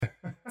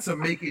to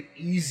make it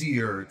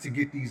easier to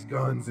get these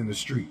guns in the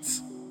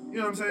streets. You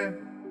know what I'm saying?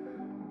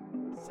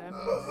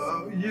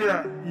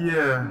 Yeah.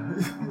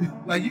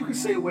 Like, you can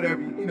say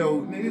whatever,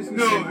 niggas can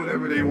say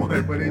whatever they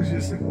want, but it's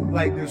just,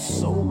 like, there's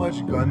so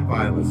much gun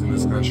violence in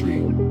this country.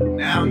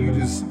 Now you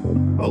just,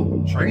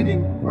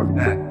 training? Fuck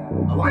that.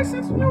 A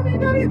license? You don't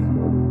need that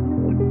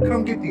either.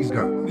 Come get these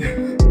guns.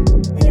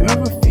 You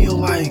ever feel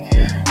like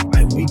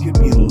we could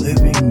be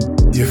living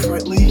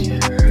differently?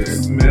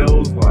 It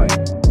smells like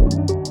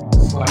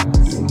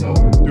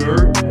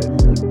dirt,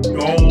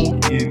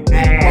 dog, and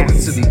ass. Welcome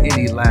to the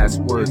Any Last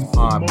Words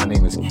Pod. My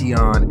name is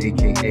Keon,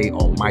 aka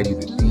Almighty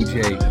the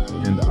DJ.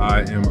 And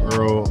I am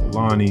Earl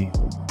Lonnie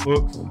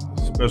Hooks.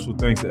 Special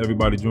thanks to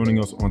everybody joining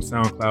us on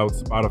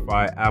SoundCloud,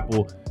 Spotify,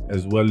 Apple,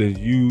 as well as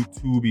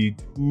YouTube.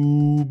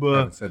 I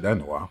haven't said that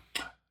in a while.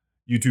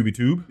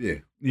 YouTube? Yeah.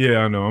 Yeah,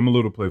 I know. I'm a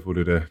little playful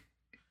today.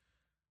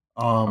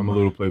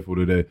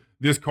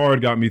 This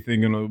card got me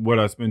thinking of what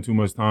I spend too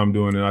much time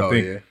doing, and I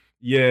think,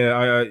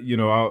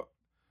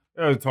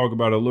 I'll talk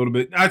about it a little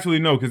bit. Actually,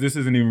 no, because this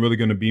isn't even really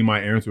going to be my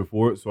answer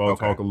for it, so I'll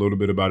talk a little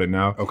bit about it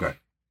now. Okay. I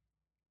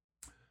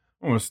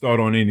don't want to start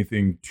on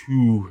anything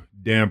too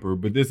damper,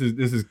 but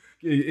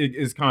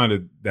it's kind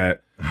of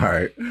that. All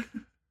right.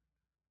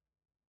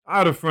 I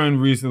had a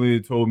friend recently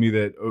that told me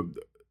that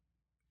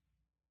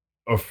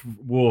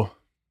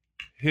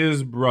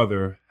his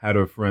brother had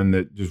a friend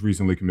that just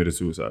recently committed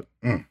suicide.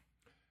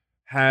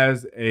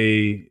 Has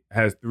 3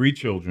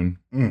 children,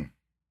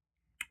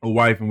 a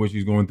wife in which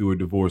he's going through a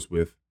divorce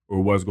with,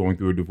 or was going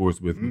through a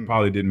divorce with.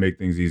 Probably didn't make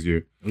things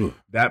easier.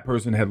 That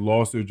person had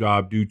lost their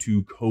job due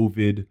to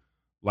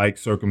COVID-like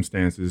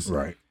circumstances.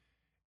 Right.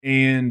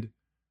 And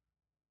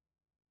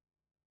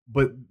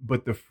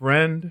but the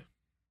friend,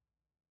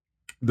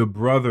 the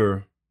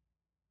brother,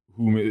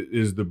 whom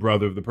is the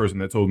brother of the person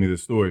that told me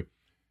this story,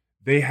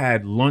 they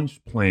had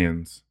lunch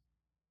plans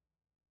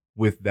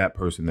with that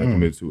person that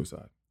committed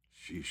suicide.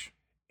 Sheesh.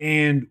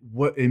 And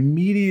what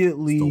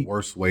immediately... It's the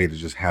worst way to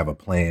just have a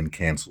plan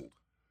canceled.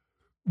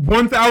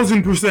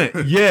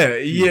 1,000%. Yeah,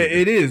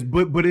 it is.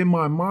 But in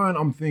my mind,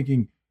 I'm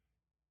thinking,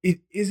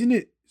 isn't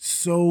it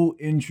so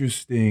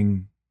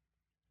interesting,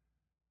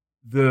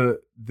 the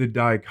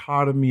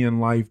dichotomy in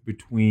life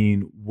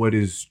between what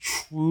is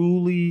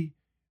truly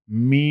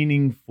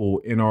meaningful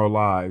in our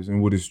lives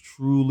and what is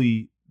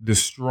truly the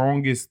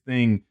strongest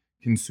thing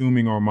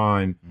consuming our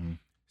mind,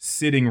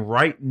 sitting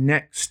right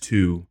next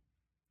to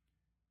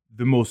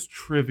the most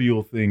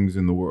trivial things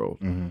in the world.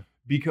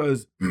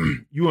 Because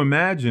you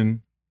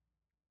imagine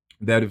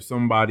that if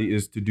somebody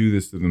is to do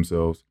this to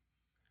themselves,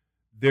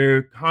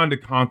 they're kind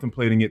of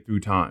contemplating it through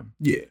time.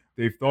 Yeah.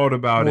 They've thought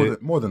about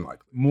it. More than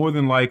likely. More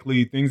than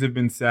likely. Things have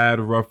been sad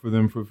or rough for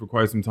them for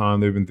quite some time.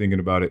 They've been thinking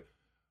about it.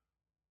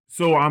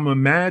 So I'm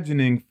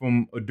imagining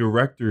from a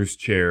director's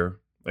chair,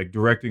 like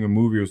directing a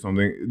movie or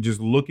something, just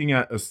looking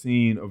at a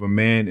scene of a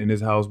man in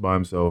his house by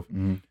himself,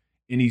 and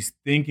he's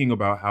thinking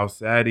about how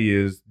sad he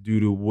is due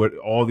to what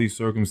all these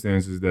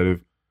circumstances that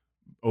have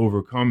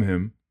overcome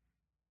him.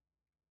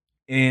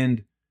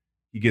 And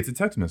he gets a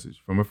text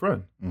message from a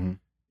friend, and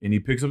he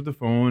picks up the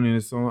phone, and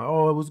it's something like,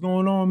 "Oh, what's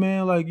going on,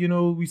 man? Like,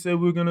 we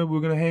said we're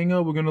gonna hang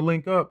up, we're gonna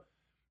link up,"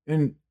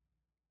 and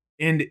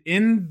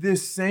in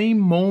this same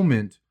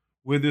moment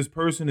where this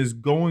person is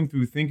going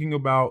through thinking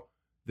about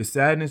the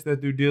sadness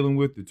that they're dealing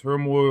with, the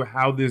turmoil,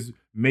 how this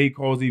may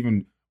cause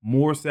even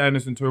more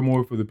sadness and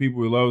turmoil for the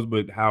people he loves,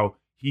 but how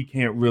he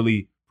can't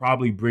really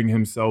probably bring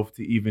himself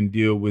to even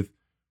deal with,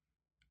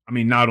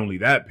 not only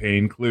that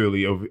pain,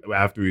 clearly, of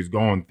after he's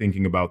gone,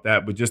 thinking about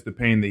that, but just the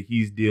pain that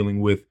he's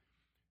dealing with,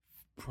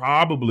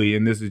 probably,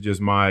 and this is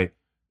just my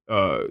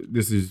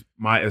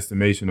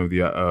estimation of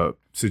the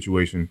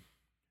situation,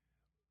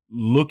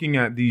 looking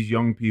at these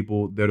young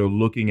people that are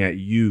looking at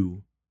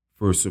you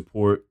for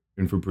support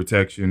and for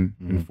protection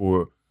and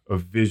for a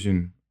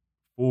vision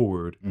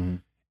forward,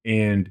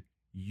 and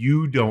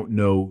you don't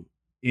know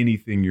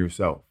anything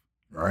yourself.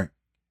 Right.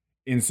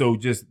 And so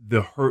just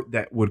the hurt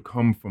that would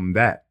come from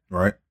that.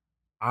 Right.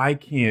 I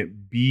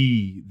can't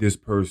be this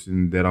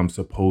person that I'm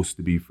supposed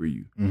to be for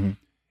you.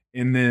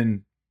 And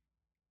then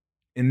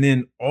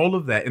all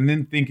of that, and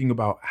then thinking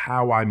about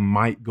how I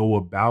might go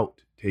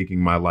about taking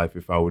my life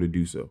if I were to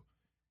do so.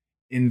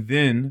 And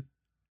then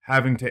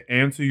having to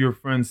answer your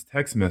friend's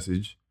text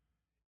message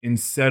and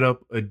set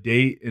up a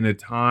date and a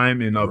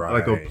time and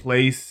like a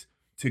place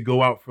to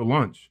go out for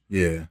lunch.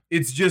 Yeah.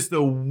 It's just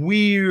those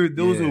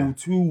are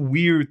 2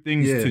 weird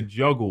things to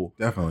juggle.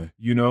 Definitely.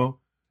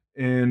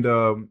 And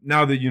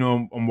now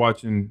that, I'm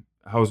watching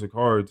House of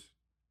Cards,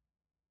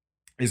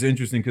 it's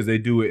interesting because they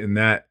do it in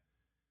that,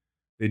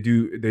 they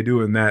do it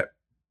in that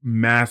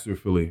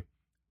masterfully,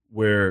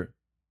 where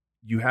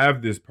you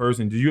have this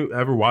person. Did you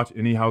ever watch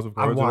any House of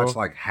Cards? I watched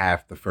like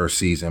half the first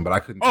season, but I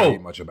couldn't tell you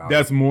much about it.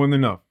 That's more than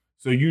enough.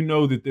 So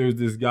that there's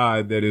this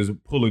guy that is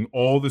pulling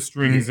all the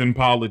strings in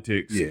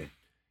politics. Yeah.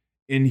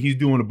 And he's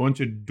doing a bunch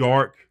of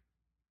dark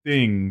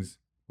things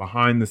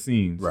behind the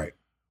scenes. Right.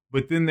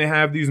 But then they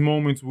have these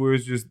moments where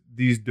it's just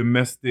these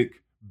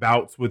domestic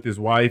bouts with his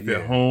wife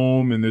at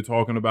home, and they're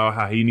talking about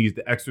how he needs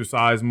to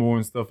exercise more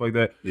and stuff like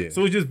that. Yeah.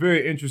 So it's just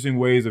very interesting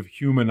ways of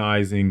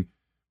humanizing,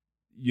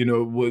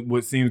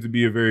 what seems to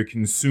be a very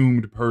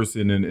consumed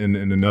person in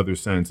another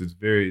sense. It's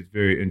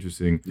very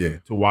interesting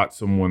to watch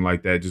someone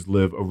like that just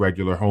live a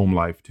regular home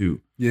life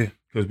too. Yeah.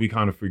 Because we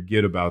kind of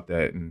forget about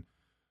that. And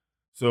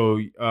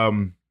so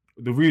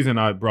the reason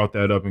I brought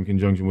that up in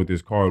conjunction with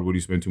this card, what do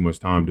you spend too much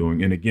time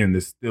doing? And again,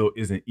 this still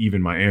isn't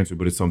even my answer,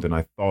 but it's something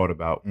I thought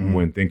about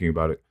when thinking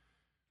about it,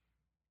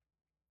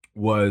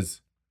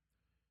 was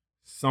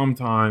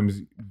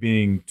sometimes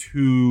being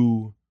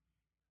too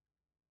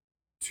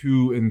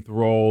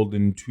enthralled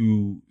and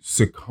too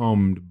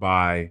succumbed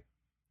by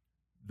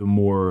the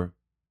more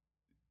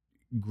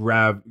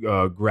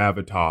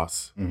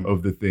gravitas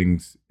of the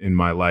things in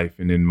my life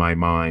and in my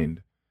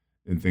mind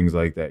and things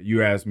like that.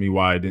 You asked me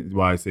why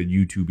I said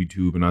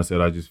YouTube, and I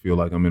said I just feel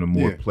like I'm in a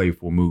more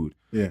playful mood.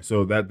 Yeah.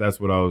 So that's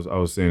what I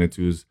was saying it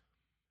to is,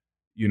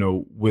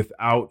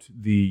 without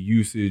the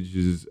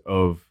usages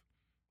of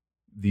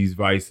these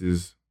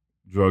vices,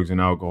 drugs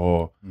and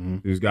alcohol,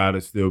 there's got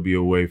to still be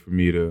a way for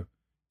me to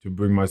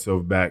bring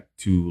myself back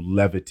to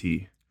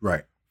levity,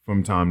 right,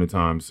 from time to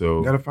time. So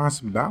you got to find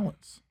some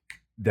balance.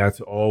 That's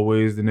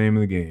always the name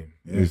of the game,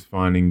 is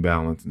finding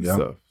balance and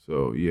stuff.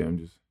 So I'm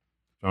just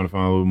trying to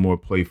find a little more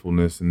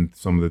playfulness in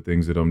some of the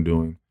things that I'm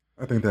doing.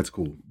 I think that's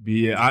cool.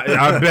 But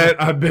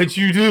I bet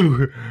you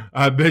do.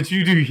 I bet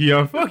you do,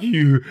 yeah. Fuck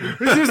you.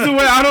 It's just the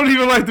way, I don't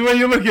even like the way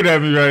you're looking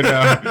at me right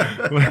now.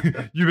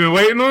 Like, you been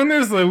waiting on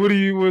this? Like,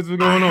 what's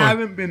going on? I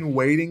haven't been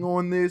waiting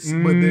on this,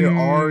 but there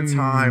are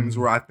times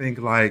where I think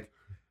like,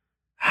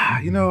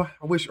 I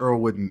wish Earl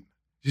wouldn't.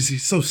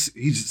 He's so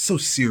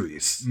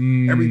serious.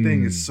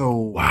 Everything is so.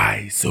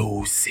 Why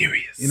so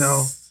serious?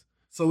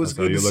 So it's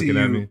good to see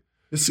you.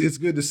 It's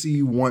good to see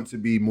you want to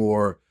be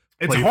more.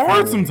 It's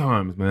hard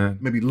sometimes, man.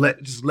 Maybe let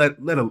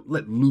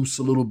loose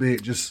a little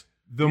bit. Just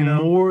the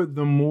more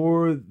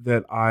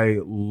that I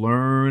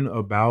learn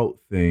about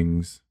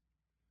things,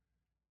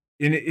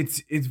 and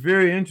it's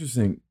very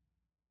interesting.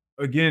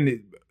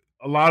 Again,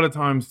 a lot of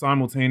times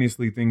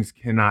simultaneously things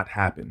cannot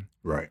happen.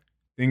 Right.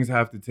 Things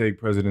have to take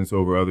precedence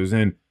over others,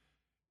 and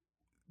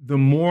the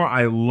more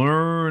I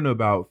learn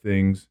about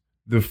things,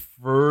 the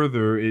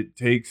further it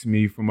takes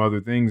me from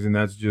other things. And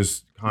that's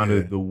just kind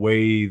of the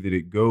way that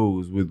it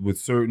goes with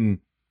certain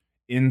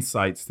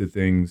insights to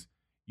things.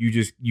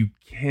 You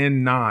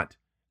cannot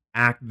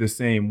act the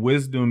same.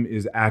 Wisdom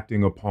is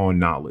acting upon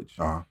knowledge.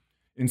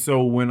 And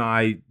so when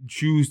I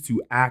choose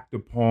to act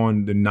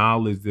upon the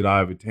knowledge that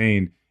I've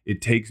attained,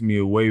 it takes me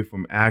away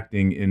from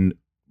acting in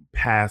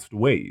past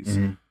ways.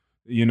 So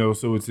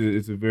it's an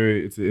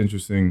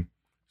interesting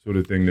sort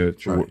of thing to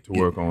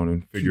work on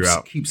and figure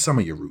out. Keep some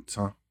of your roots,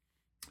 huh?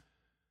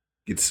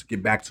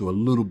 Get back to a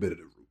little bit of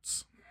the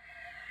roots.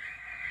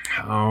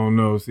 I don't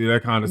know. See,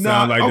 that kind of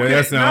sound like that.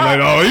 That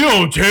sound like, oh, you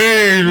don't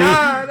change.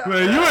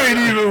 You ain't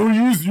even who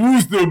you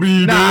used to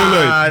be.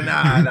 Nah.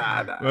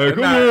 Like,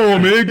 come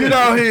on, man. Get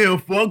out here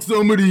and fuck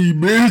some of these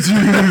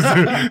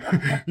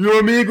bitches. You know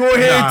what I mean? Go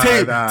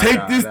ahead and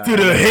take this to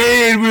the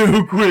head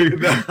real quick.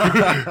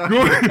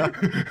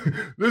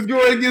 Let's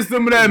go ahead and get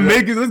some of that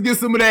makers. Let's get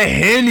some of that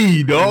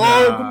Henny,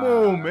 dog. Come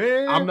on,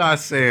 man. I'm not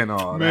saying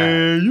all that.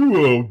 Man, you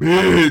a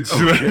bitch.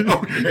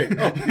 Okay.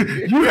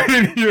 You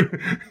ain't even,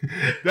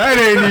 that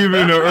ain't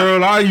even the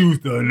Earl I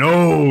used to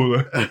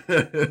know.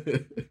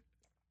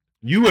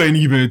 You ain't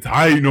even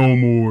tight no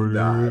more.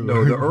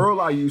 No, the Earl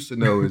I used to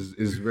know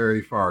is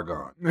very far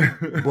gone.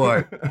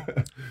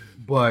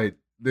 But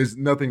there's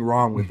nothing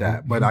wrong with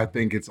that. But I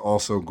think it's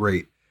also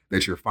great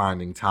that you're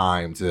finding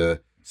time to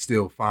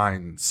still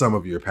find some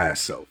of your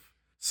past self,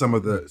 a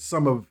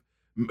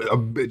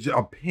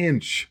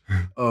pinch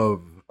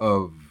of.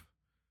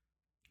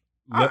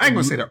 I ain't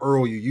gonna say the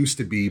Earl you used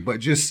to be, but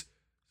just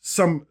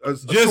sort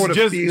of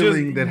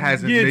feeling that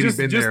hasn't maybe been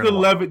there.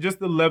 Just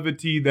the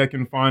levity that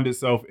can find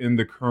itself in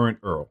the current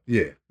Earl.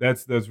 Yeah,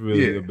 that's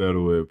really a better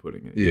way of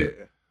putting it. Yeah.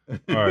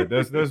 All right,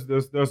 that's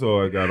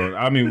all I got on.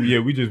 I mean,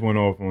 we just went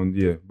off on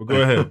but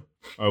go ahead.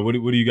 All right,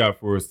 what do you got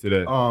for us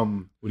today?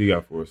 What do you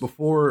got for us?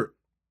 Before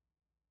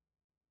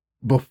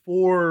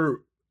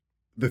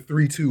the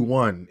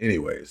 3-2-1,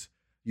 anyways,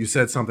 you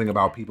said something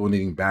about people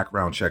needing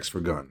background checks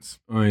for guns.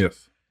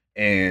 Yes.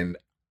 And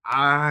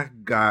I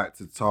got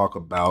to talk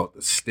about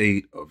the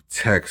state of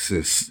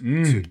Texas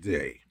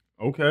today.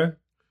 Okay.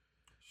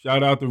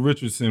 Shout out to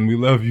Richardson. We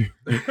love you.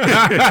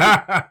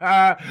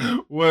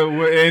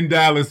 We're in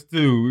Dallas,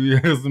 too. We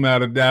have some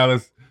out of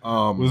Dallas.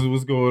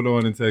 What's going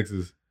on in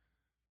Texas?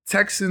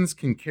 Texans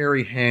can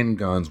carry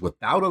handguns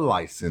without a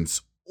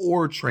license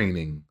or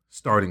training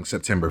starting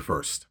September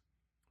 1st.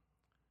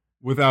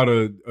 Without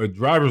a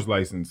driver's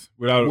license?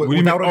 Without a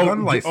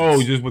gun license.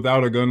 Oh, just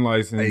without a gun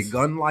license. A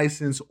gun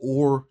license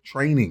or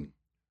training.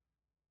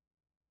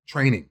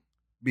 Training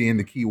being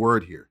the key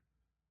word here.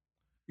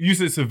 You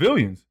said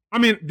civilians. I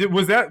mean,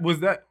 was that?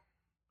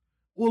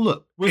 Well,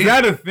 look. Was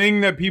that a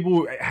thing that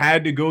people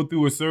had to go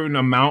through a certain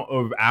amount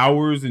of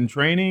hours in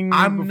training?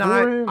 I'm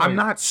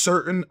not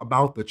certain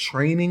about the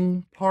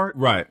training part.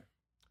 Right.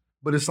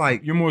 But it's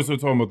like, You're more so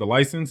talking about the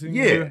licensing?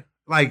 yeah, here?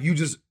 like you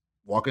just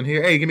walk in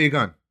here, hey, give me a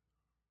gun.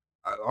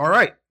 All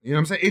right. You know what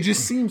I'm saying? It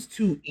just seems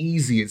too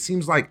easy. It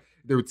seems like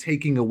they're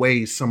taking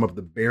away some of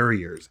the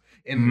barriers.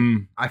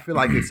 And I feel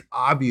like it's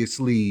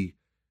obviously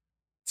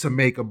to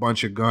make a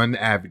bunch of gun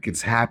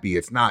advocates happy.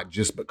 It's not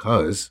just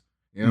because.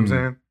 You know what I'm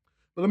saying?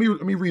 But let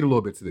me read a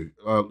little bit of this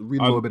I'd to you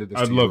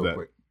love real that.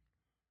 quick.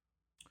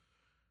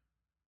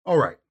 All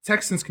right.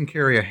 Texans can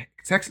carry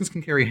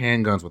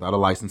handguns without a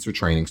license or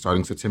training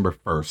starting September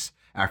 1st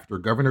after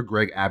Governor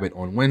Greg Abbott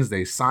on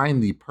Wednesday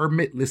signed the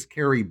permitless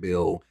carry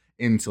bill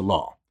into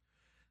law.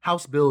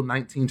 House Bill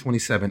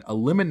 1927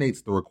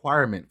 eliminates the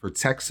requirement for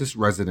Texas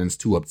residents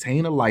to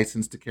obtain a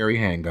license to carry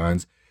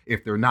handguns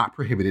if they're not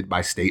prohibited by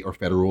state or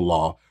federal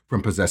law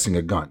from possessing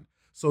a gun.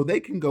 So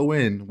they can go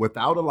in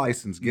without a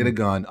license, get a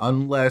gun,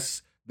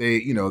 unless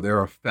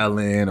they're a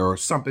felon or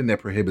something that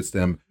prohibits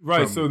them.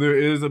 Right, so there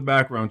is a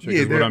background check,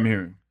 is what I'm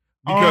hearing.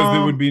 Because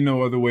there would be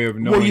no other way of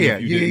knowing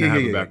if you didn't have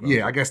a background check.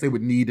 Yeah, I guess they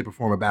would need to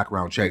perform a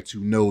background check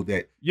to know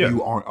that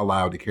you aren't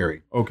allowed to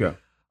carry. Okay.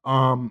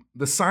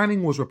 The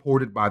signing was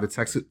reported by the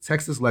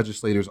Texas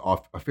legislators'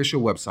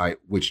 official website,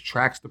 which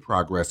tracks the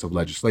progress of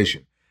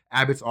legislation.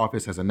 Abbott's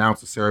office has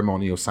announced a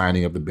ceremonial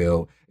signing of the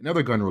bill and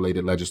other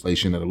gun-related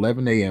legislation at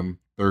 11 a.m.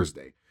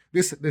 Thursday.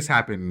 This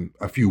happened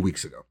a few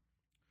weeks ago.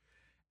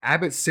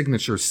 Abbott's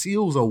signature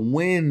seals a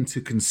win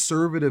to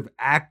conservative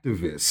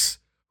activists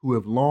who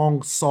have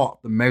long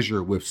sought the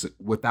measure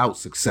without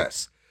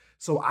success.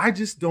 So I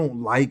just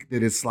don't like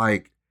that it's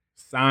like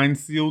signed,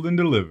 sealed, and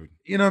delivered.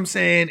 You know what I'm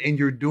saying? And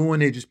you're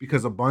doing it just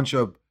because a bunch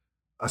of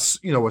a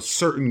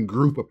certain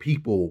group of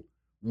people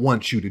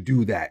want you to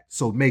do that.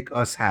 So make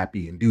us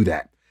happy and do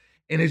that.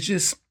 And it's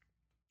just,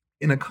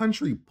 in a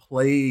country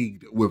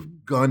plagued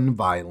with gun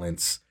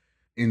violence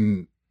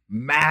and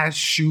mass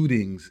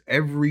shootings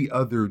every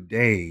other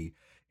day,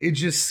 it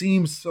just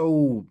seems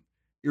so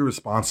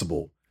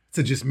irresponsible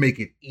to just make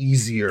it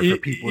easier for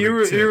people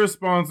to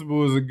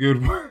irresponsible is a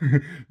good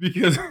word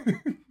because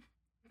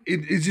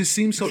it just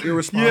seems so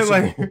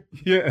irresponsible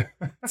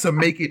to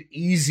make it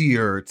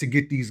easier to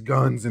get these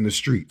guns in the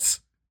streets.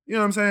 You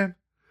know what I'm saying?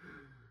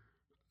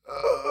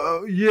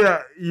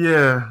 Yeah.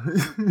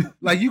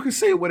 Like you can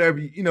say whatever,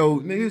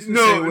 niggas can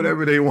say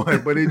whatever they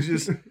want, but it's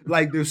just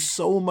like there's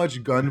so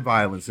much gun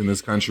violence in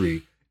this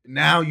country.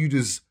 Now you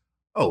just,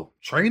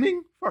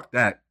 training? Fuck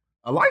that.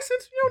 A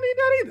license? You don't need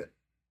that either.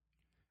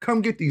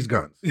 Come get these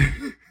guns.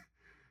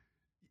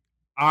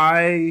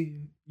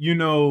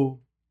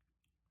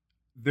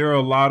 There are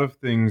a lot of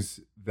things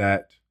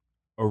that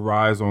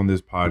arise on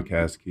this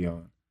podcast,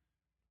 Keon.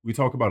 We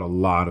talk about a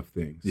lot of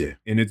things. Yeah.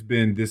 And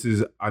this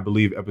is, I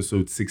believe,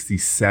 episode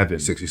 67.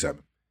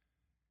 67.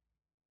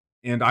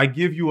 And I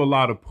give you a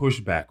lot of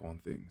pushback on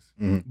things.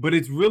 Mm-hmm. But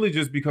it's really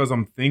just because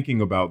I'm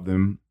thinking about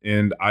them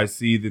and I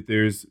see that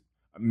there's,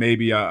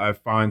 maybe I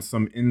find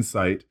some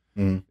insight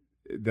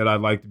that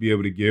I'd like to be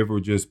able to give or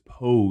just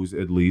pose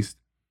at least.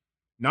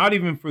 Not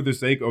even for the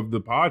sake of the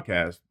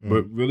podcast,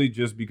 but really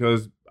just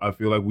because I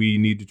feel like we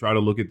need to try to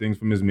look at things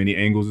from as many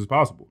angles as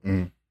possible.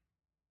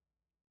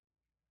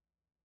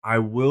 I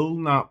will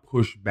not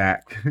push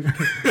back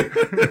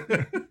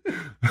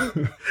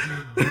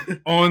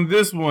on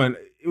this one,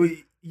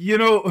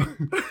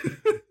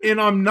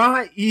 and I'm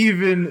not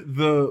even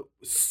the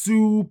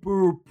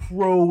super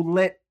pro,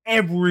 let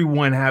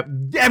everyone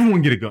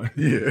get a gun.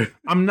 Yeah.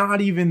 I'm not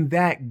even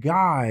that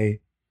guy.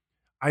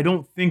 I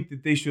don't think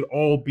that they should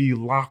all be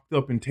locked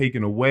up and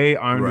taken away.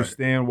 I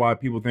understand why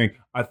people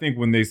I think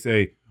when they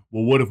say,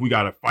 well, what if we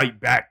got to fight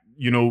back,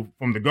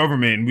 from the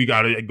government and we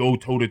got to go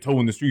toe to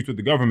toe in the streets with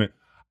the government?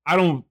 I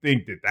don't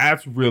think that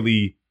that's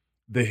really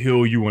the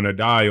hill you want to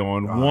die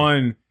on.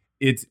 One,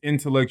 it's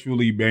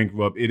intellectually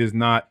bankrupt. It is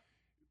not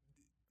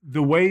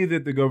the way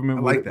that the government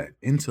I like that.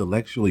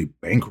 Intellectually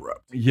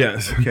bankrupt.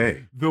 Yes.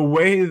 Okay. The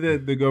way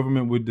that the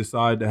government would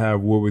decide to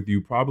have war with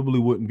you probably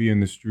wouldn't be in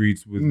the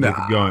streets with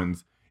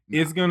guns.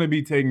 It's going to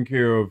be taken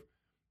care of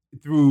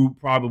through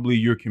probably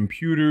your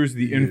computers,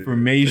 the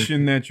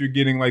information that you're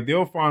getting. Like,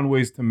 they'll find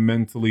ways to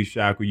mentally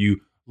shackle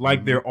you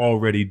like they're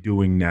already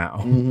doing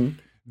now.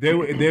 They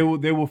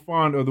will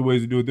find other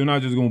ways to do it. They're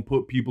not just going to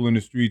put people in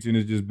the streets and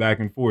it's just back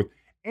and forth.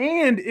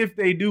 And if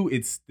they do,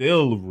 it's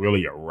still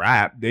really a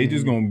wrap. They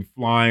just going to be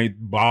flying,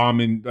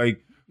 bombing,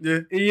 like,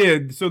 yeah.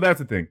 So that's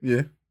the thing.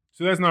 Yeah.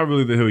 So that's not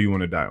really the hill you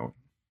want to die on.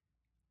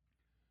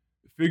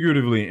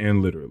 Figuratively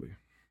and literally.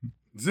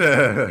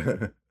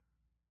 Then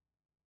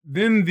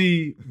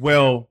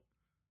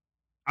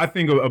I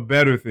think a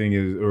better thing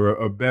is, or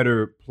a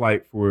better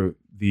plight for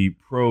the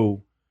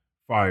pro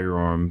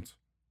firearm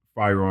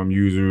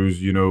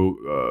users,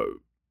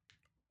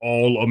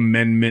 all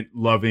amendment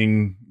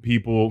loving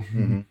people,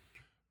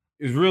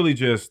 is really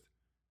just,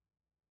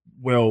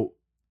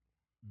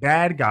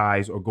 bad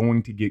guys are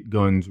going to get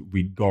guns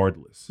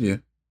regardless. Yeah.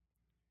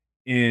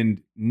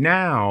 And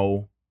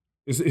now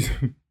it's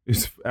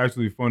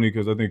actually funny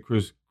because I think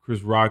Chris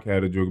Rock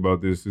had a joke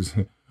about this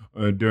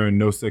during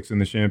No Sex in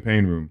the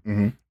Champagne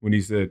Room when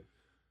he said,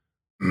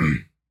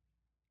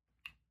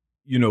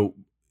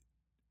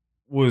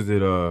 was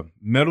it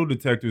metal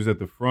detectors at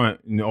the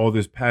front and all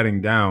this patting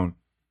down.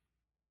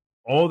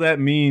 All that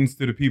means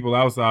to the people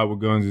outside with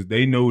guns is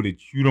they know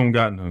that you don't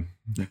got none.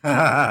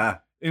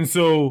 And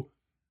so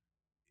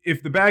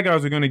if the bad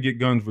guys are going to get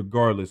guns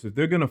regardless, if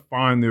they're going to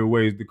find their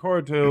ways, the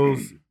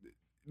cartels,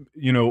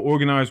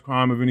 organized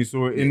crime of any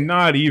sort, and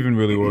not even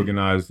really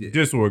organized,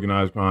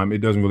 disorganized crime, it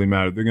doesn't really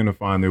matter. They're going to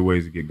find their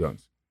ways to get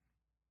guns.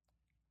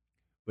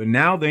 But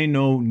now they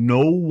know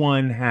no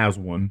one has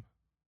one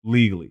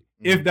legally.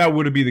 If that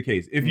were to be the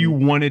case, if you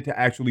wanted to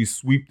actually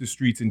sweep the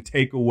streets and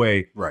take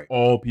away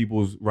all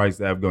people's rights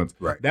to have guns,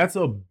 that's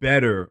a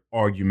better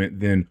argument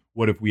than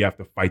what if we have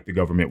to fight the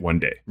government one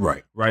day.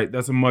 Right.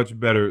 That's a much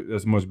better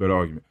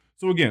argument.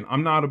 So again,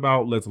 I'm not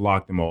about let's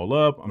lock them all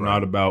up. I'm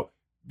not about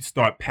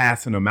start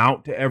passing them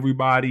out to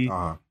everybody.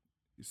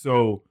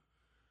 So,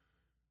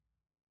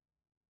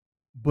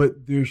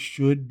 but there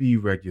should be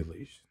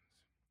regulations.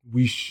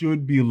 We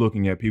should be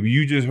looking at people.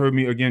 You just heard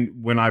me again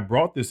when I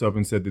brought this up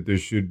and said that there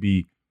should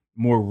be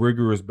more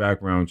rigorous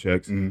background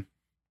checks. I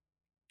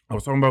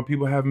was talking about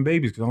people having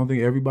babies because I don't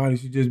think everybody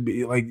should just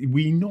be like,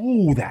 we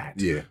know that.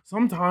 Yeah.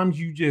 Sometimes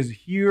you just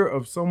hear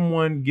of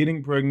someone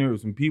getting pregnant or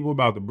some people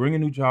about to bring a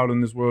new child in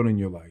this world and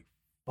you're like,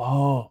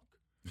 fuck.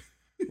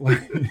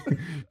 Like,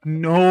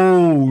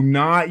 no,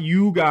 not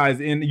you guys.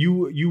 And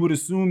you would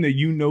assume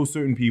that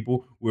certain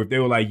people where if they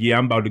were like, yeah,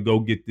 I'm about to go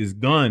get this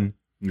gun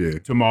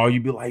tomorrow,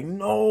 you'd be like,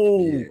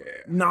 no,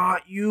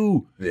 not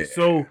you. Yeah.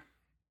 So,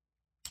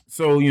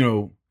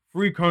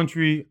 free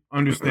country,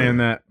 understand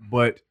that,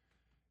 but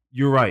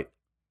you're right.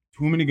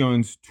 Too many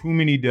guns, too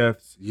many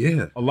deaths.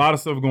 Yeah. A lot of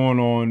stuff going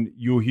on.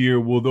 You'll hear,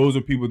 well, those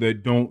are people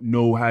that don't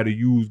know how to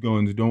use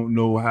guns, don't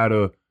know how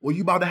to. Well,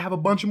 you about to have a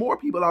bunch more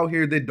people out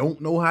here that don't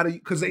know how to,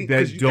 because they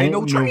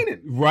no training.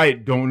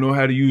 Right. Don't know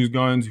how to use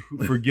guns.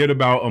 Forget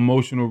about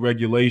emotional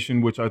regulation,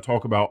 which I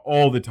talk about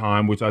all the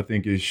time, which I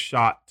think is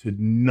shot to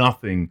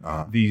nothing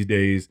these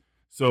days.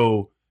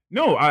 So,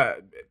 no,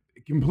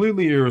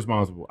 completely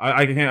irresponsible.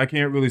 I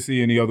can't really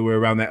see any other way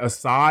around that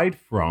aside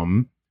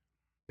from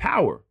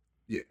power.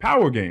 Yeah.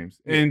 Power games.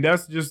 Yeah. And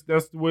that's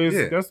the way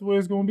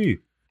it's going to be.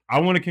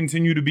 I want to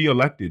continue to be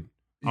elected.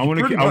 I want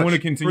to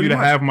continue to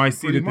have my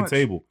seat at the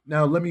table.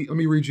 Now let me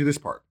read you this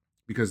part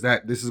because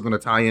this is going to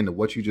tie into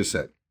what you just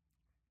said.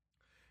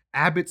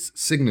 Abbott's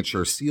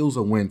signature seals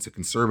a win to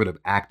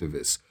conservative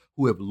activists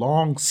who have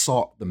long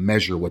sought the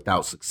measure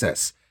without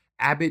success.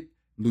 Abbott,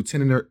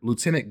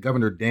 Lieutenant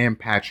Governor Dan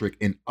Patrick,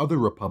 and other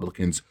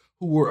Republicans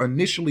who were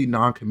initially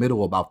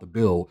non-committal about the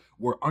bill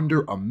were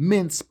under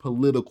immense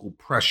political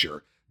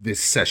pressure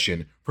this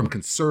session from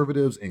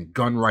conservatives and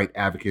gun right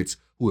advocates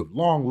who have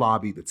long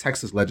lobbied the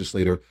Texas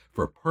legislature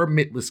for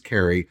permitless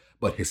carry,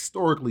 but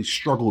historically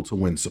struggled to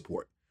win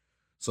support.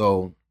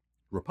 So,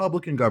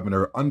 Republican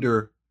governor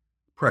under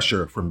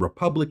pressure from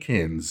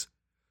Republicans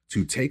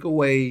to take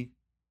away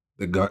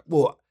the gun.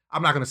 Well,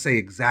 I'm not going to say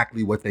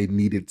exactly what they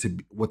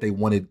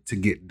wanted to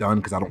get done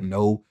because I don't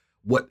know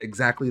what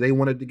exactly they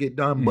wanted to get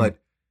done, but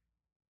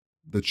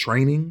the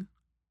training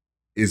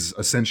is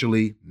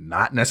essentially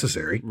not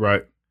necessary.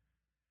 Right.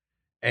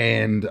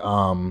 And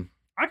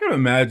I can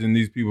imagine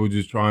these people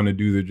just trying to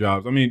do their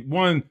jobs. I mean,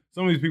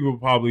 some of these people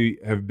probably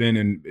have been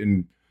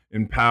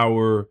in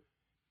power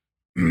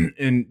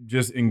and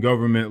just in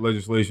government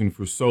legislation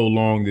for so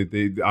long that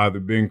they've either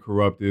been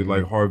corrupted,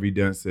 like Harvey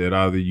Dent said,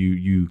 either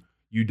you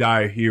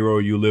die a hero,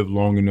 you live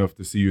long enough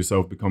to see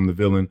yourself become the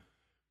villain.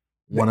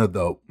 One of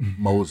the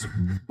most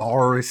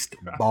barest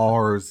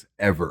bars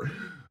ever.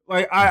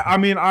 Like I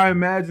mean, I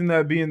imagine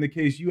that being the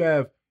case. You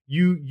have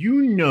you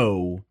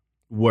know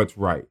what's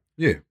right.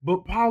 Yeah.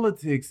 But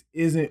politics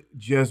isn't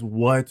just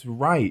what's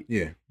right.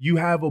 Yeah. You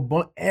have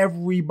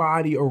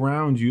everybody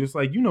around you. It's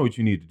like, you know what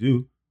you need to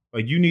do.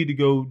 Like you need to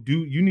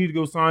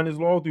go sign this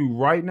law through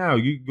right now.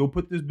 You go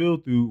put this bill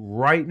through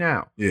right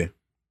now. Yeah.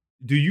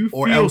 Do you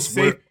feel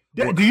safe?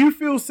 Do you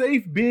feel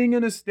safe being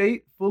in a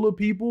state full of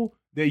people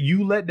that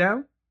you let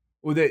down?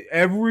 Or that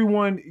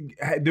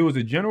there was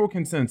a general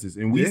consensus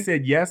and we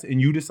said yes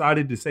and you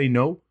decided to say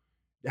no?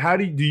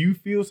 Do you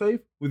feel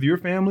safe with your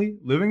family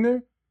living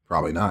there?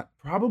 Probably not.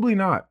 Probably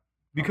not.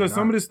 Because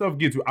some of this stuff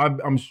gets,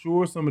 I'm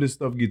sure some of this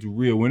stuff gets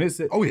real. When it's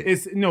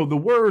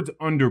the words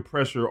under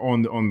pressure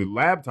on the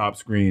laptop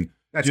screen,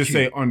 that's just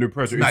cute. Say under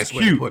pressure. It's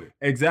cute. Way to put it.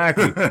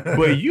 Exactly.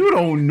 But you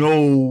don't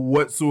know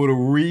what sort of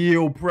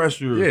real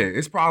pressure. Yeah,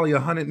 it's probably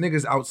 100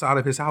 niggas outside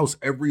of his house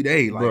every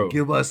day. Like,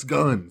 give us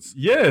guns.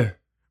 Yeah.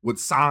 With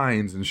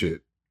signs and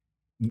shit.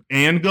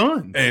 And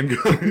guns.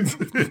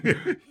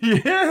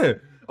 Yeah.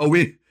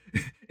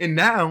 And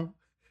now,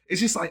 it's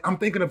just like, I'm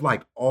thinking of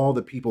like all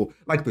the people,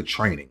 like the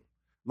training.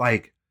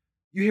 Like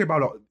you hear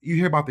about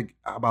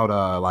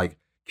like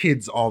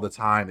kids all the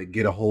time that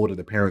get a hold of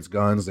the parents'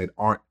 guns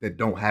that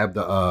don't have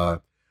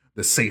the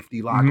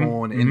safety lock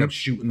on, end up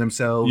shooting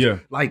themselves. Yeah.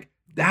 Like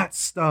that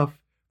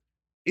stuff,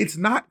 it's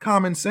not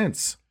common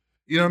sense.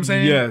 You know what I'm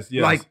saying? Yes.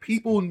 Like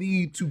people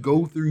need to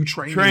go through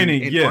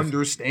training and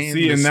understand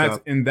this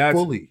stuff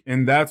fully.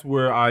 And that's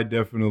where I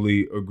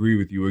definitely agree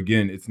with you.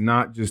 Again, it's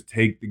not just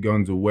take the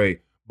guns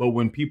away. But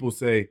when people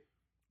say,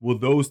 will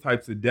those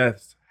types of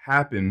deaths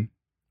happen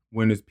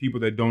when it's people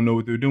that don't know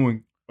what they're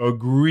doing?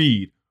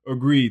 Agreed.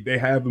 They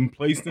have them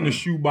placed in a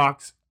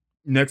shoebox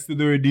next to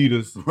their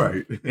Adidas.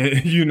 Right.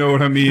 And, you know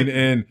what I mean?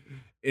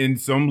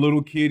 And some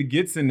little kid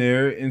gets in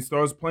there and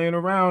starts playing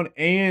around,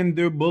 and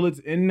there are bullets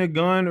in the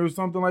gun or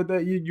something like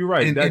that. You're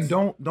right. And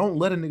don't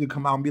let a nigga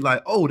come out and be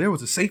like, oh, there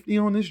was a safety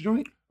on this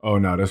joint. Oh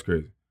no, that's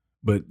crazy.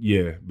 But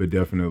yeah, but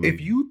definitely.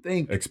 If you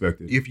think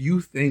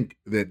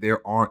that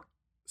there aren't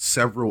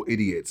several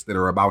idiots that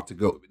are about to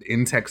go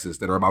in Texas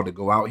that are about to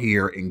go out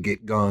here and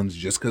get guns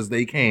just because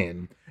they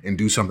can and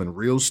do something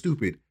real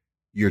stupid,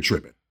 you're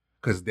tripping.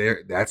 Because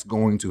that's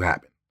going to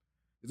happen.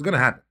 It's gonna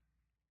happen.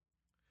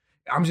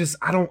 I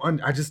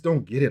just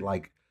don't get it.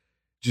 Like,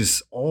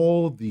 just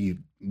all the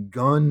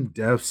gun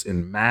deaths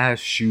and mass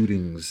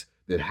shootings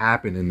that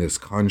happen in this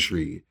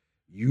country,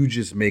 you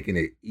just making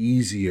it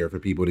easier for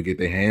people to get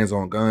their hands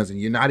on guns, and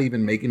you're not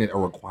even making it a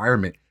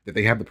requirement that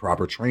they have the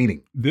proper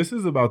training. This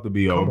is about to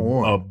be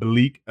a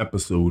bleak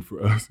episode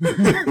for us.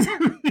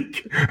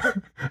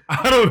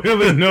 I don't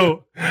really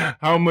know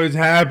how much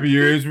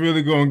happier it's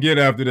really going to get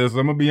after this.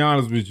 I'm going to be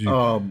honest with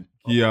you,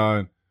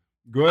 Keon.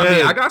 Go ahead. I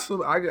mean, I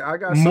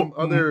got some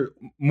other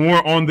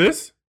more on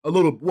this. A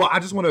little. Well, I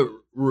just want to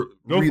read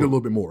a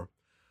little bit more.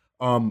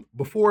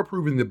 Before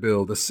approving the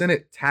bill, the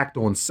Senate tacked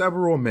on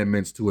several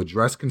amendments to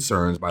address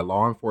concerns by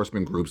law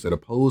enforcement groups that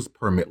oppose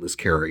permitless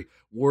carry,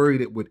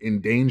 worried it would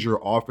endanger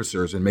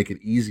officers and make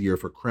it easier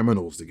for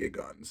criminals to get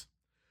guns.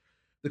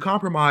 The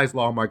compromise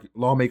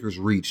lawmakers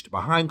reached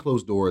behind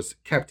closed doors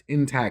kept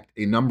intact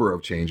a number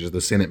of changes the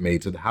Senate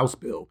made to the House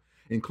bill,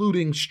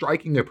 including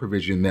striking a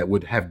provision that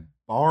would have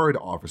barred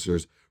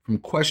officers from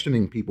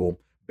questioning people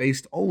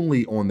based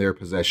only on their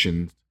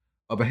possession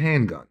of a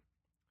handgun.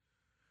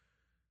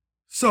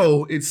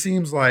 So it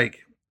seems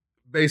like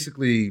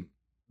basically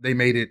they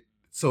made it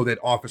so that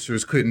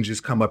officers couldn't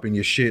just come up in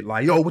your shit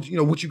like, yo, what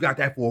you got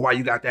that for? Why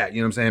you got that?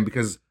 You know what I'm saying?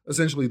 Because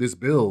essentially this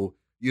bill,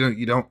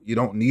 you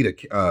don't need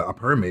a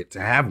permit to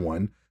have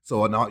one.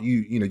 So not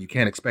you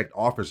can't expect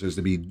officers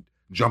to be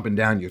jumping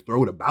down your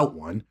throat about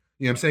one.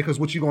 You know what I'm saying? Because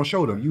what you gonna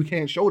show them? You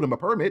can't show them a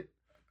permit.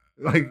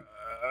 Like,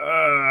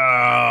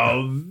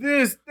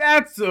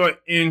 that's an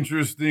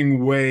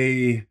interesting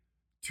way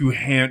to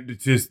handle.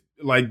 Just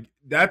like,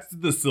 that's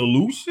the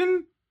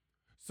solution.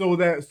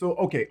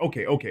 Okay.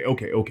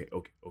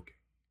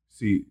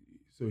 See,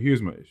 so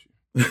here's my issue.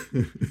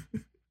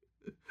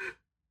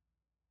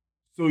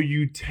 So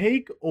you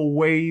take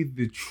away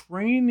the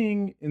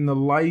training and the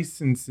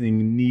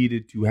licensing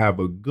needed to have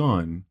a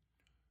gun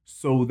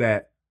so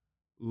that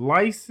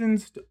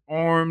licensed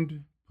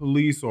armed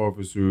police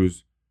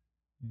officers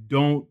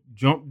don't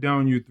jump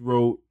down your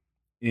throat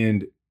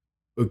and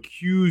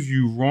accuse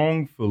you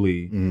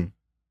wrongfully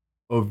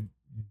of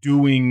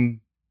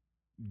doing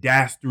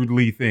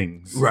dastardly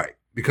things. Right.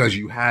 Because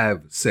you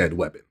have said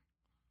weapon.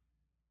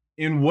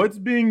 And what's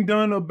being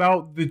done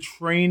about the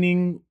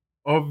training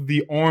of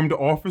the armed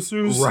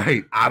officers?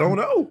 Right. I don't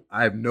know.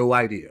 I have no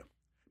idea.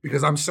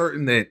 Because I'm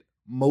certain that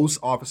most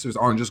officers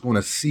aren't just going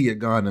to see a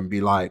gun and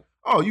be like,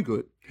 oh, you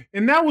good.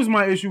 And that was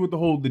my issue with the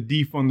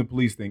defund the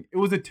police thing. It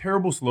was a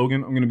terrible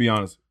slogan. I'm going to be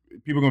honest.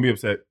 People are going to be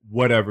upset.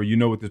 Whatever. You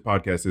know what this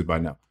podcast is by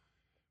now.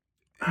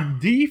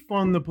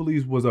 Defund the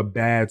police was a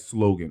bad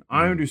slogan.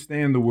 I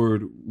understand the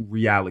word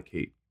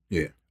reallocate.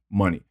 Yeah.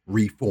 Money.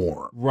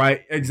 Reform.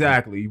 Right.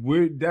 Exactly.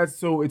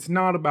 So it's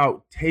not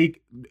about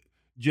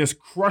just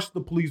crush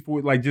the police for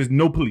it. Like, just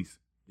no police.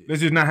 Yeah.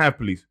 Let's just not have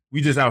police.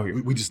 We just out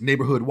here. We just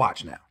neighborhood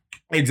watch now.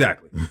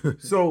 Exactly.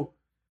 So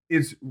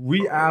it's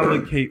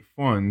reallocate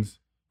funds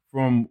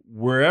from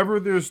wherever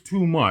there's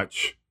too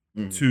much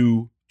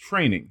to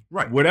training.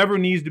 Right. Whatever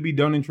needs to be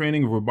done in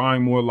training, if we're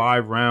buying more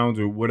live rounds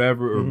or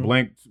whatever, or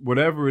blanks,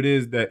 whatever it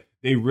is that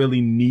they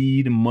really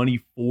need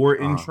money for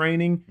in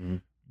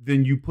training,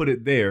 then you put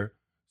it there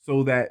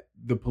so that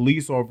the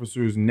police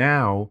officers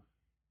now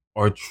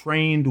are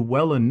trained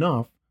well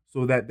enough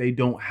so that they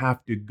don't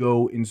have to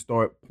go and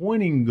start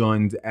pointing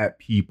guns at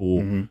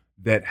people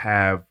that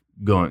have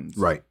guns.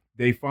 Right.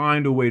 They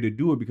find a way to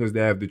do it because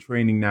they have the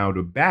training now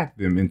to back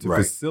them and to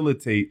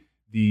facilitate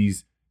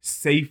these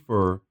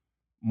safer,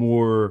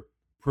 more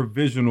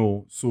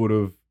provisional sort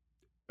of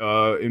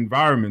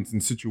environments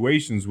and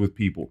situations with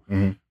people.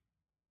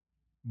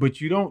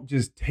 But you don't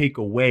just take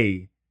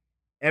away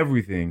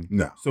everything.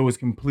 No. So it's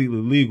completely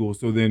legal.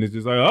 So then it's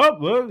just like, oh,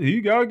 well,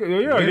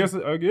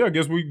 I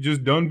guess we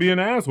just done being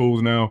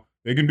assholes now.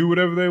 They can do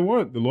whatever they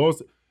want. The law.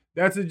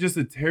 That's just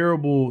a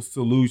terrible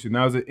solution.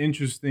 That was an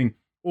interesting,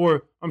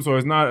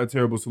 it's not a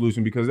terrible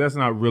solution because that's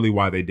not really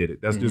why they did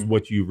it. That's just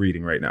what you're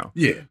reading right now.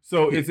 Yeah.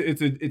 So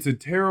it's a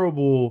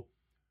terrible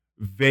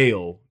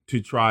veil to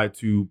try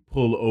to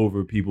pull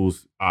over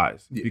people's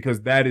eyes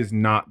because that is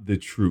not the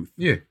truth.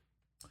 Yeah.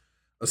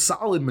 A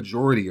solid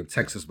majority of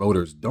Texas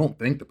voters don't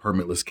think the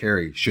permitless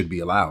carry should be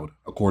allowed,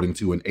 according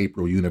to an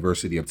April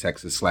University of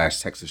Texas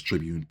 / Texas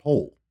Tribune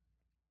poll.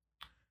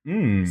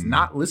 He's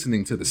not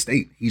listening to the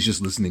state. He's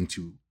just listening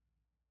to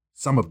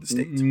some of the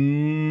states.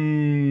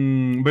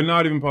 But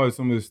not even probably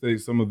some of the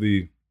states, some of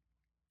the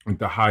Like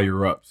the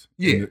higher ups.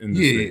 Yeah, in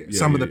the state. yeah.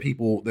 Some of the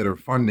people that are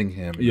funding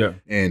him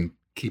and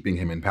keeping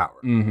him in power.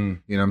 Mm-hmm.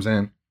 You know what I'm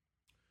saying?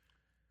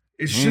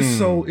 It's just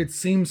so, it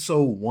seems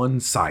so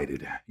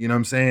one-sided. You know what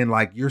I'm saying?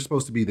 Like, you're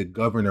supposed to be the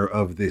governor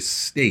of this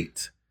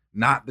state,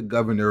 not the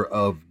governor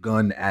of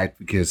gun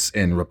advocates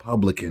and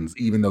Republicans,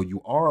 even though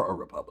you are a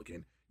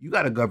Republican. You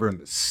got to govern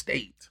the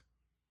state.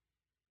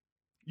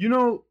 You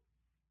know,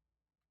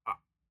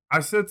 I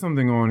said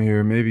something on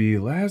here maybe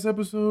last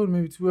episode,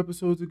 maybe 2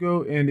 episodes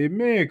ago, and it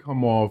may have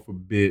come off a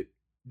bit,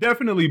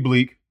 definitely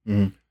bleak.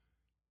 Mhm.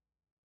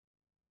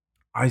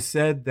 I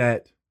said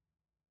that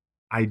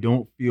I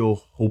don't feel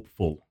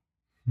hopeful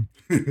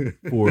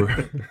for,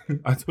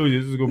 I told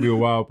you this is going to be a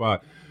wild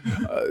pod.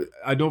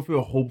 I don't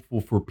feel hopeful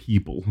for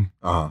people,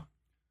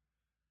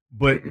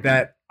 but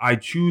that I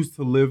choose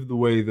to live the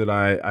way that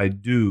I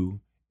do,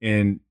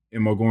 and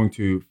am I going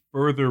to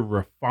further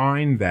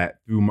refine that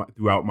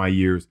throughout my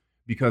years,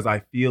 because I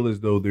feel as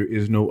though there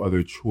is no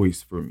other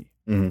choice for me.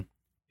 Mhm.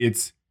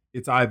 It's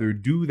either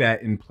do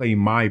that and play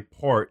my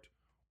part,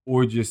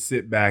 or just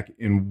sit back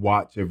and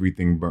watch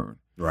everything burn.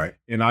 Right.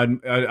 And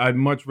I'd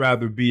much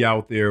rather be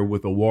out there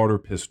with a water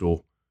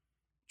pistol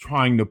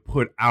trying to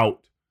put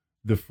out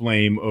the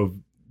flame of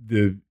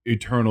the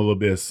eternal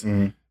abyss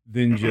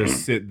than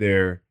just sit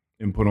there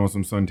and put on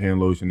some suntan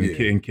lotion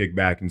and kick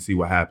back and see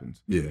what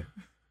happens. Yeah.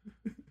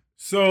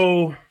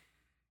 So,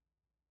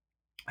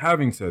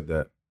 having said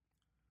that,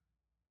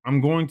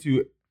 I'm going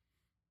to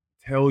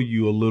tell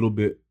you a little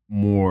bit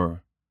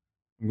more.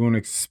 I'm going to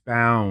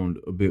expound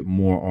a bit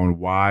more on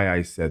why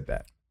I said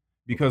that.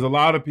 Because a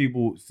lot of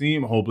people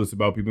seem hopeless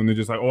about people, and they're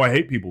just like, oh, I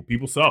hate people.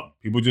 People suck.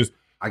 People just...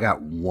 I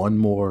got one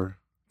more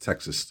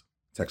Texas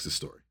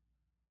story.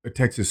 A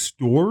Texas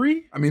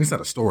story? I mean, it's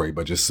not a story,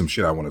 but just some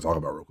shit I want to talk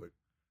about real quick.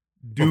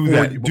 Do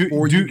that.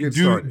 Before you get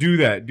started. Do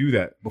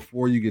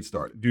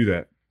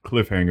that.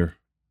 Cliffhanger.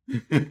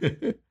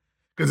 Because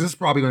this is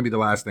probably going to be the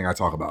last thing I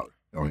talk about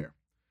on here.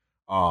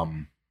 Let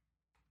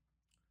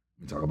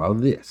me talk about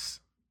this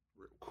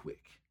real quick.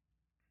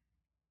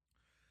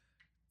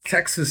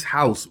 Texas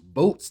House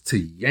votes to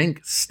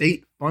yank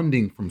state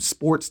funding from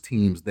sports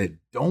teams that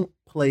don't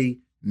play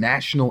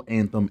national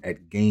anthem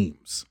at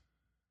games.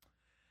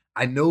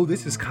 I know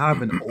this is kind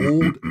of an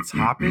old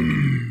topic.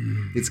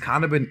 It's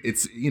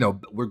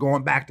we're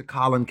going back to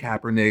Colin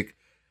Kaepernick,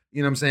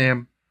 you know what I'm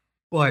saying?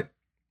 But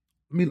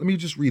let me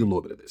just read a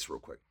little bit of this real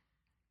quick.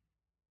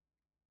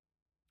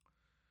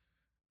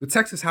 The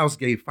Texas House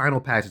gave final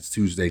passage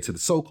Tuesday to the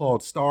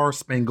so-called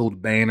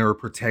Star-Spangled Banner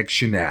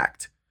Protection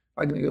Act.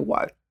 Like, nigga,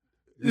 what?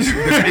 This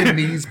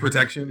in-knees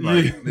protection?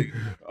 Like, nigga,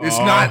 it's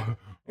not...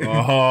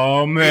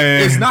 Oh,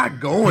 man. It's not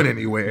going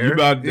anywhere. You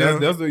about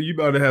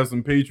to have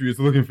some patriots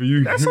looking for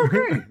you. That's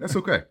okay. That's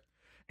okay.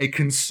 A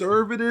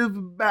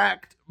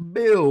conservative-backed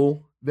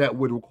bill that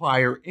would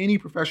require any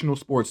professional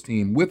sports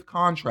team with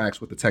contracts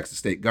with the Texas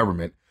state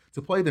government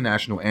to play the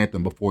national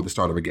anthem before the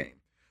start of a game.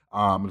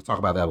 I'm going to talk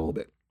about that a little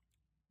bit.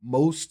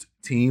 Most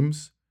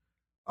teams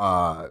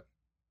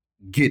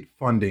get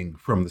funding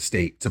from the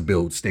state to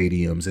build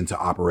stadiums and to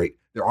operate.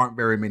 There aren't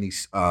very many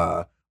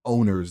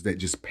owners that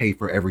just pay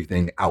for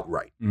everything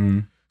outright.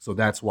 Mm. So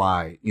that's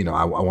why,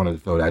 I wanted to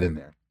throw that in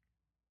there.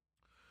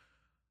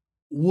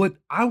 What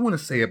I want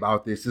to say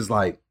about this is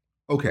like,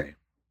 okay,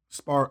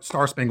 Star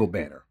Spangled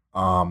Banner,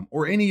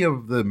 or any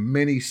of the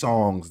many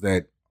songs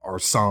that are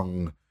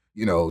sung,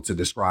 to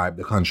describe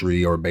the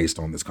country or based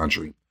on this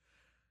country.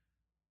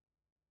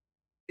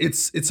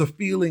 It's a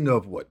feeling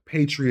of what?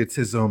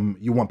 Patriotism.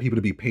 You want people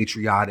to be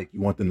patriotic. You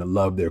want them to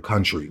love their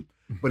country.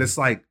 But it's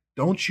like,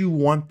 don't you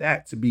want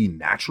that to be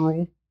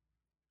natural?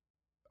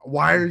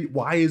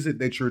 Why is it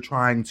that you're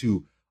trying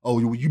to,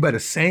 you better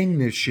sing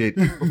this shit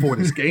before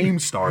this game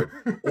start,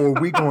 or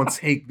we gonna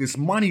take this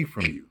money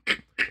from you?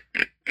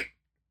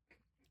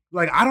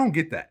 Like, I don't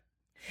get that.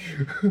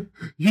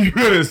 You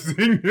better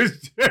sing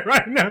this shit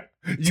right now.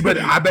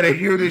 I better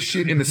hear this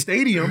shit in the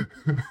stadium,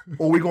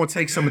 or we gonna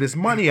take some of this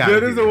money out of it.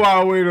 That is a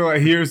wild way to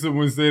hear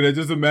someone say that.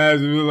 Just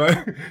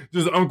imagine,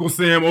 just Uncle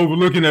Sam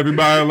overlooking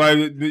everybody, like,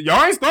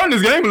 y'all ain't starting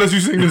this game unless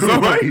you sing this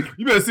song. Right?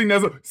 You better sing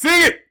that song.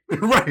 Sing it,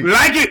 right?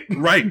 Like it,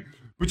 right?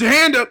 Put your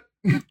hand up.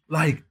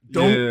 Like,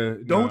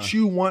 don't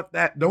you want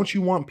that? Don't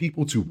you want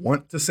people to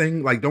want to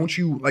sing? Like, don't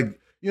you like?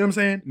 You know what I'm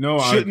saying? No,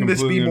 shouldn't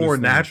this be more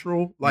understand.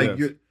 natural? Like,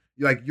 yes.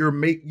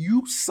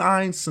 You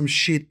sign some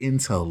shit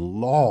into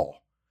law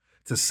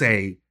to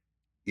say,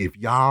 if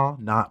y'all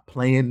not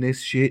playing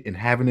this shit and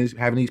having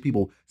these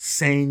people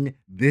sing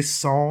this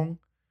song,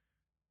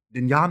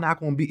 then y'all not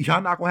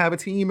gonna have a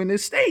team in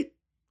this state.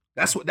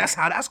 That's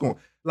how that's going.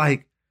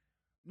 Like,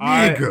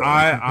 nigga.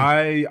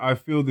 I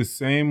feel the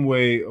same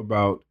way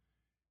about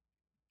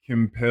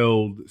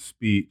compelled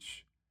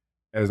speech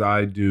as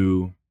I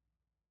do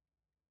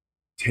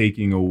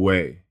taking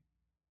away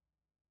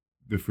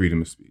the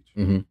freedom of speech.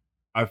 Mm-hmm.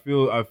 I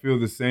feel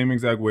the same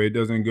exact way. It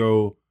doesn't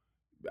go.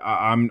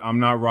 I'm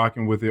not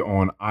rocking with it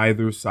on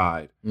either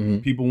side. Mm-hmm.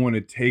 People want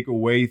to take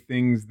away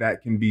things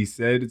that can be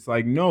said. It's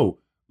like, no,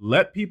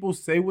 let people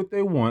say what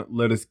they want.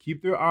 Let us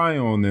keep their eye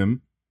on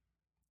them,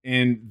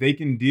 and they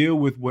can deal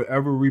with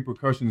whatever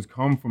repercussions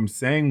come from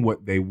saying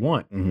what they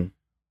want. Mm-hmm.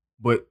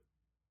 But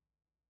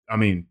I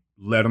mean,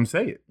 let them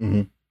say it.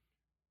 Mm-hmm.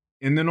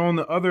 And then on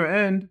the other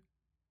end,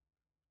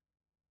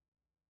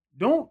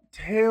 don't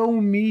tell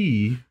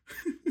me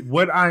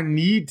what I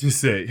need to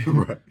say.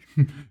 Right.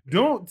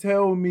 Don't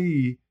tell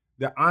me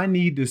that I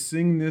need to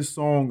sing this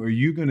song or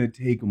you're gonna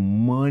take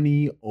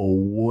money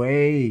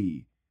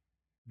away.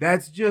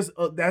 That's just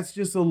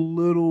a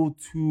little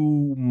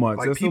too much.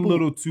 Like, That's people- a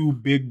little too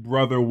Big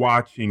Brother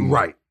watching.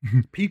 Right.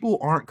 People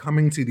aren't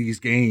coming to these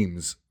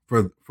games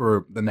for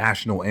the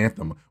national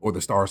anthem or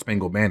the Star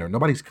Spangled Banner.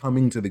 Nobody's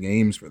coming to the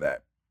games for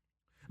that.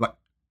 Like,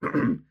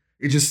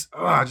 it just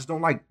I just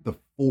don't like the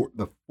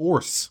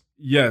force.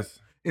 Yes.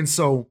 And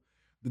so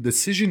the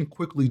decision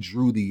quickly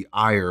drew the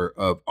ire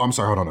of. Oh, I'm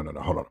sorry.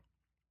 Hold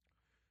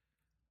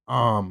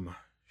on.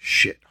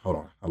 Shit. Hold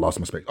on. I lost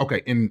my space.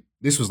 Okay. And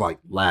this was like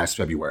last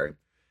February.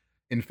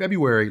 In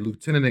February,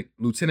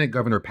 Lieutenant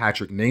Governor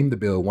Patrick named the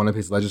bill one of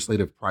his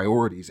legislative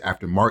priorities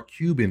after Mark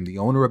Cuban, the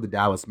owner of the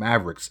Dallas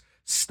Mavericks,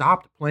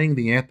 stopped playing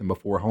the anthem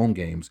before home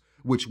games,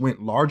 which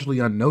went largely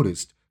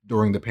unnoticed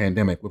during the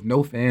pandemic with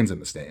no fans in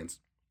the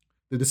stands.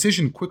 The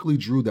decision quickly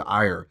drew the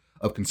ire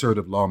of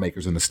conservative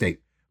lawmakers in the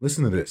state.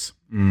 Listen to this.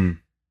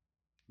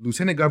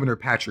 Lieutenant Governor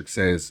Patrick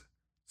says,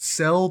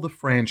 sell the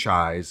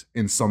franchise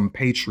and some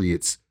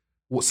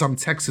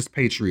Texas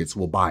Patriots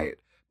will buy it,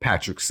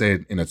 Patrick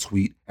said in a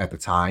tweet at the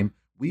time.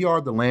 We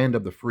are the land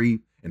of the free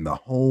and the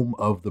home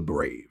of the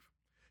brave.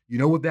 You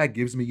know what that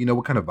gives me? You know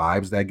what kind of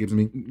vibes that gives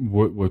me?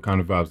 What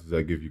kind of vibes does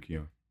that give you,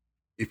 Keon?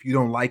 If you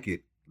don't like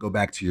it, go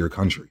back to your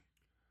country.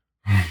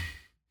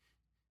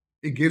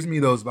 It gives me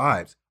those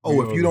vibes.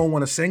 Oh, if you don't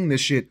want to sing this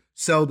shit,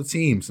 sell the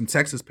team. Some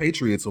Texas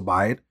Patriots will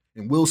buy it,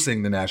 and we'll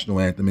sing the national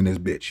anthem in this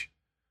bitch.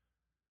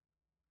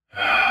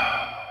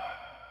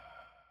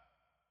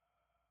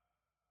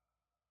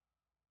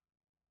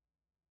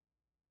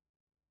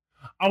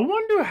 I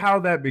wonder how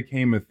that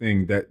became a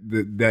thing that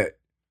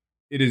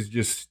it is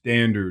just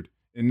standard,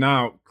 and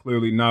now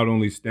clearly not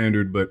only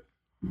standard, but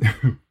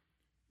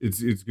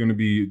it's going to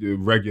be the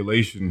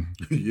regulation.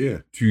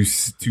 Yeah. To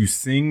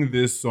sing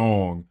this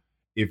song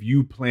if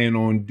you plan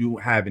on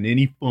having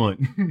any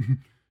fun.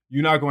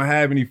 You're not going to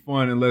have any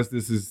fun unless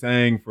this is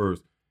sang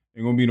first.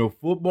 Ain't going to be no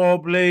football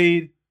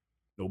played,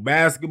 no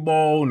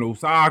basketball, no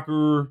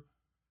soccer,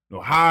 no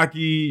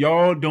hockey.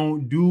 Y'all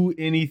don't do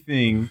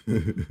anything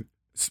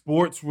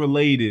sports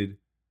related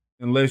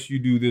unless you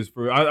do this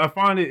for. I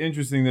find it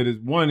interesting that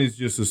it's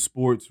just a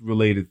sports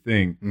related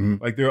thing. Mm-hmm.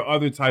 Like there are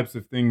other types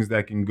of things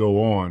that can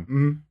go on.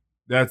 Mm-hmm.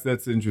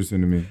 That's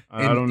interesting to me.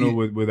 I don't know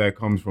where that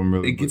comes from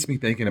really. It gets me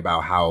thinking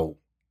about how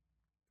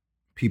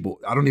people,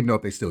 I don't even know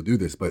if they still do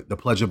this, but the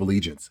Pledge of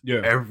Allegiance.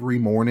 Yeah. Every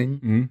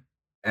morning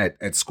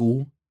at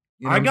school.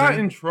 You know I what I'm got saying?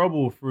 in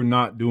trouble for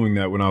not doing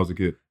that when I was a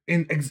kid.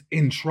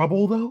 In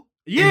trouble though?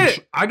 Yeah,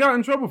 I got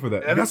in trouble for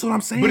that. And that's what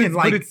I'm saying.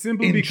 But it's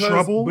simply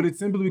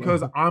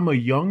because Uh-huh. I'm a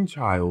young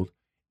child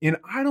and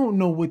I don't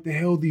know what the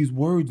hell these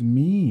words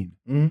mean.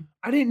 Mhm.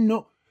 I didn't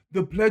know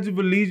the Pledge of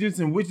Allegiance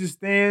and which it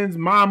stands.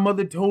 My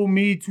mother told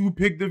me to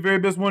pick the very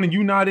best one and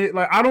you not it.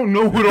 Like, I don't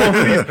know what all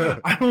these,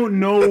 I don't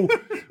know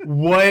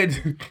what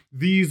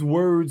these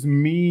words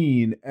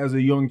mean as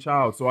a young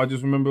child. So I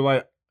just remember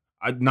like,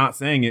 I'm not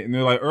saying it. And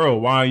they're like, Earl,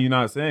 why are you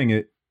not saying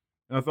it?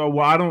 And I thought,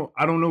 well, I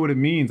don't know what it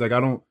means. Like, I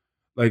don't,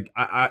 like,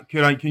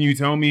 can you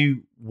tell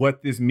me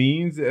what this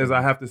means as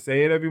I have to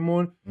say it every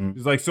morning? Mm.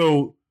 It's like,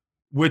 so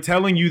we're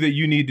telling you that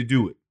you need to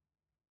do it.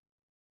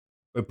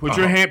 Like, put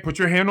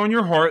your hand on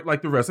your heart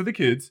like the rest of the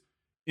kids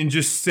and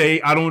just say,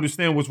 I don't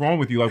understand what's wrong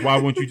with you. Like, why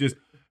won't you just,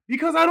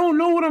 because I don't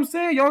know what I'm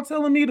saying. Y'all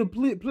telling me to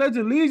pledge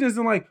allegiance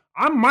and like,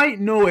 I might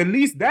know at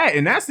least that.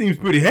 And that seems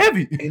pretty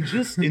heavy. And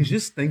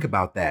just think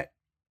about that.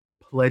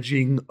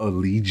 Pledging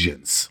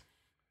allegiance.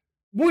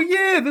 Well,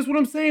 yeah, that's what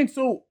I'm saying.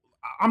 So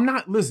I'm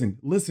not,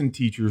 listen,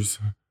 teachers.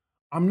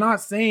 I'm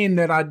not saying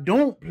that I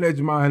don't pledge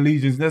my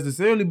allegiance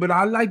necessarily, but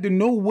I like to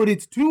know what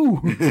it's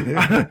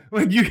to.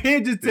 Like, you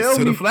can't just tell me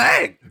to the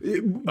flag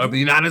of the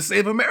United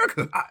States of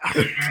America.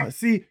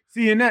 See,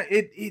 and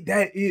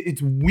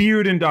it's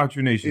weird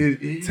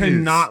indoctrination to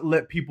not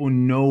let people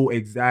know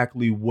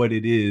exactly what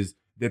it is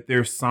that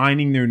they're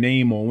signing their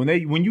name on.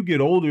 When you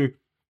get older,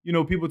 you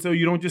know, people tell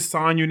you don't just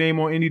sign your name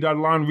on any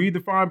dotted line. Read the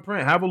fine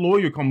print. Have a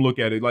lawyer come look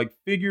at it. Like,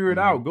 figure it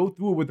out. Go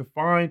through it with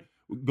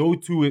go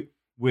to it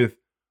with,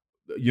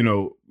 you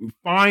know,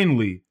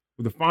 finally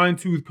with a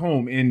fine-tooth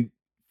comb. And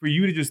for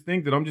you to just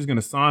think that I'm just going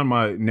to sign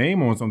my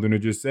name on something or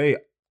just say,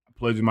 I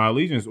pledge my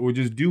allegiance, or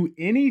just do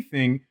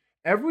anything,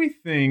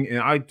 everything, and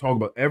I talk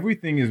about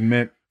everything is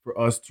meant for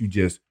us to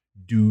just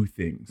do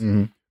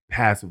things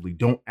passively.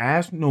 Don't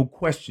ask no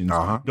questions.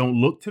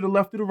 Don't look to the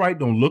left or the right.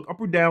 Don't look up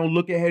or down.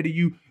 Look ahead of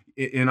you.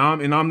 And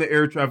I'm the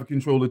air traffic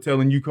controller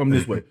telling you come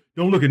this way.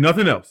 Don't look at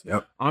nothing else.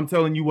 Yep. I'm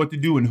telling you what to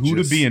do and who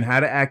to be and how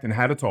to act and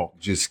how to talk.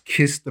 Just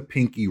kiss the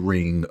pinky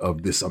ring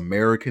of this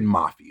American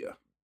mafia.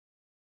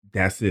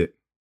 That's it.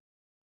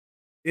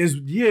 That's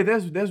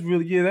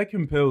really that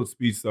compelled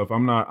speech stuff.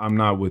 I'm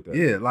not with that.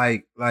 Yeah,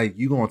 like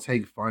you gonna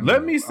take fun.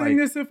 Let me sing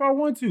this if I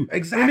want to.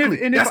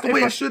 Exactly. That's the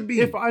way it should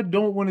be. If I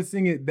don't want to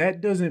sing it,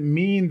 that doesn't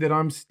mean that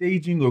I'm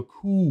staging a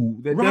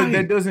coup.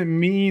 That doesn't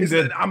mean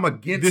that I'm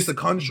against the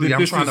country.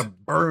 I'm trying to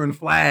burn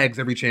flags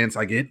every chance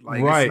I get.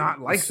 Like it's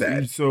not like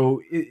that.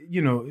 So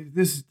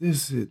this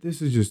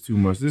is just too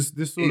much.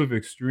 This sort of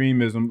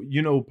extremism.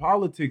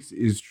 Politics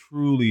is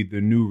truly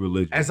the new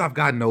religion. As I've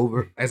gotten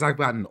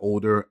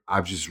older,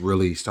 I've just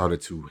really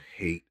started to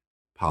hate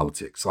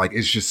politics. Like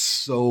it's just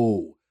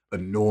so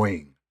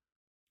annoying.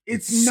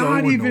 It's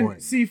not even annoying.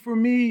 See, for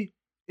me,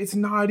 it's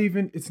not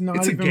even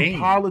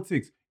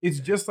politics. It's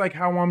just like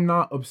how I'm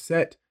not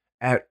upset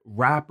at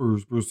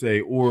rappers per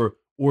se or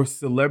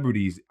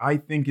celebrities. I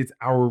think it's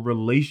our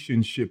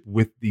relationship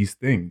with these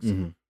things.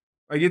 Mm-hmm.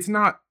 Like it's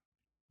not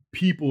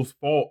people's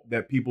fault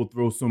that people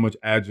throw so much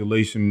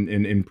adulation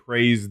and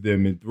praise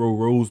them and throw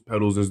rose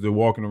petals as they're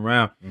walking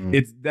around. Mm-hmm.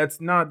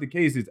 That's not the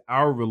case. It's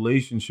our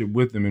relationship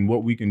with them and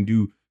what we can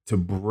do to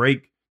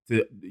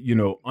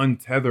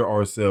untether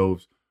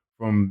ourselves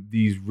from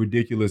these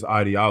ridiculous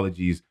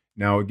ideologies.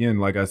 Now, again,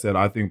 like I said,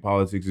 I think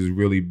politics has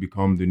really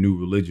become the new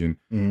religion,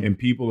 and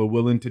people are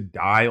willing to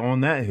die on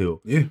that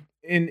hill. Yeah,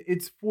 and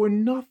it's for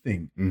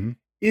nothing. Mm-hmm.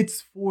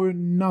 It's for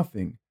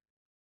nothing.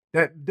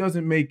 It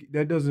doesn't make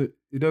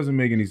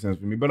any sense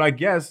for me. But I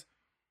guess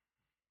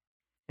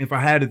if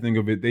I had to think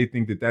of it, they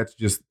think that that's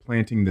just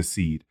planting the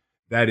seed.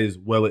 That is,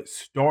 well, it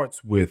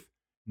starts with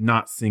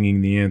not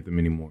singing the anthem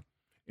anymore.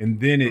 And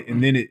then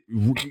it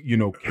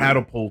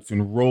catapults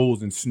and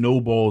rolls and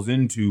snowballs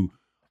into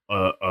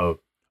a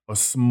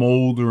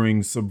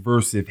smoldering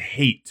subversive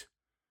hate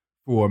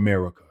for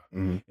America.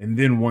 Mm-hmm. And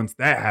then once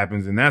that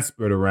happens and that's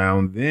spread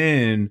around,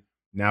 then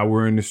now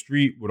we're in the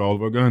street with all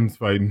of our guns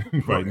fighting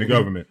the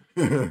government.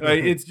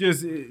 Like it's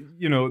just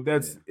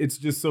it's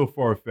just so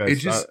far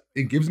fetched.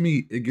 It gives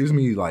me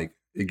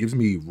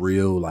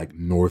real like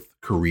North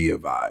Korea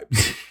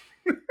vibes.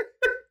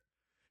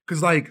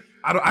 Cause like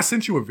I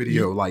sent you a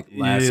video like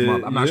last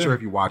month. I'm not sure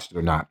if you watched it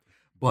or not,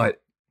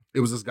 but it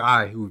was this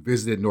guy who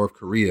visited North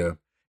Korea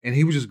and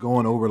he was just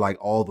going over like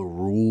all the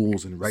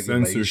rules and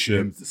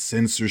regulations, the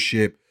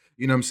censorship.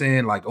 You know what I'm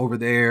saying? Like over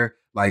there,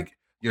 like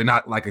you're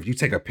not like if you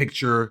take a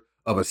picture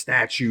of a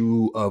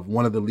statue of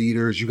one of the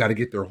leaders, you got to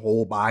get their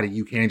whole body.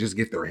 You can't just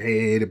get their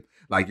head.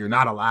 Like you're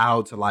not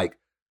allowed to like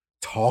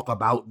talk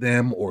about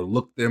them or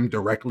look them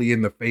directly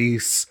in the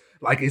face.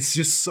 Like it's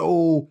just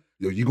so,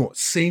 you're going to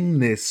sing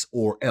this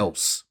or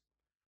else.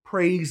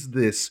 Praise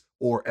this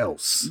or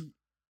else.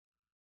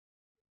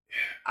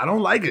 I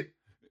don't like it.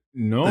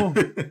 No.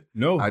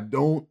 I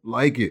don't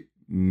like it.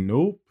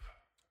 Nope.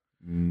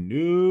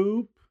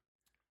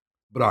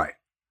 But all right.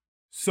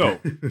 So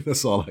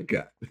that's all I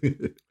got.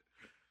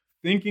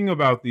 Thinking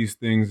about these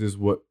things is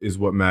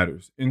what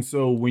matters. And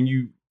so when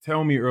you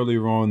tell me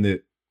earlier on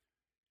that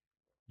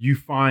you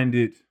find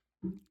it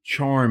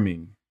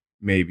charming,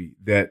 maybe,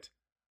 that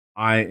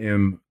I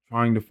am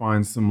trying to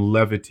find some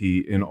levity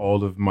in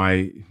all of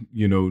my,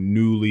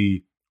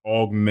 newly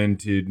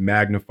augmented,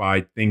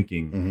 magnified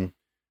thinking.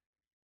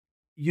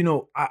 Mm-hmm.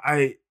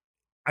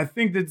 I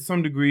think that to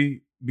some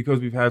degree, because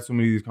we've had so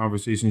many of these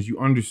conversations, you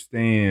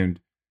understand,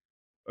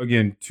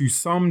 again, to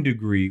some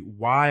degree,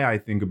 why I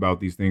think about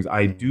these things.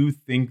 I do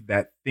think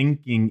that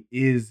thinking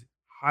is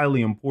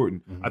highly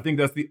important. I think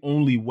that's the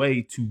only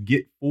way to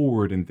get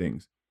forward in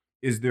things,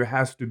 is there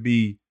has to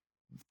be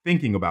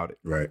thinking about it.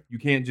 Right. You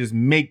can't just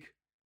make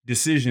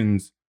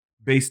decisions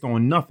based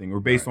on nothing or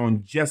based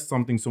on just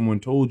something someone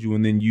told you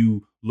and then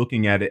you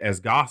looking at it as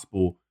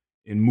gospel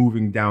and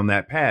moving down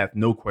that path,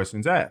 no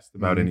questions asked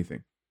about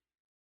anything.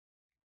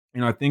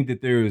 And I think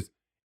that there is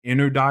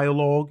inner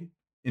dialogue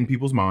in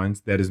people's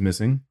minds that is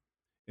missing.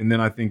 And then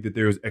I think that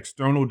there is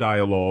external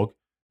dialogue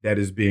that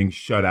is being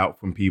shut out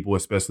from people,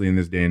 especially in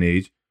this day and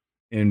age.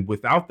 And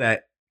without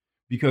that,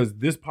 because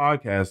this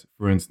podcast,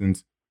 for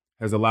instance,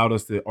 has allowed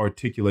us to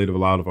articulate a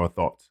lot of our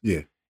thoughts.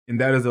 Yeah. And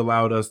that has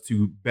allowed us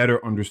to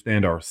better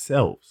understand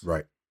ourselves.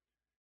 Right.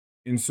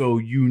 And so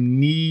you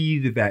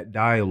need that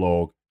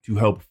dialogue to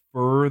help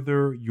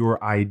further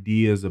your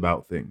ideas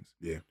about things.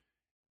 Yeah.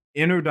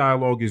 Inner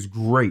dialogue is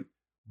great,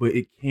 but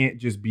it can't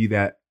just be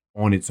that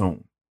on its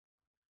own.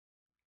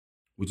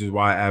 Which is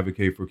why I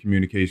advocate for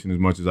communication as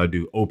much as I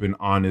do. Open,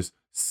 honest,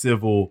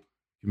 civil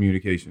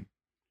communication.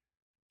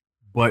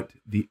 But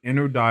the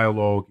inner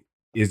dialogue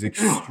is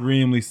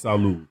extremely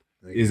salud,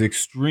 is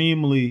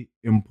extremely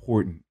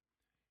important.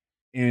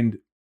 And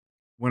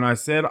when I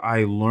said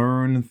I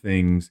learn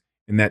things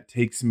and that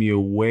takes me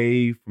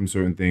away from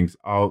certain things,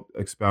 I'll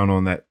expound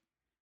on that.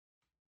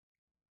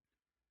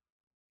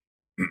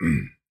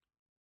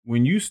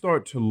 When you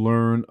start to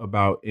learn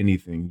about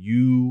anything,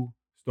 you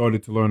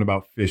started to learn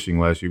about fishing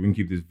last year. We can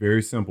keep this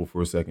very simple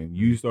for a second.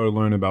 You started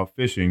learning about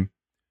fishing.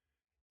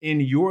 In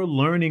your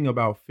learning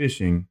about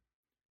fishing,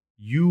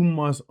 you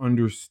must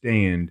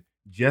understand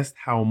just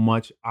how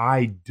much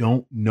I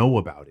don't know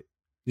about it.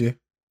 Yeah.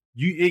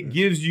 It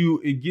gives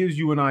you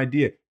an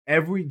idea.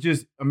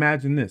 Just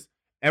imagine this.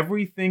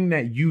 everything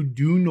that you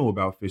do know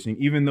about fishing,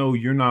 even though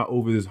you're not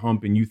over this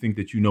hump and you think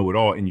that you know it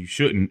all and you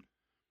shouldn't,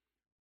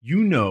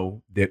 you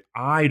know that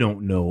I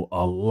don't know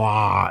a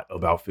lot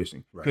about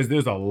fishing because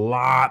there's a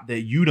lot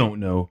that you don't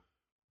know,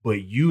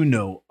 but you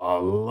know a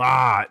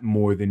lot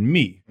more than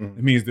me. Mhm.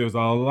 It means there's a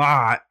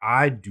lot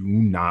I do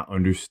not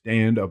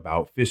understand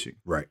about fishing.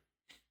 Right.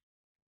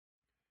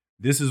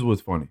 This is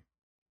what's funny.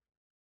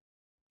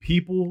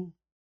 People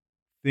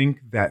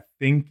think that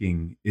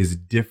thinking is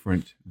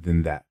different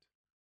than that.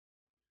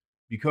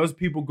 Because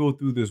people go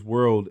through this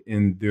world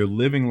and they're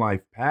living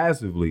life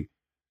passively,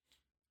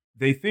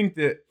 they think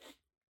that,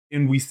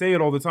 and we say it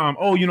all the time,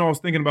 oh, I was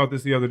thinking about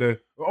this the other day.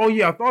 Oh,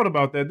 yeah, I thought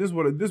about that. This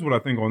is what I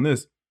think on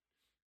this.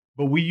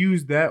 But we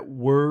use that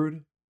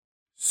word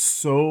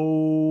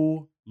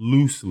so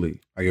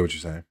loosely. I get what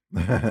you're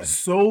saying.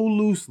 So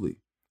loosely.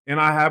 And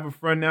I have a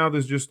friend now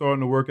that's just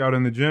starting to work out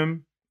in the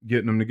gym,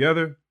 getting them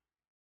together.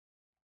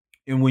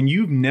 And when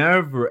you've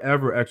never,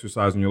 ever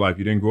exercised in your life,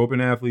 you didn't grow up an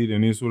athlete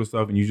and this sort of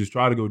stuff, and you just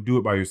try to go do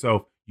it by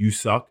yourself, you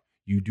suck.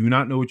 You do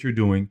not know what you're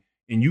doing.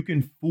 And you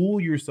can fool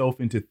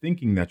yourself into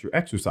thinking that you're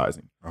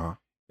exercising. Uh-huh.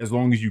 As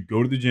long as you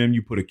go to the gym,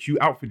 you put a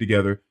cute outfit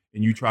together,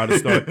 and you try to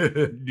start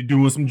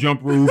doing some jump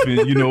rope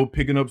and,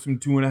 picking up some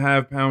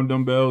 2.5 pound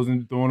dumbbells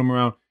and throwing them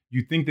around.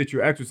 You think that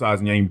you're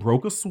exercising. You ain't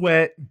broke a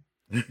sweat.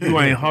 You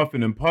ain't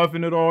huffing and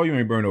puffing at all. You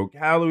ain't burn no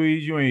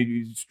calories. You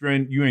ain't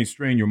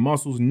strain your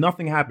muscles.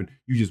 Nothing happened.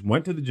 You just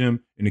went to the gym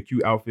in a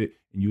cute outfit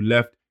and you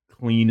left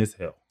clean as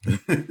hell.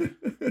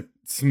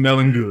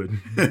 Smelling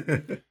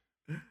good.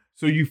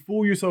 So you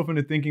fool yourself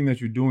into thinking that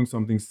you're doing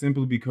something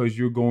simply because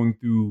you're going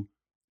through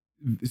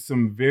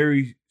some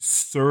very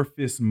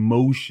surface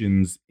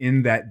motions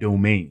in that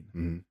domain.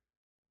 Mm-hmm.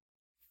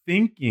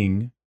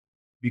 Thinking,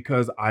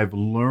 because I've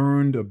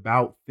learned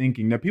about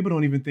thinking. Now, people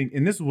don't even think,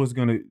 and this is what's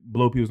going to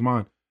blow people's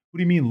mind. What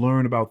do you mean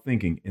learn about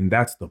thinking? And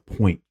that's the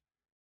point.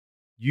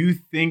 You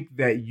think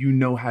that you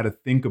know how to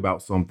think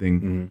about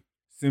something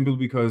simply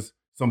because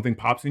something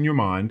pops in your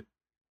mind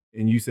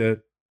and you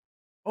said,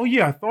 oh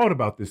yeah, I thought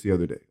about this the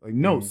other day. Like,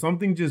 no,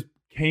 something just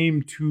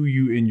came to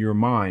you in your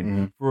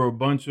mind for a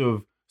bunch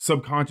of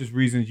subconscious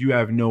reasons you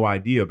have no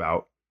idea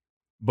about.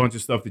 Bunch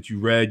of stuff that you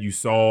read, you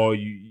saw,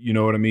 you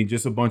know what I mean?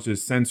 Just a bunch of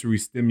sensory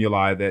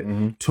stimuli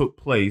that took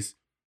place,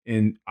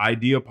 and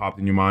idea popped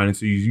in your mind. And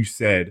so you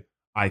said,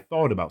 I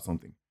thought about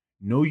something.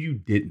 No, you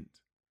didn't.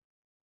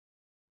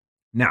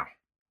 Now,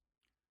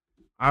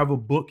 I have a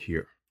book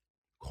here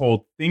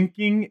called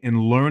Thinking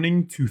and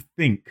Learning to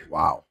Think.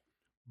 Wow.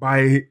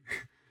 By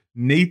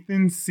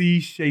Nathan C.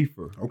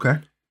 Schaefer. Okay.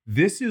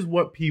 This is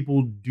what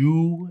people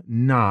do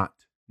not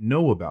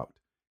know about,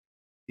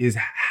 is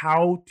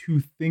how to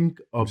think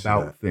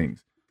about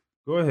things.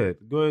 Go ahead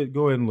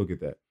and look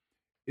at that.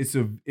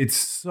 It's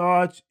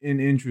such an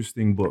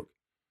interesting book.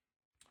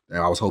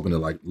 I was hoping to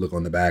look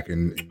on the back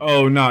and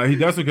oh no,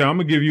 that's okay. I'm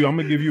gonna give you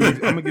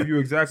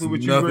exactly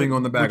what you nothing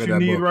on the back what of you that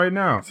need book right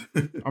now.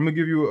 I'm gonna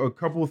give you a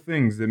couple of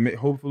things that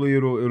hopefully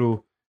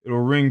it'll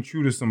ring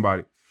true to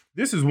somebody.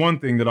 This is one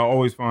thing that I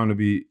always found to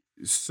be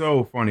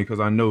so funny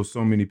because I know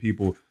so many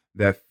people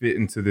that fit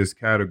into this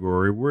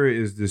category. Where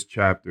is this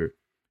chapter?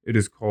 It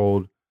is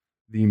called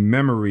The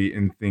Memory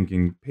in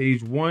Thinking,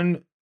 page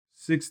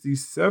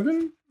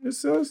 167, it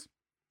says.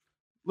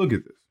 Look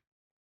at this.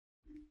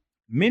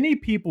 Many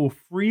people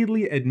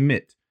freely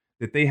admit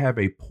that they have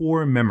a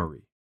poor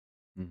memory.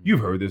 You've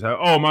heard this.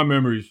 Oh, my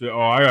memory shit.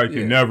 Oh, I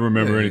can never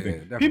remember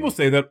anything. People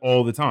say that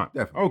all the time.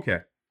 Definitely. Okay.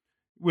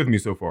 With me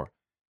so far.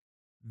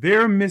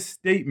 Their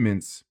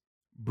misstatements,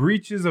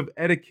 breaches of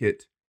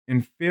etiquette,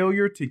 and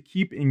failure to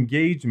keep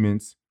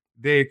engagements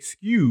they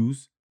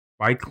excuse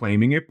by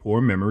claiming a poor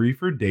memory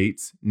for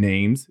dates,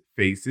 names,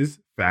 faces,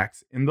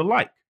 facts, and the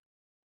like.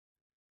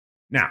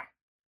 Now,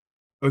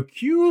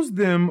 accuse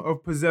them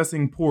of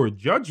possessing poor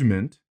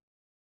judgment,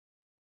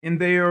 and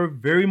they are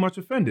very much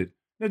offended.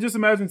 Now, just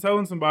imagine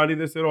telling somebody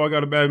that said, oh, I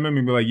got a bad memory,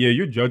 and be like, yeah,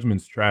 your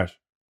judgment's trash.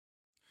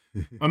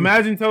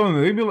 Imagine telling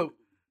them, they'd be like,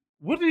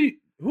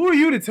 who are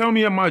you to tell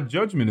me that my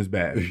judgment is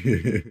bad?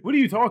 What are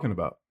you talking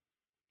about?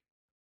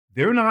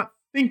 They're not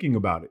thinking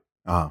about it.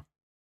 Uh-huh.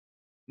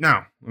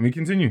 Now, let me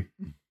continue.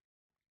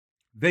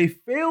 They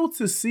fail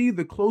to see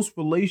the close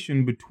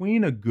relation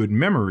between a good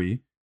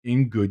memory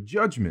and good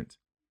judgment,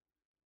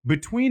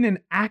 between an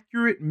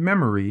accurate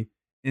memory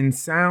and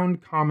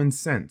sound common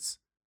sense,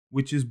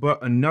 which is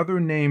but another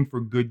name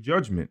for good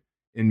judgment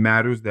in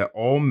matters that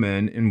all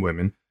men and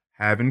women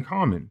have in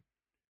common.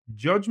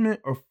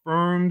 Judgment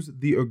affirms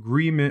the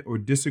agreement or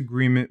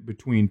disagreement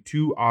between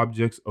two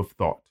objects of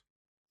thought.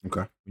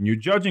 Okay. When you're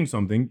judging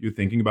something, you're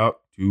thinking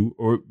about two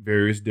or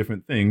various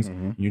different things,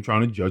 and you're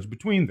trying to judge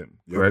between them,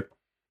 correct?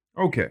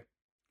 Okay.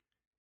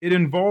 It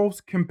involves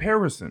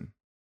comparison.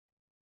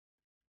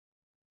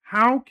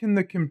 How can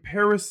the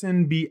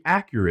comparison be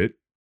accurate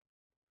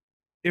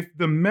if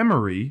the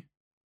memory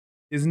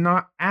is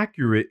not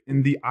accurate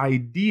in the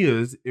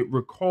ideas it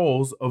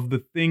recalls of the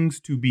things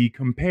to be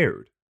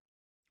compared?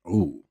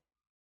 Ooh.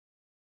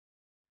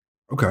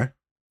 Okay.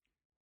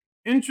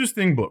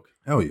 Interesting book.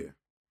 Hell yeah.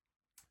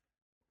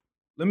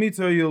 let me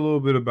tell you a little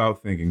bit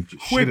about thinking.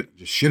 Just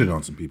shitted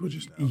on some people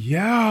just now.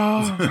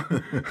 Yeah.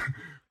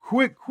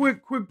 quick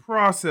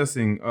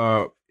processing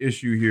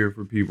issue here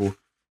for people.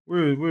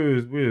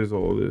 Where's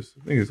all this?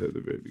 I think it's at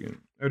the very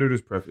beginning.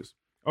 Editor's preface.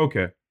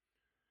 Okay.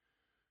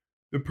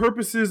 The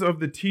purposes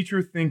of the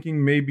teacher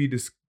thinking may be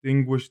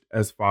distinguished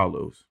as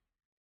follows.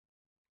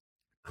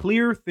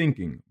 Clear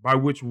thinking, by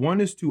which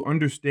one is to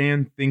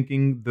understand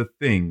thinking the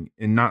thing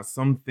and not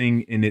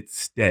something in its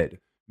stead.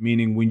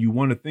 Meaning when you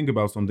want to think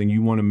about something,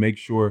 you want to make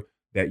sure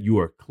that you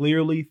are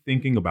clearly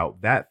thinking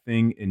about that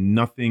thing and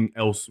nothing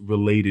else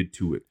related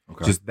to it.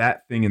 Okay. Just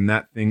that thing and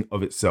that thing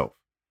of itself.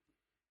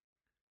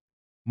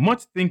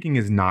 Much thinking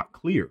is not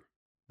clear.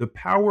 The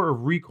power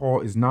of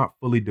recall is not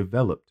fully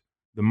developed.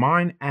 The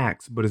mind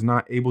acts but is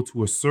not able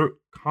to assert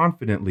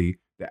confidently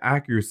the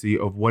accuracy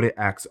of what it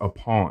acts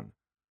upon.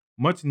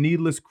 Much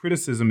needless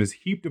criticism is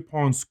heaped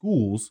upon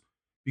schools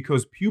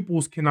because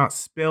pupils cannot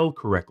spell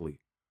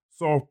correctly,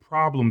 solve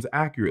problems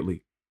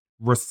accurately,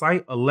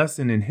 recite a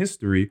lesson in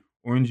history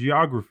or in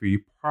geography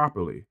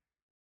properly.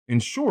 In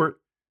short,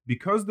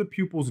 because the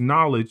pupil's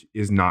knowledge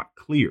is not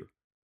clear.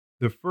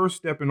 The first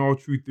step in all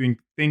true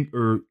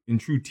in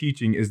true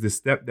teaching is the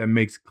step that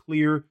makes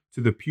clear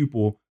to the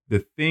pupil the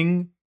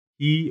thing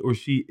he or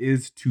she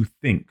is to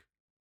think.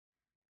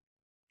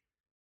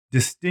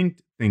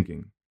 Distinct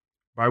thinking,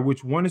 by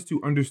which one is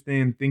to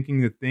understand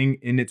thinking the thing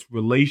in its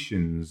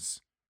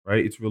relations,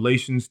 right? Its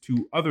relations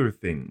to other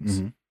things.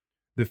 Mm-hmm.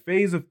 The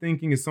phase of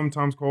thinking is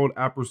sometimes called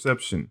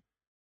apperception.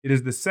 It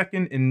is the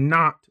second and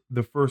not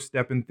the first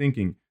step in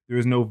thinking. There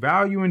is no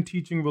value in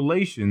teaching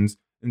relations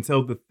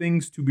until the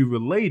things to be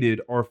related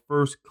are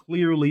first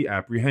clearly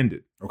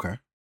apprehended. Okay.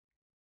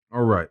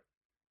 All right.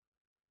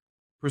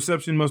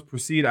 Perception must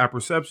precede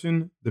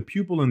apperception. The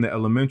pupil in the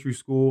elementary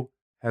school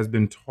has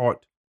been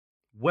taught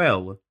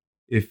well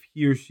if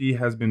he or she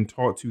has been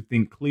taught to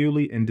think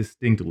clearly and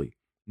distinctly.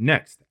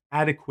 Next,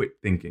 adequate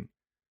thinking,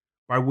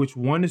 by which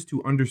one is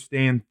to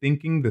understand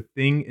thinking the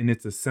thing in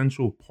its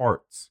essential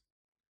parts.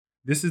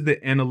 This is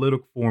the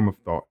analytic form of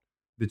thought.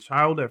 The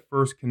child at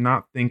first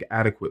cannot think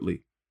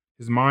adequately.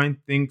 His mind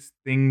thinks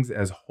things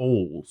as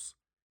wholes.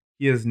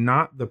 He has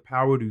not the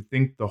power to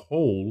think the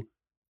whole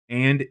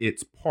and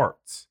its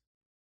parts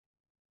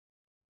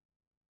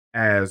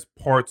as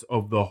parts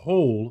of the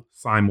whole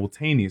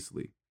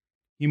simultaneously.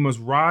 He must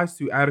rise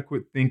to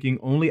adequate thinking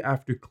only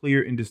after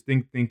clear and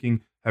distinct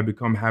thinking have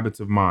become habits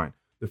of mind.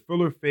 The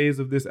fuller phase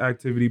of this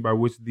activity, by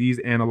which these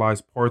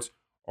analyzed parts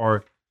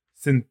are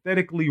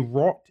synthetically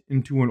wrought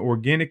into an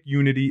organic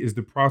unity, is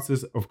the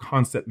process of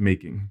concept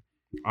making.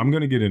 I'm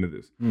going to get into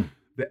this.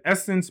 The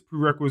essence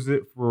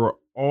prerequisite for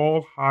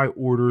all high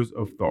orders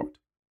of thought.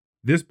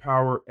 This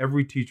power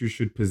every teacher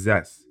should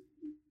possess.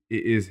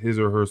 It is his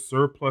or her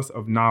surplus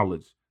of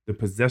knowledge, the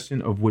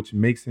possession of which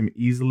makes him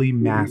easily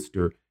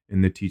master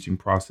in the teaching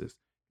process.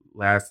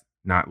 Last,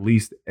 not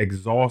least,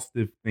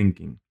 exhaustive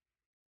thinking,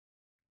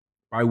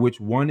 by which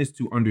one is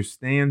to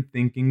understand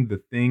thinking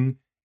the thing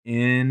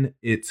in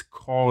its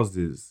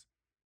causes.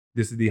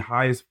 This is the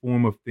highest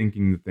form of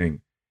thinking the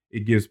thing.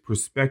 It gives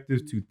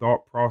perspective to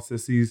thought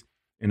processes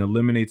and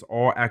eliminates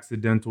all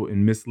accidental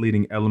and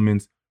misleading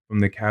elements from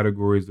the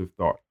categories of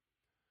thought.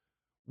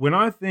 When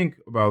I think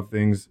about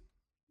things,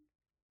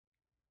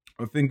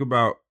 I think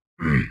about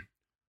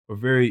a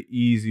very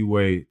easy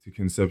way to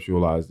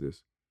conceptualize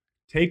this.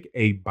 Take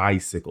a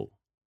bicycle.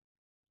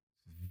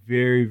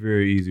 Very,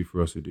 very easy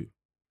for us to do.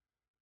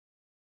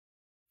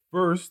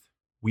 First,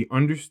 we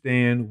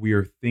understand we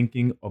are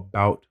thinking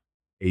about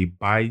a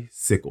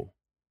bicycle.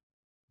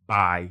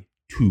 By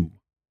two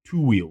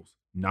wheels.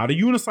 Not a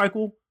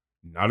unicycle,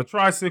 not a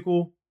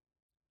tricycle.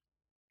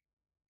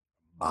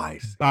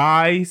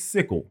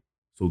 Bicycle.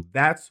 So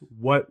that's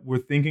what we're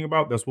thinking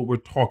about. That's what we're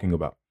talking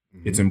about.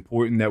 Mm-hmm. It's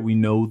important that we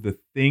know the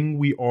thing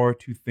we are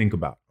to think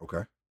about.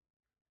 Okay.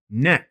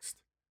 Next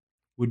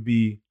would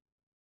be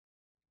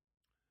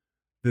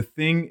the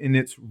thing in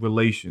its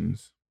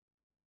relations.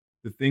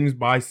 The things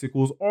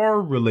bicycles are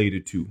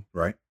related to.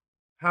 Right.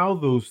 How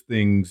those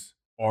things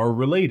are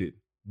related.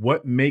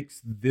 What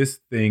makes this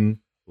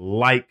thing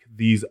like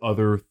these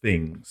other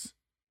things,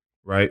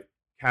 right?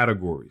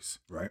 Categories.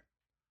 Right.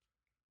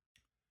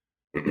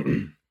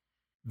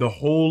 The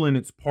whole in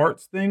its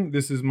parts thing,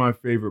 this is my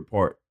favorite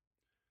part,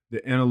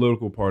 the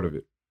analytical part of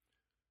it.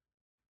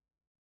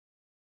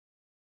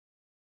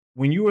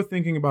 When you are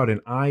thinking about an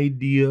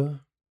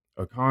idea,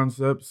 a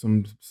concept,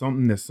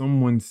 something that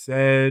someone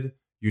said,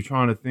 you're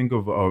trying to think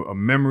of a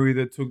memory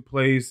that took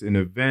place, an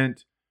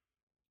event,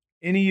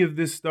 any of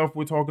this stuff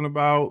we're talking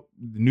about,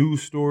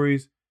 news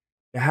stories,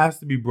 it has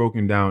to be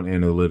broken down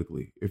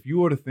analytically. If you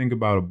were to think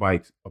about a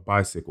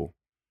bicycle,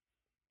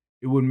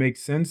 it would make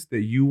sense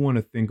that you want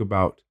to think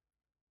about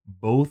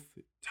both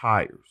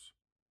tires,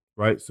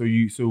 right? So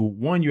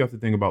one, you have to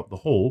think about the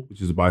whole,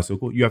 which is a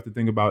bicycle. You have to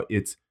think about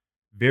its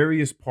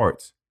various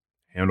parts,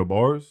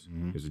 handlebars,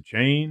 there's a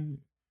chain,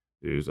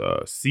 there's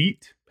a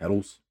seat,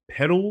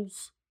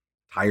 pedals,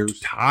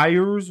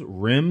 tires,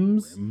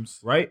 rims,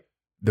 right?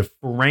 The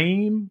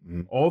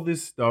frame, all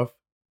this stuff.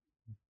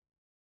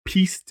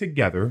 pieced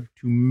together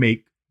to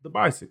make the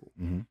bicycle.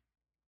 Mhm.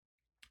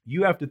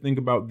 You have to think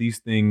about these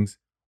things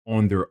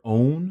on their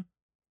own,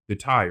 the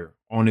tire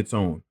on its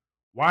own.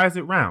 Why is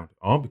it round?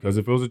 Oh, because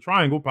if it was a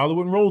triangle, probably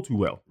wouldn't roll too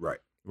well, Right.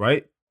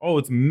 right? Oh,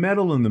 it's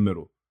metal in the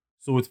middle.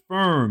 So it's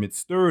firm, it's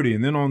sturdy.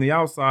 And then on the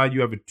outside, you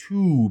have a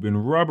tube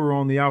and rubber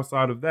on the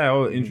outside of that.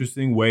 Oh,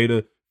 interesting way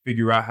to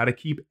figure out how to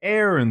keep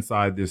air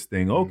inside this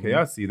thing. Okay,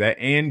 I see that.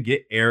 And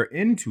get air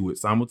into it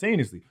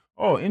simultaneously.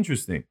 Oh,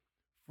 interesting.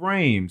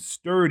 Frame,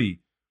 sturdy,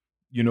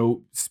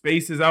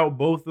 spaces out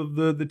both of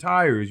the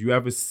tires. You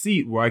have a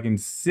seat where I can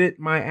sit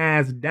my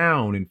ass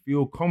down and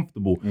feel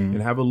comfortable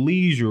and have a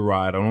leisure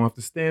ride. I don't have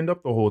to stand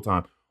up the whole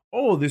time.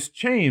 Oh, this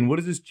chain. What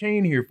is this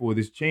chain here for?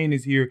 This chain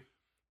is here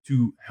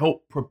to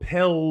help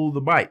propel the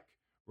bike,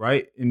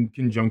 right? In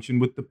conjunction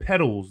with the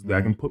pedals that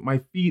I can put my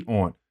feet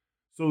on.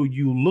 So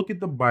you look at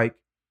the bike,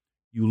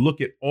 you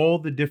look at all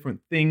the different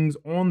things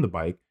on the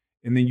bike,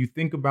 and then you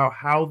think about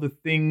how the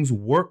things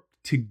work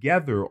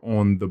together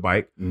on the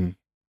bike. And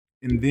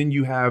then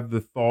you have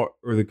the thought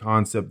or the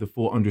concept, the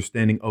full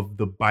understanding of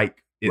the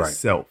bike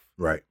itself.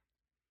 Right.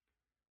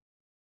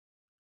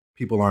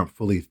 People aren't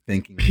fully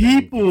thinking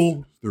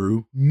People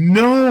through.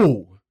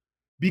 No.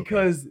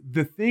 Because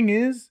the thing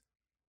is,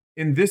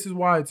 and this is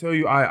why I tell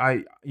you,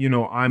 I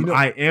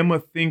am a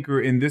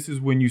thinker, and this is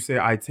when you say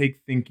I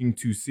take thinking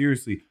too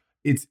seriously.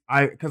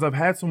 Because I've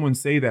had someone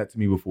say that to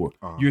me before.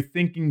 You're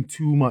thinking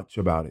too much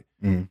about it.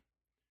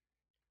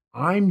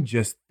 I'm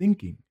just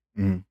thinking.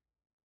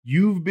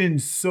 You've been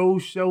so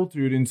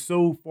sheltered and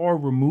so far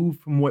removed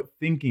from what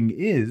thinking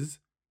is,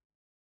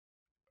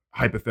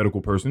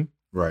 hypothetical person,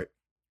 right,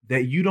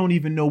 that you don't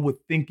even know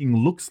what thinking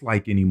looks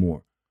like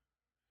anymore.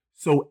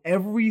 So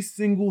every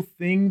single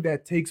thing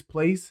that takes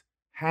place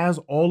has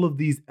all of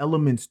these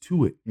elements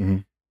to it.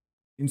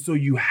 And so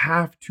you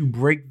have to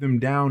break them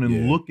down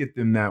and look at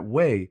them that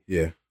way.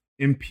 Yeah.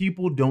 And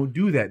people don't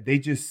do that. They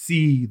just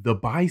see the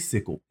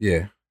bicycle.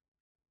 Yeah.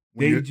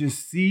 They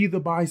just see the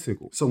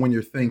bicycle. So when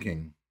you're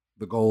thinking,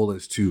 the goal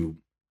is to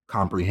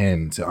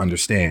comprehend, to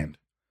understand.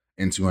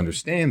 And to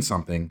understand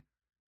something,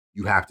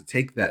 you have to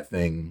take that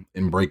thing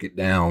and break it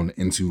down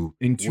into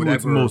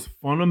its most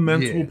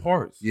fundamental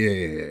parts.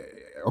 Yeah.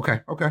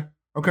 Okay.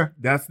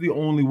 That's the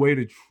only way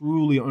to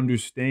truly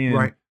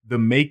understand the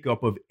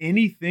makeup of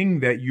anything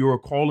that you're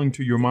calling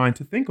to your mind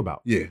to think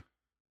about. Yeah.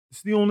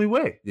 It's the only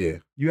way. Yeah.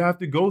 You have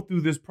to go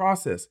through this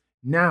process.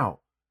 Now,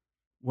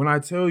 when I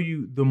tell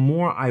you, the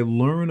more I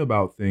learn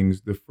about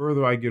things, the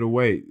further I get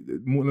away.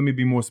 Let me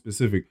be more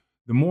specific.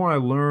 The more I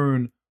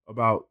learn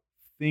about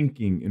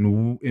thinking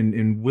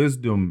and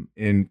wisdom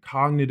and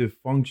cognitive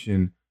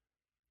function,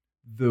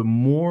 the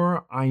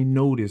more I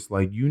notice,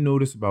 like you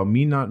notice about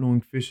me not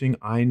knowing fishing,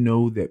 I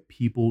know that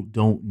people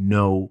don't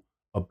know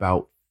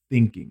about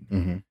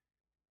thinking.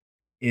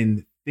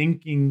 And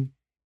thinking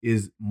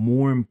is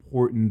more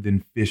important than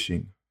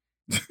fishing.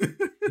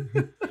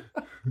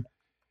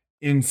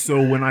 And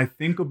so when I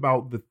think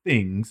about the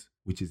things,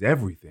 which is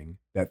everything,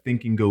 that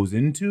thinking goes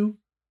into,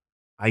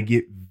 I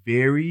get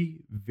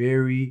very,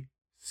 very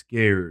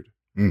scared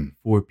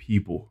for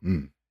people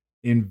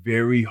and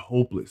very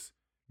hopeless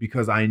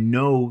because I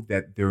know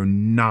that they're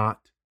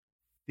not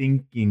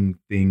thinking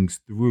things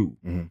through.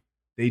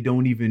 They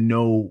don't even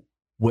know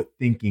what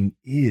thinking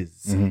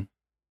is.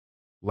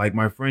 Like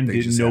my friend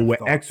didn't know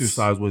what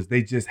exercise was.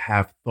 They just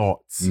have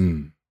thoughts,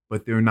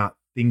 but they're not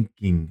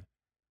thinking.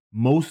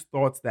 Most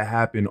thoughts that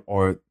happen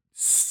are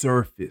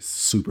surface.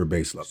 Super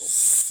base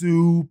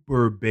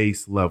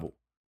level.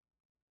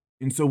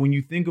 And so when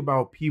you think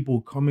about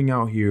people coming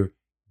out here,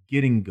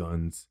 getting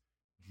guns,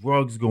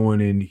 drugs going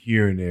in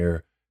here and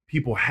there,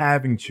 people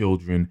having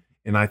children,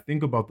 and I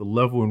think about the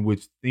level in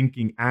which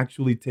thinking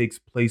actually takes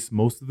place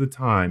most of the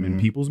time in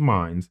people's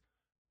minds,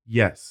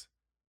 yes,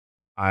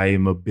 I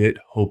am a bit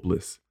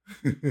hopeless.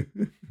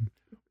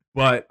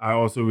 But I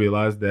also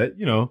realize that,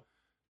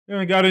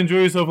 you got to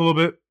enjoy yourself a little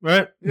bit,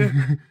 right? Yeah.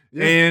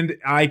 And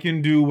I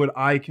can do what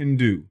I can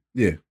do.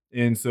 Yeah.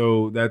 And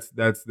so that's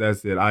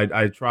it.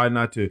 I try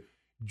not to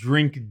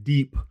drink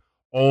deep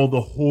all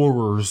the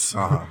horrors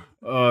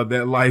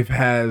that life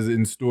has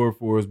in store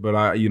for us, but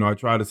I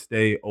try to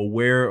stay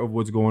aware of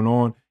what's going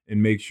on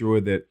and make sure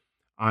that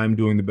I'm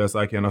doing the best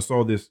I can. I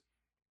saw this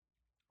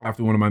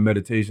after one of my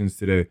meditations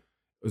today.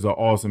 It was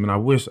awesome, and I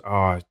wish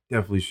I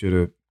definitely should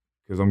have,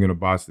 because I'm gonna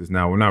botch this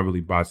now. Well, not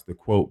really botch the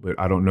quote, but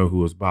I don't know who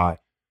it was by.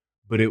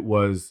 But it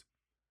was,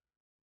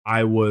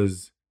 I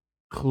was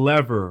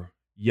clever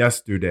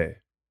yesterday,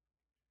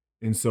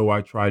 and so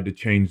I tried to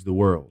change the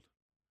world.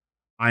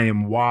 I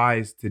am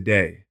wise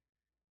today,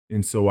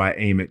 and so I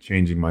aim at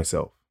changing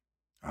myself.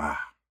 I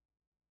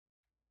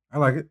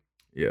like it.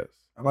 Yes.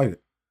 I like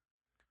it.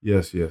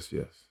 Yes.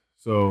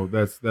 So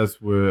that's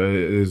where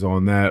it is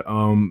on that.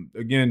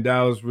 Again,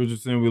 Dallas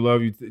Richardson, we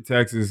love you.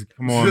 Texas,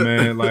 come on,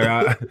 man.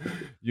 Like,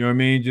 you know what I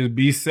mean? Just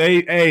be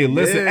safe. Hey,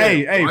 listen.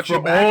 Hey, watch for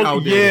your back all,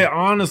 out there.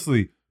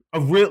 honestly,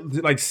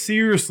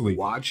 seriously,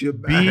 Watch your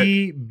back.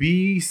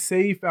 be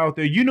safe out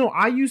there.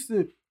 I used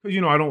to because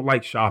I don't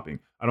like shopping.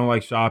 I don't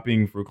like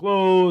shopping for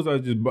clothes.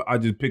 I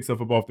just pick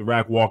stuff up off the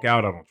rack, walk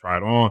out. I don't try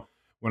it on.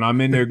 When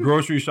I'm in there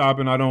grocery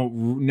shopping, I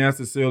don't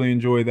necessarily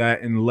enjoy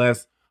that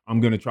unless I'm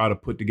gonna try to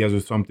put together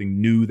something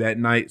new that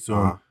night.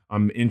 So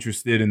I'm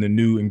interested in the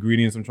new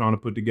ingredients I'm trying to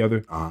put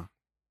together.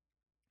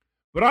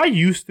 But I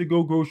used to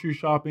go grocery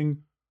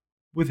shopping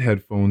with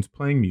headphones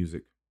playing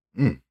music.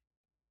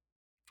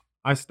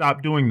 I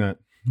stopped doing that.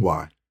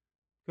 Why?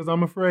 Because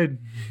I'm afraid.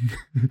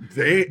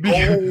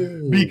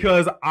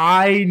 Because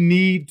I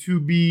need to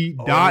be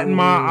dotting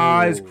my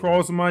I's,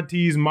 crossing my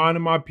T's,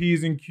 minding my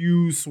P's and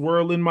Q's,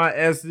 swirling my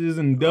S's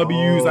and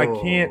W's.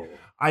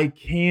 I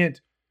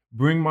can't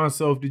bring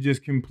myself to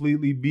just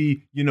completely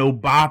be,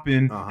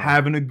 bopping,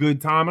 having a good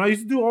time. And I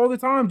used to do all the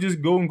time,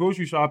 just going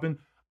grocery shopping.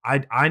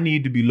 I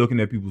need to be looking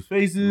at people's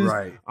faces.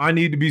 Right. I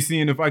need to be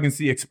seeing if I can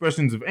see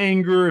expressions of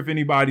anger, if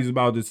anybody's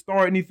about to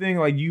start anything.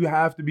 Like, you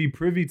have to be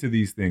privy to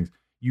these things.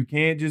 You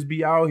can't just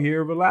be out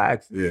here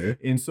relaxed. Yeah.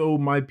 And so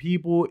my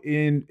people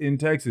in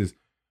Texas,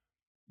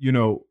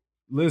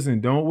 listen,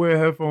 don't wear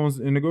headphones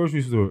in the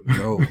grocery store.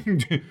 No.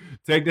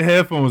 Take the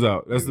headphones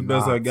out. That's the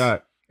best I not.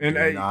 got. And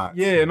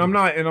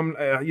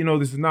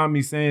this is not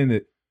me saying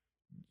that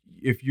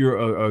if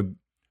you're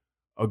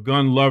a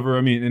gun lover,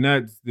 and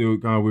that's still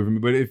kind of weird for me,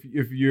 but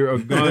if you're a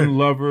gun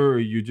lover or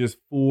you're just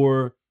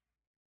for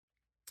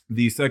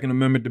the Second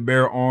Amendment to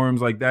bear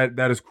arms, like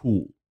that is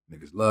cool.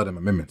 Niggas love them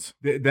amendments.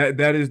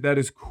 That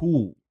is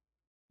cool.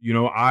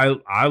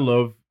 I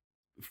love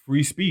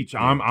free speech.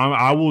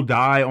 I will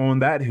die on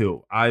that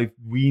hill.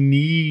 We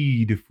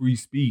need free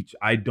speech.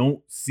 I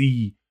don't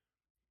see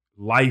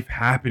life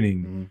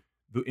happening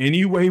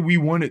any way we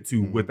want it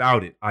to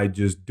without it. I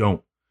just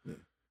don't.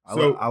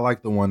 I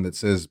like the one that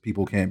says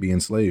people can't be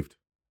enslaved.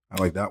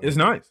 I like that one. It's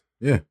nice.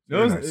 Yeah.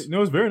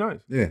 It's very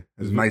nice. Yeah.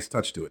 There's a nice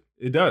touch to it.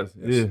 It does.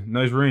 Yes. Yeah.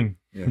 Nice ring.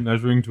 Yeah.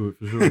 Nice ring to it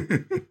for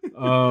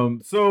sure.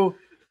 So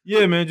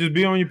yeah, man, just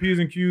be on your P's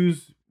and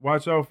Q's.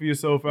 Watch out for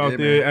yourself out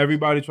there. Man.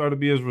 Everybody try to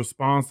be as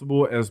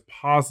responsible as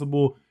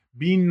possible.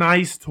 Be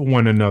nice to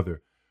one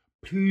another.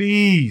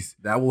 Please.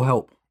 That will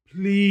help.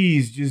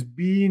 Please just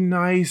be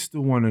nice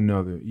to one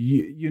another.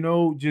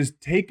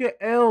 Just take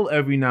a L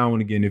every now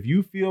and again. If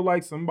you feel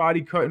like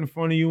somebody cut in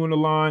front of you in the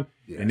line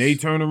and they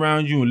turn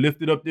around you and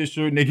lifted up their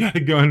shirt and they got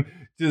a gun,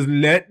 just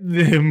let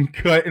them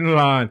cut in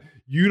line.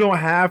 You don't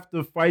have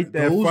to fight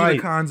that fight. Those are the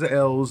kinds of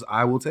L's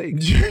I will take.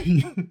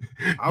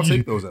 I'll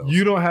take those L's.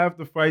 You don't have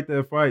to fight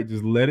that fight.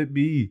 Just let it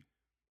be.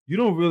 You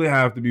don't really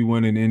have to be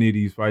winning any of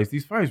these fights.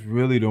 These fights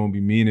really don't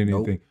be meaning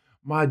anything. Nope.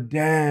 My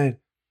dad,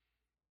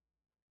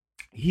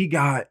 he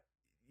got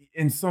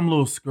in some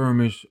little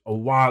skirmish a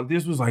while.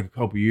 This was like a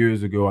couple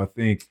years ago, I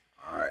think.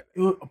 All right. It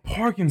was a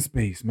parking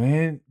space,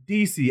 man.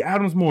 DC,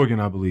 Adams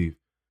Morgan, I believe.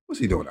 What's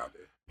he doing out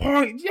there?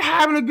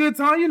 Having a good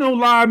time,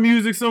 live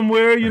music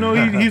somewhere.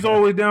 He's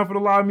always down for the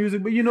live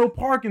music, but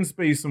parking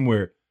space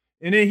somewhere.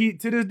 And then he,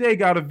 to this day,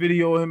 got a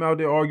video of him out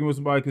there arguing with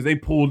somebody because they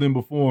pulled him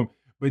before him.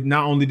 But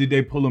not only did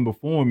they pull him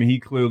before him, and he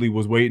clearly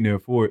was waiting there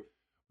for it,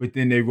 but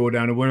then they rolled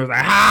down the window,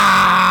 like,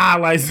 ha!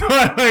 Like, so,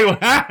 like,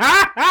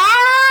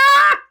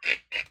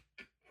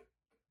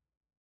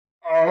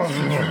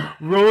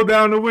 rolled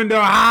down the window,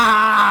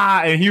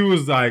 ah! And he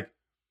was like,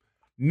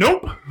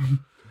 nope,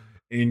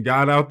 and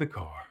got out the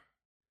car.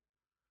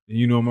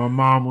 And my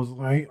mom was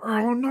like,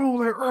 Earl, no,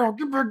 like, Earl,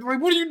 get back,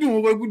 like, what are you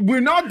doing? Like, we're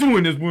not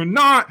doing this. We're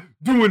not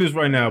doing this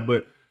right now.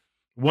 But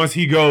once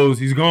he goes,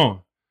 he's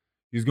gone.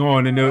 He's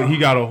gone. And he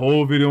got a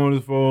whole video on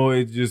his phone.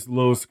 It's just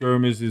little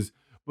skirmishes.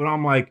 But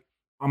I'm like,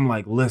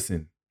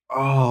 listen.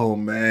 Oh,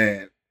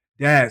 man.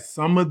 Dad,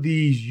 some of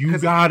these, you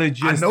gotta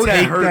just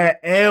take that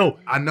L.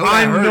 I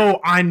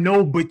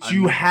know, but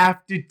you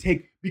have to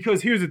take,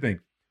 because here's the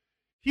thing.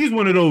 He's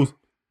one of those,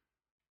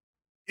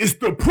 it's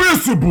the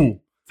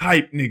principle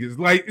type niggas.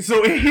 Like,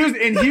 so here's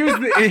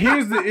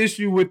the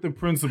issue with the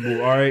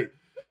principle, all right?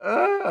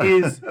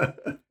 Is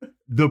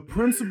the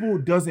principle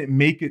doesn't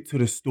make it to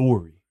the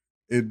story.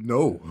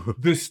 No.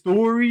 The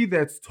story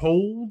that's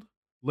told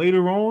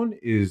later on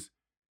is,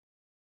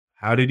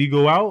 how did he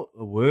go out?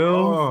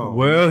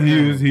 Well,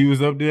 he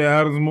was up there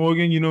at Adams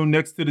Morgan,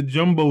 next to the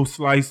jumbo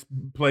slice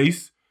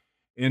place.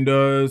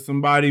 And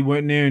somebody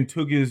went in there and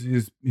took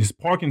his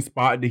parking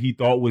spot that he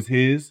thought was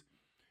his.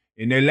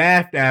 And they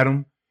laughed at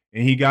him.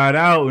 And he got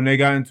out and they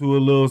got into a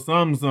little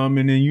something.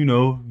 And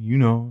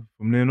then,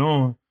 from then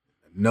on.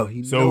 No,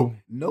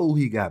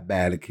 he got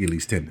bad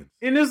Achilles tendons.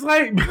 And it's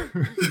like,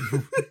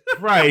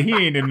 right, he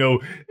ain't in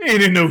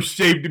no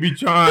shape to be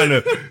trying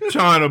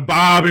to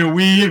bob and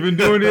weave and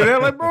doing it. They're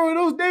like, bro,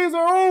 those days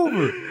are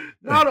over.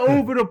 Not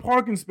over the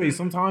parking space.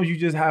 Sometimes you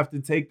just have to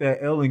take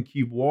that L and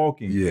keep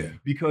walking. Yeah.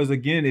 Because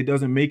again, it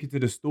doesn't make it to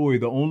the story.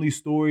 The only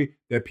story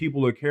that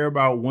people will care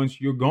about once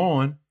you're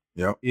gone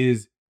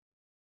is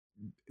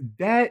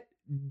that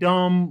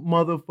dumb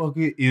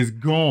motherfucker is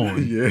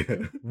gone.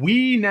 Yeah.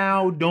 We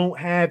now don't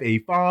have a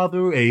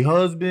father, a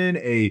husband,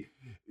 a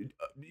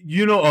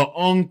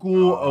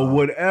uncle or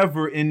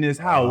whatever in this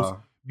house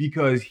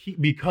because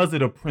of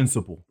the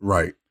principle.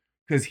 Right.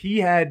 Because he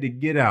had to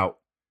get out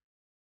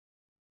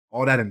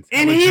all that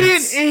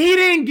intelligence. And he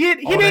didn't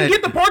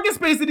get the parking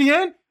space at the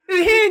end.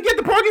 He didn't get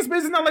the parking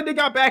space. It's not like they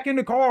got back in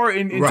the car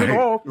and took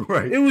off.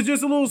 Right. It was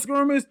just a little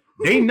skirmish.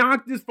 They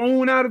knocked his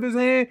phone out of his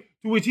hand,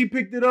 to which he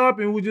picked it up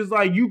and was just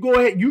like, "You go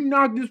ahead, you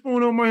knock this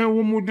phone out of my hand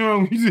one more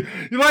time."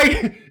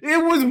 Like,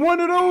 it was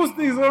one of those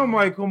things. I'm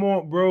like, come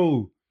on,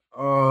 bro.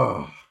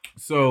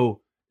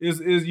 So is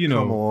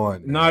come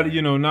on, not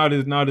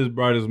his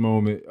brightest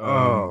moment.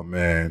 Oh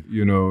man,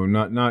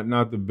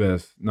 not the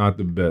best, not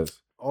the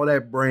best. All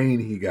that brain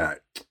he got,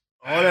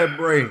 all that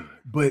brain.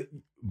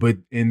 But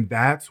and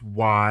that's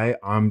why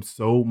I'm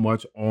so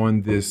much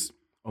on this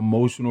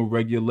emotional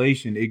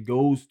regulation. It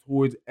goes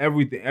towards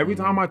everything. Every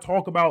time I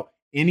talk about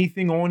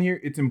anything on here,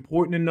 it's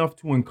important enough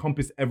to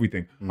encompass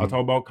everything. I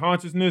talk about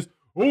consciousness.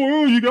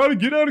 Oh, you got to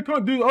get out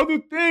of there's other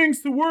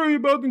things to worry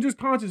about than just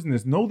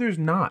consciousness. No, there's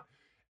not.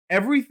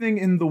 Everything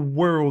in the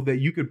world that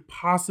you could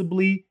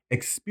possibly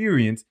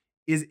experience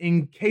is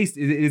encased,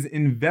 it is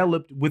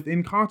enveloped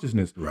within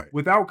consciousness. Right.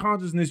 Without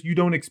consciousness, you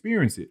don't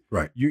experience it.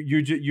 Right.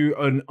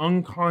 You're an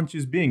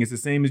unconscious being. It's the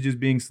same as just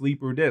being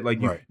asleep or dead.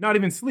 Like, not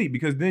even sleep,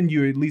 because then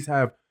you at least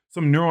have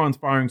some neurons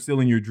firing still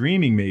in your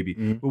dreaming, maybe.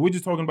 But we're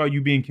just talking about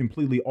you being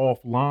completely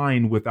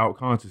offline without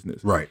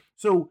consciousness. Right.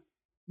 So,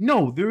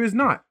 no, there is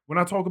not. When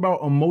I talk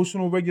about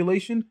emotional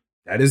regulation,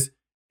 that is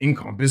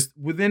encompassed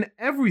within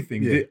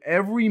everything. Yeah.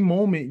 Every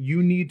moment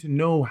you need to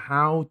know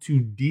how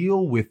to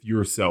deal with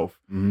yourself,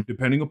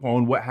 depending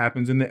upon what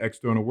happens in the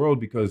external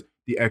world, because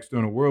the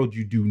external world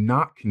you do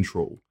not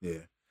control.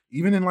 Yeah.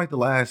 Even in like the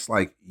last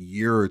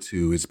year or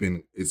two,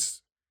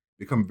 it's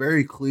become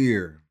very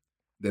clear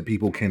that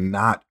people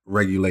cannot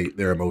regulate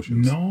their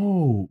emotions.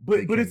 No,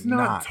 but it's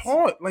not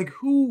taught. Like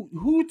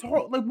who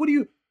taught? Like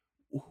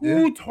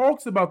who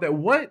talks about that?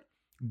 What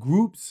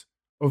groups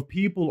of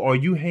people are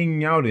you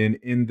hanging out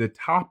in the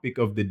topic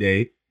of the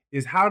day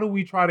is how do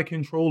we try to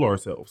control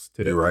ourselves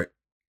today? You're right.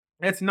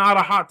 That's not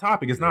a hot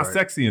topic. It's not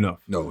sexy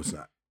enough. No, it's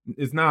not.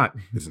 It's not.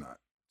 It's not.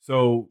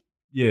 So,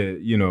 yeah,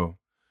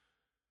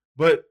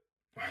 But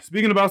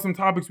speaking about some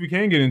topics we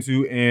can get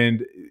into,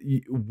 and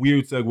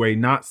weird segue,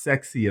 not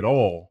sexy at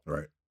all.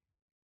 Right.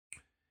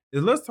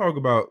 Is let's talk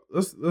about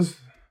some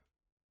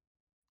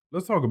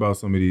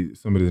of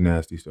this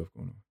nasty stuff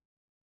going on.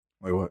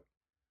 Like what?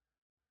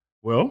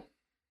 Well,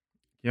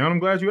 Keon, I'm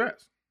glad you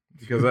asked,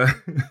 because I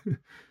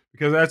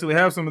actually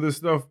have some of this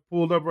stuff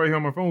pulled up right here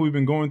on my phone. We've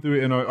been going through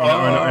it in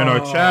our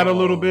chat a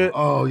little bit.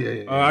 Oh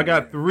yeah. I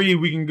got 3.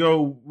 We can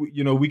go.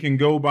 We can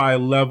go by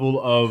level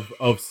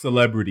of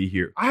celebrity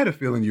here. I had a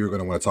feeling you were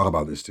going to want to talk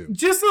about this too.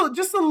 Just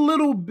a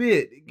little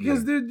bit,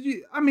 because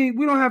we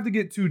don't have to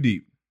get too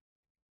deep,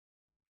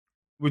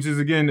 which is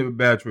again a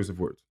bad choice of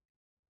words.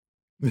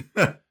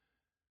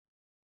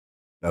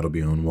 That'll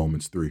be on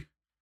Moments 3.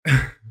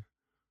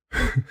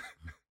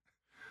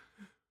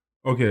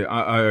 Okay,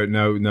 I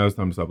now it's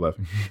time to stop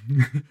laughing.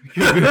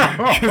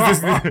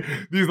 Because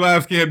these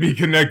laughs can't be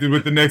connected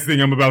with the next thing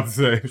I'm about to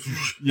say.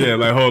 Yeah,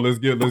 let's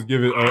give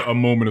it a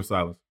moment of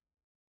silence.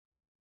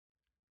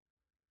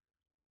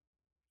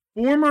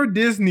 Former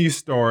Disney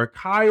star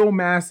Kyle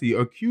Massey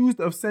accused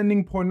of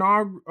sending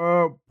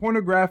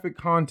pornographic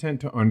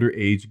content to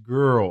underage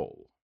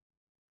girls.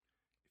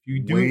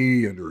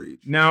 Way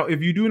underage. Now,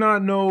 if you do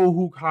not know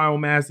who Kyle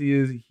Massey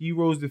is, he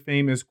rose to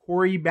fame as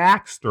Corey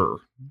Baxter.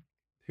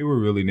 They were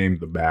really named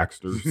the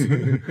Baxters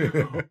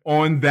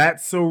on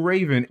That's So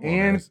Raven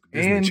and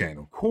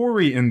Channel.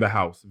 Corey in the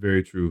House.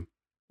 Very true.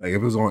 Like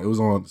if it was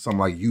on something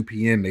like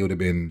UPN, they would have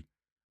been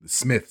the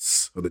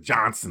Smiths or the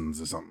Johnsons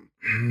or something.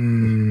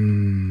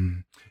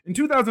 In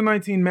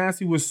 2019,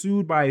 Massey was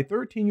sued by a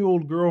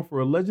 13-year-old girl for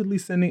allegedly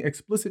sending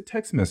explicit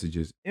text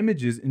messages,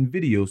 images, and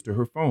videos to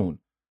her phone,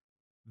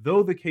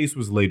 though the case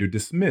was later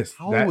dismissed.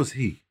 How old was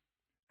he?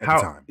 At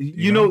the time,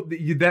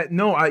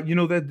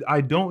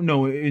 I don't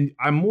know, and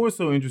I'm more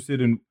so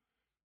interested in.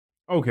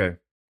 Okay,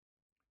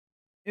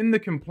 in the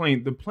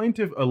complaint, the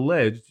plaintiff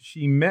alleged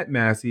she met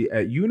Massey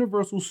at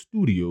Universal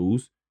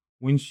Studios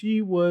when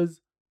she was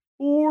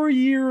 4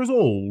 years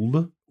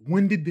old.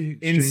 When did they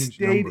exchange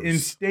numbers? And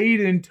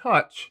stayed in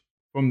touch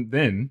from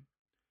then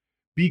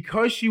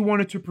because she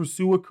wanted to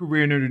pursue a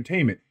career in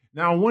entertainment.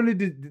 Now,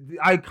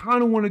 I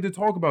kind of wanted to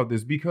talk about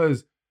this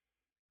because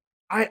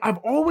I've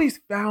always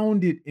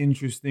found it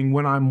interesting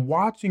when I'm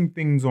watching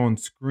things on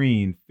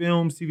screen,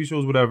 films, TV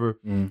shows,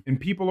 whatever, and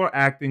people are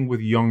acting with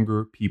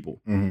younger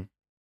people. Mm-hmm.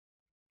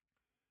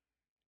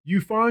 You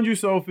find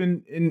yourself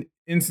in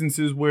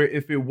instances where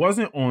if it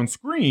wasn't on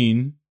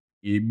screen,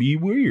 it'd be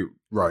weird.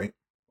 Right.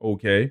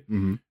 Okay.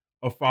 Mm-hmm.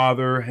 A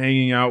father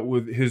hanging out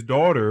with his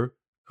daughter,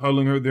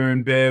 cuddling her, they're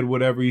in bed,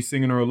 whatever, he's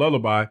singing her a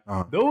lullaby.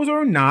 They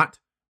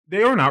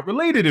are not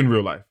related in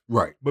real life.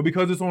 Right. But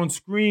because it's on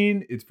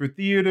screen, it's for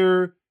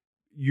theater,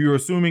 you're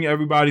assuming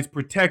everybody's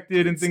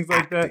protected and things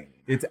like that.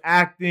 It's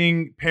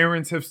acting.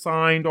 Parents have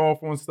signed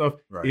off on stuff.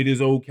 Right. It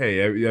is okay.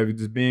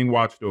 It's being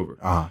watched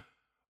over.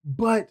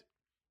 But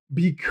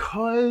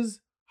because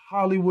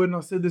Hollywood, and I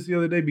said this the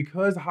other day,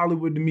 because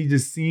Hollywood to me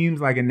just seems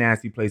like a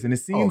nasty place. And it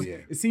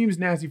seems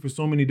nasty for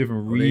so many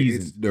different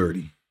reasons. It's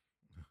dirty.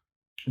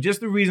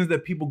 just the reasons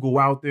that people go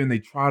out there and they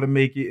try to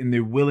make it and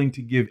they're willing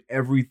to give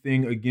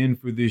everything again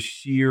for this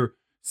sheer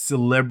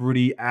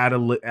celebrity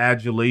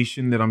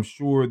adulation that I'm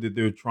sure that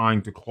they're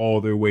trying to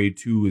claw their way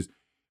to is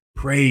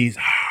praise.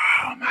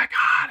 Oh my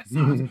God. It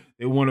sounds,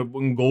 they want a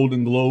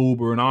Golden Globe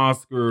or an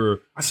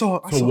Oscar I saw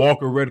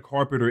walk a red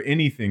carpet or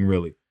anything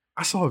really.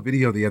 I saw a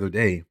video the other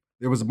day.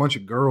 There was a bunch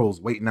of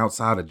girls waiting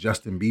outside of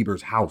Justin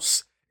Bieber's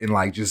house and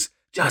like just,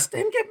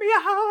 Justin, give me a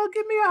hug,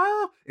 give me a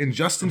hug. And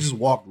Justin just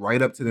walked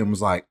right up to them and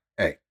was like,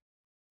 hey,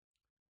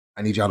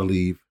 I need y'all to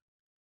leave.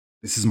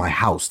 This is my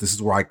house. This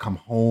is where I come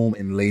home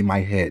and lay my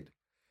head.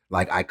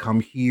 Like I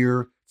come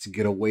here to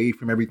get away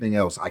from everything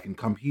else. I can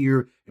come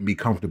here and be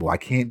comfortable. I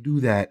can't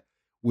do that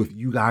with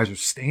you guys are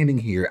standing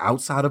here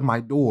outside of my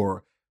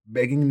door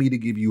begging me to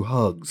give you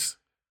hugs.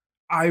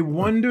 I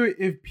wonder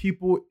if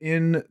people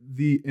in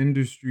the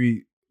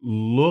industry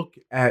look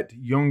at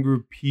younger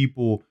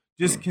people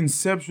just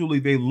conceptually,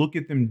 they look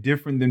at them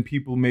different than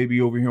people maybe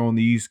over here on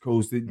the East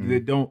Coast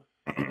that don't,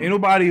 ain't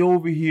nobody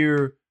over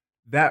here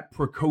that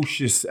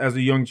precocious as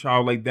a young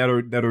child like that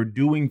are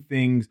doing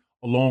things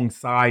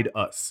alongside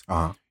us.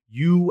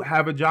 You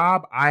have a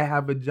job, I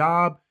have a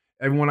job,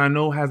 everyone I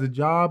know has a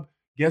job.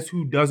 Guess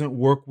who doesn't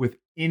work with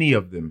any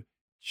of them?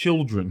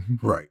 Children.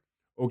 Right.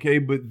 Okay,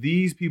 but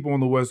these people on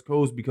the West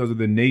Coast, because of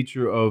the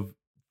nature of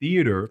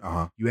theater,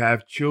 you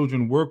have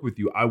children work with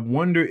you. I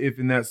wonder if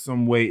in that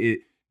some way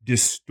it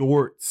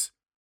distorts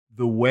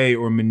the way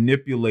or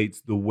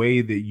manipulates the way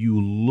that you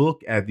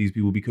look at these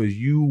people because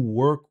you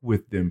work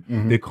with them.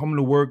 They come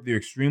to work, they're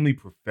extremely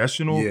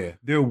professional. Yeah.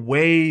 They're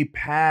way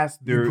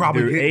past their, you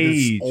probably their get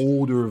age. This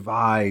older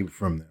vibe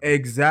from them.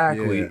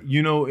 Exactly. Yeah.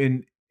 You know,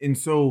 and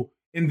so,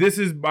 and this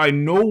is by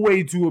no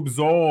way to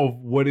absolve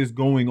what is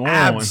going on.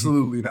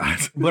 Absolutely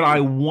not. But I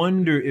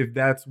wonder if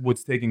that's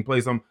what's taking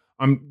place.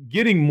 I'm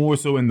getting more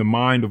so in the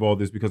mind of all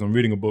this because I'm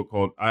reading a book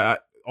called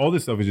all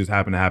this stuff has just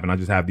happened to happen. I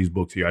just have these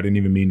books here. I didn't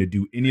even mean to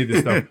do any of this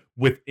stuff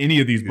with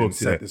any of these books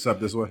set this up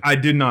this way. I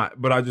did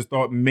not, but I just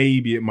thought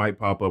maybe it might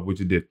pop up,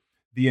 which it did.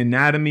 The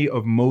Anatomy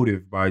of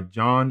Motive by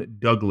John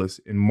Douglas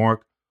and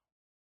Mark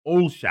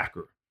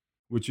Olshaker,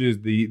 which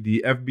is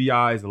the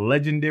FBI's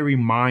legendary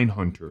mind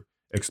hunter,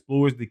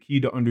 explores the key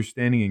to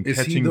understanding and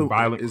catching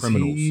violent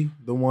criminals. Is he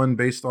the one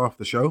based off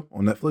the show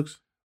on Netflix?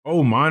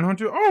 Oh,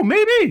 Mindhunter? Oh,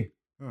 maybe.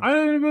 I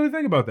didn't really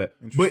think about that.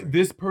 But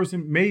this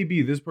person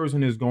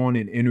has gone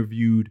and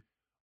interviewed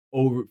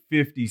over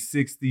 50,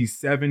 60,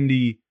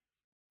 70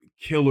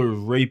 killers,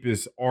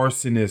 rapists,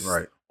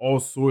 arsonists, all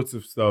sorts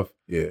of stuff.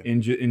 Yeah.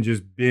 And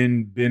just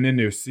been in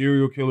there.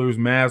 Serial killers,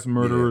 mass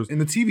murderers. Yeah.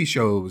 And the TV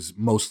show is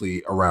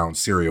mostly around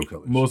serial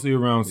killers. Mostly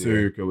around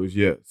serial killers,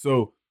 yeah.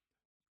 So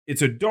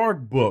it's a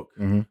dark book.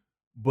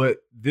 But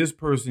this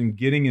person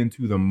getting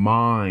into the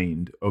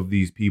mind of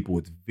these people,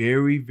 it's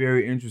very,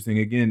 very interesting.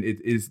 Again,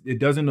 it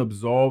doesn't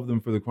absolve them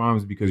for the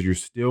crimes because you're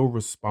still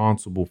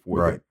responsible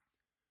for them.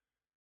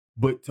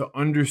 But to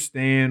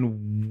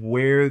understand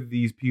where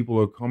these people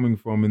are coming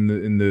from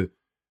and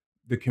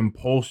the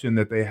compulsion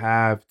that they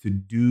have to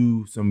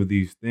do some of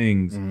these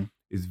things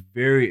is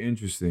very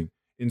interesting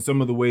in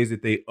some of the ways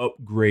that they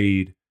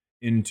upgrade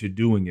into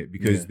doing it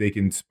because they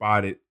can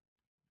spot it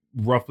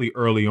roughly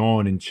early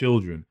on in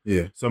children.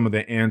 Yeah. Some of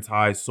the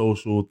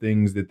anti-social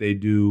things that they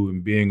do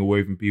and being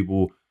away from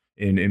people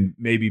and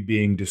maybe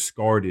being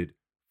discarded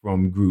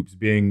from groups,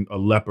 being a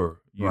leper,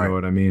 you know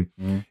what I mean?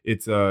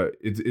 It's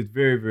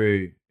very,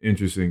 very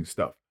interesting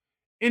stuff.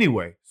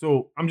 Anyway,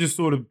 so I'm just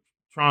sort of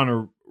trying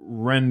to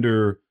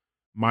render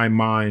my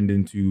mind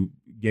into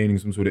gaining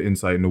some sort of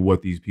insight into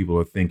what these people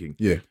are thinking.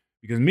 Yeah.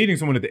 Because meeting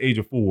someone at the age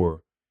of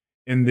 4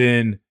 and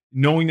then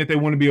knowing that they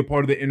want to be a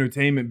part of the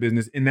entertainment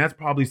business, and that's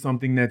probably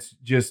something that's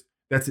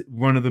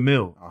run of the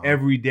mill.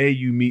 Every day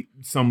you meet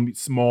some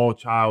small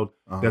child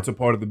that's a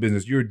part of the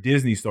business. You're a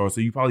Disney star, so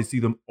you probably see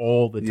them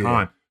all the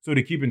time. So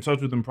to keep in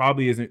touch with them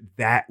probably isn't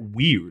that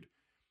weird.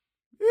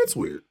 It's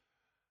weird.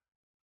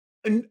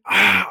 And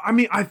I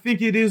mean, I think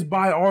it is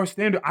by our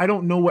standard. I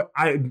don't know what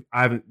I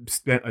haven't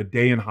spent a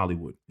day in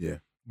Hollywood. Yeah.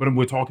 But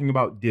we're talking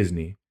about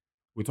Disney.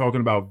 We're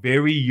talking about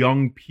very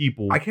young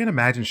people. I can't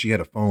imagine she had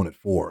a phone at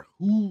 4.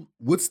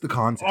 What's the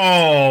context?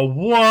 Oh,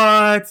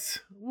 what?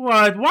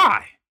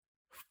 Why?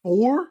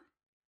 4?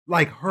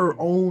 Like her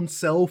own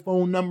cell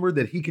phone number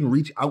that he can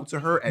reach out to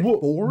her at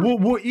 4?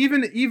 Well,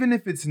 even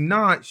if it's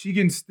not, she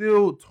can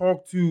still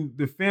talk to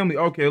the family.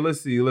 Okay,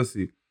 let's see.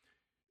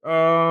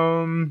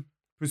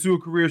 Pursue a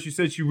career. She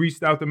said she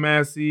reached out to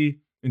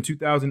Massey in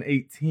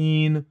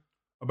 2018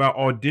 about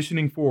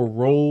auditioning for a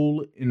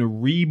role in a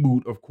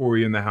reboot of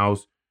Cory in the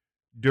House.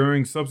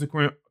 During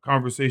subsequent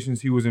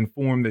conversations, he was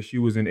informed that she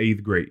was in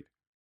 8th grade.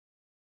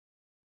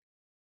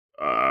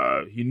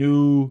 He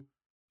knew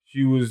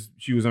she was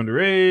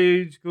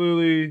underage,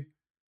 clearly.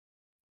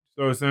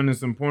 Started sending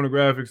some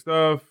pornographic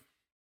stuff.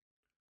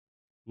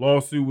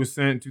 Lawsuit was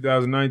sent in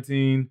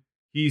 2019.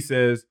 He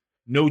says,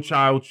 no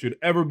child should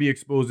ever be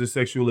exposed to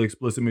sexually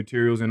explicit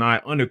materials, and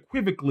I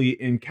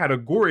unequivocally and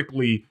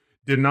categorically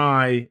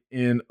deny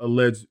any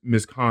alleged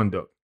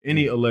misconduct.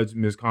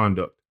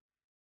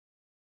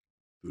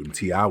 Through them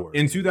T hours.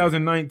 In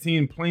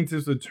 2019,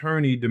 plaintiff's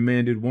attorney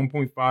demanded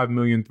 $1.5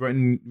 million,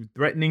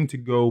 threatening to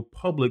go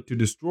public to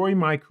destroy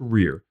my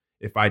career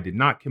if I did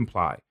not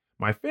comply.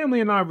 My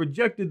family and I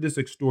rejected this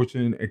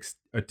extortion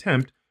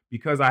attempt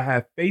because I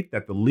have faith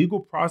that the legal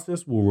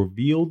process will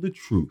reveal the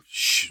truth.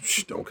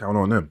 Shh, don't count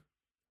on them.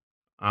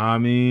 I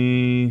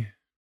mean,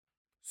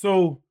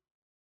 so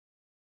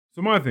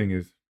my thing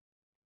is,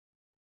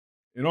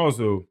 and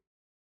also,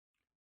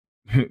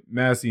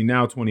 Massey,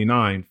 now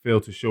 29,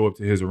 failed to show up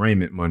to his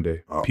arraignment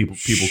Monday. Oh, people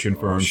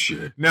confirmed. Oh,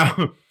 shit.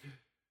 Now,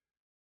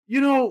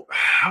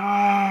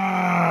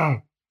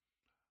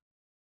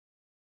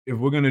 if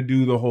we're gonna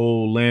do the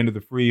whole land of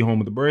the free, home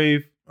of the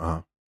brave,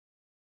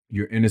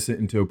 you're innocent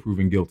until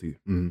proven guilty.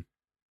 Mm-hmm.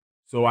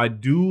 So I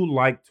do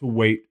like to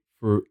wait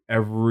for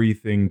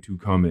everything to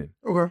come in.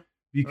 Okay.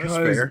 Because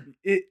that's fair.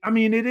 It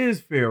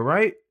is fair,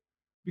 right?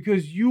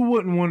 Because you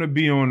wouldn't want to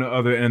be on the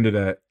other end of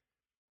that.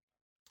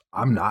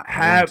 I'm not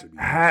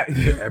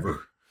ever.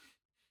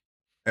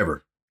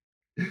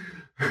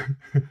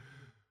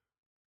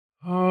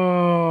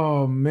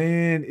 Oh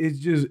man, it's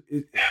just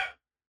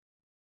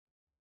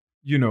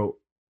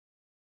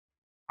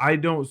I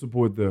don't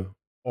support the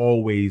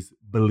always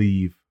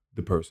believe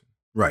the person.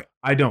 Right.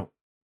 I don't.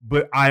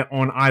 But I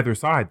on either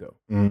side though.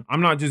 Mm. I'm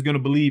not just gonna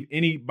believe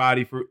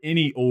anybody for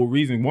any old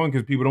reason. One,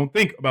 because people don't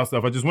think about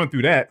stuff. I just went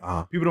through that.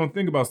 People don't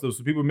think about stuff,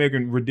 so people are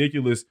making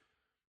ridiculous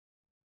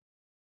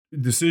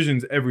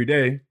decisions every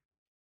day.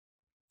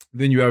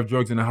 Then you have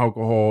drugs and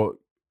alcohol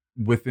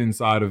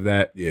inside of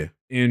that. Yeah.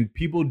 And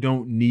people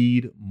don't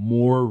need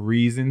more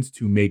reasons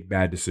to make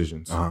bad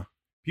decisions.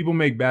 People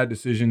make bad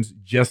decisions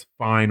just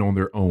fine on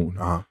their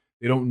own.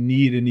 They don't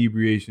need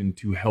inebriation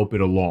to help it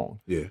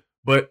along. Yeah.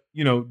 But,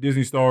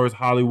 Disney stars,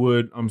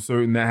 Hollywood, I'm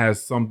certain that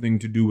has something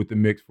to do with the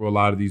mix for a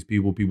lot of these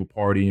people. People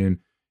partying,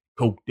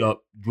 coked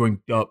up,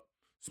 drinked up,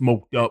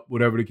 smoked up,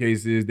 whatever the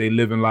case is. They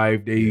live in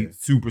life. They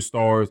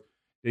superstars.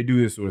 They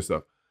do this sort of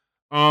stuff.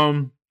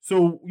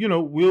 So,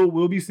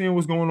 we'll be seeing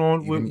what's going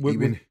on with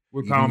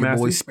Kyle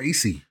Massey. Boy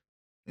Spacey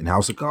in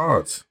House of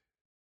Cards.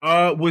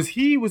 Was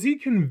he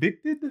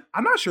convicted?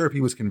 I'm not sure if he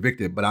was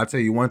convicted, but I'll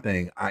tell you one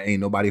thing. I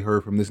ain't nobody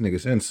heard from this nigga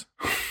since.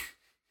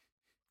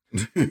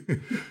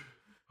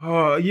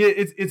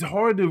 It's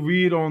hard to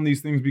read on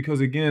these things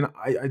because again,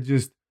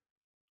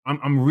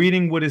 I'm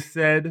reading what is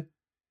said.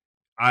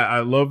 I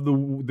love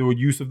the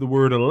use of the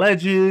word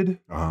alleged,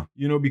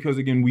 because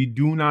again, we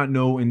do not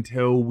know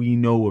until we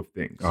know of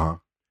things.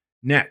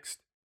 Next,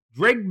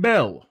 Drake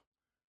Bell,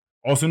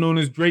 also known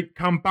as Drake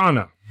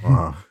Campana,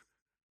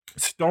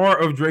 star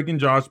of Drake and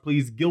Josh,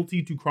 pleads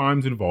guilty to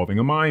crimes involving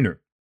a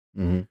minor.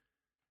 Mm-hmm.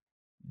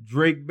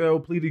 Drake Bell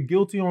pleaded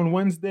guilty on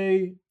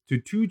Wednesday to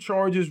 2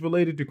 charges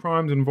related to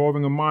crimes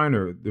involving a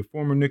minor. The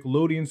former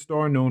Nickelodeon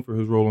star, known for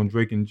his role on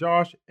Drake and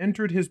Josh,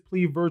 entered his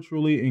plea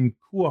virtually in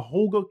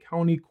Cuyahoga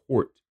County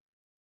Court.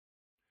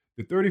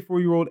 The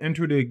 34-year-old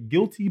entered a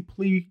guilty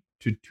plea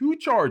to 2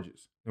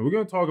 charges. Now, we're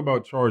going to talk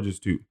about charges,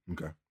 too.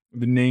 Okay.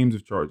 The names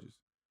of charges.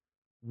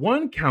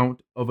 1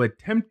 count of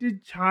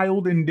attempted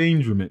child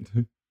endangerment.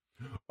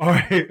 All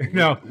right,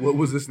 now what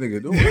was this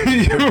nigga doing?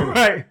 You're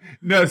right.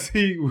 Now,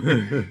 see,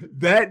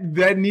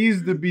 that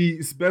needs to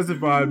be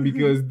specified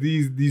because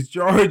these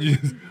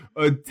charges,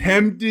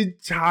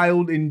 attempted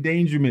child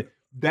endangerment,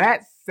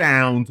 that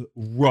sounds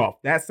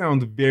rough. That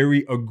sounds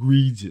very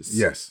egregious.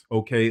 Yes.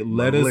 Okay.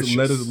 Let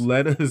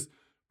us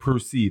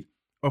proceed.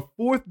 A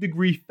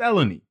 4th-degree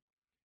felony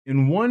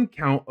in 1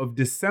 count of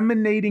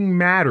disseminating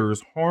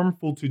matters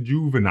harmful to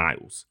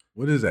juveniles.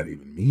 What does that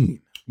even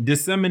mean?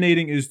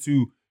 Disseminating is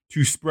to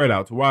spread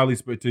out, to widely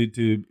spread,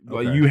 to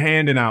like you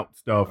handing out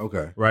stuff,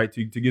 right?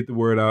 To get the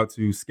word out,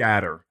 to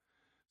scatter.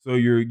 So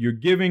you're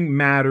giving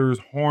matters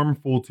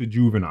harmful to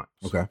juveniles.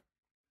 Okay.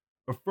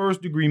 A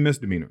 1st-degree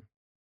misdemeanor.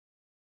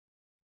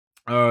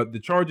 The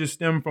charges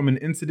stem from an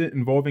incident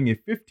involving a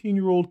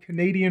 15-year-old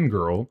Canadian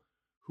girl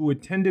who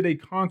attended a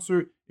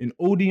concert in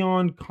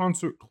Odeon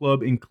Concert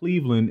Club in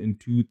Cleveland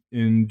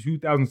in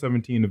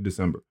 2017 of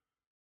December.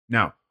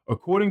 Now,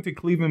 according to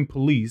Cleveland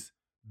police,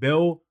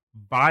 Bell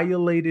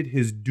violated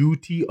his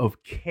duty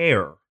of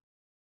care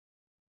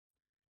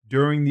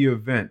during the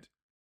event,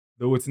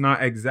 though it's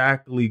not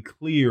exactly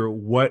clear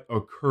what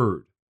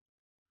occurred.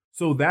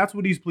 So that's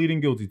what he's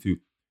pleading guilty to.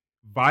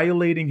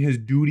 Violating his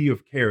duty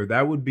of care.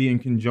 That would be in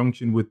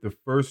conjunction with the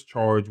first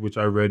charge, which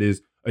I read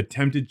is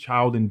attempted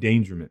child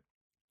endangerment.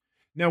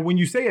 Now, when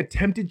you say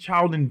attempted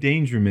child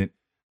endangerment,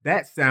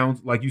 that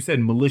sounds, like you said,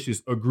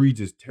 malicious,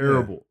 egregious,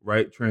 terrible,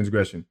 right?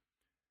 Transgression.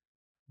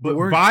 But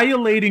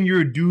violating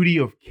your duty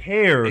of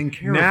care,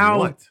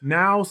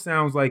 now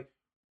sounds like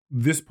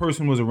this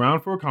person was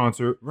around for a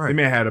concert. Right. They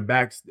may have had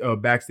a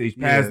backstage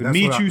pass to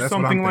meet you,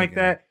 something like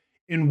that.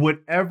 And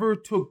whatever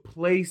took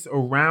place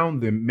around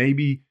them,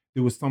 maybe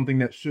there was something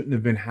that shouldn't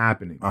have been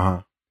happening.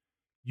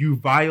 You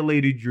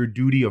violated your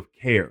duty of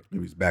care. He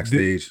was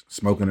backstage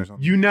smoking or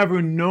something. You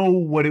never know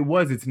what it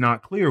was. It's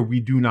not clear. We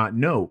do not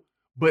know.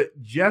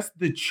 But just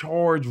the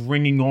charge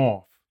ringing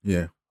off.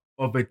 Yeah.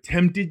 Of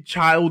attempted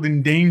child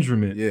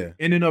endangerment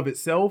in and of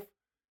itself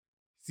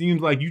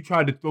seems like you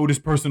tried to throw this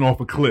person off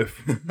a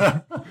cliff,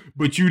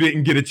 but you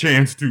didn't get a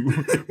chance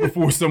to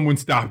before someone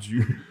stopped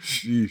you.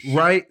 Sheesh.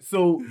 Right?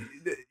 So,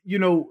 you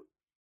know,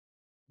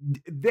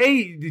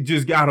 they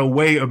just got a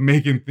way of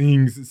making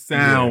things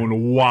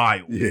sound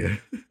wild. Yeah.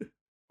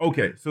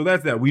 Okay, so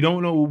that's that. We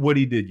don't know what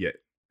he did yet.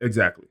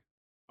 Exactly.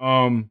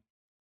 And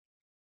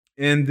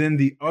then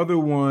the other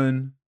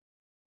one,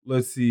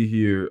 let's see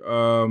here.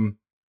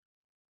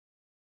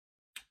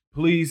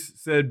 Police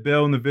said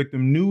Bell and the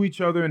victim knew each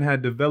other and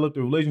had developed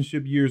a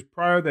relationship years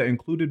prior that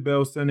included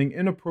Bell sending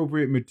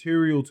inappropriate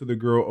material to the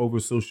girl over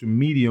social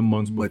media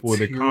months before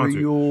the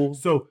concert.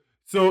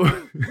 So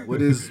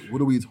what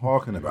are we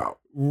talking about?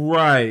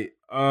 Right.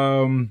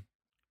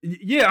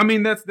 Yeah, I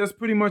mean that's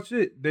pretty much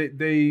it.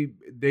 They're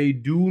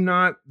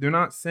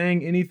not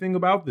saying anything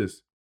about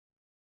this.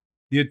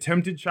 The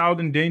attempted child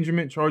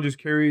endangerment charge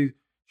carries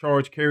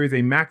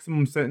a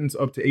maximum sentence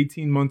up to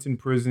 18 months in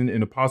prison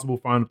and a possible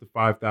fine up to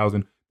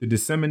 $5,000. The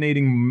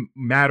disseminating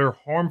matter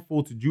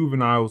harmful to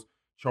juveniles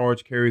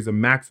charge carries a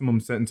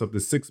maximum sentence up to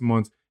 6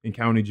 months in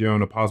county jail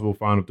and a possible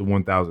fine up to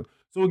 $1,000.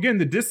 So again,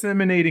 the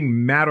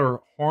disseminating matter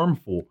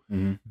harmful,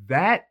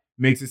 that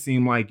makes it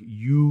seem like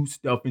you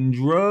stuffing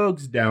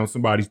drugs down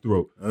somebody's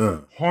throat.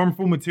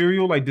 Harmful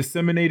material, like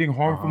disseminating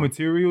harmful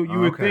material, you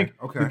would think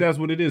that that's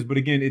what it is. But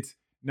again,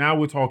 now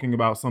we're talking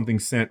about something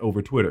sent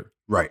over Twitter.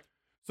 Right.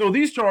 So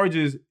these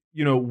charges,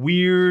 you know,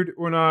 weird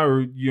or not,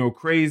 or, you know,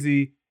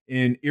 crazy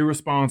and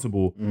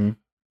irresponsible.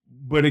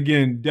 But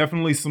again,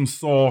 definitely some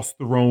sauce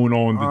thrown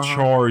on the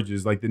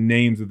charges, like the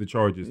names of the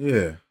charges.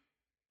 Yeah.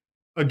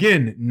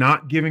 Again,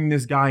 not giving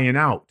this guy an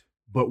out,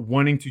 but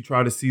wanting to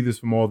try to see this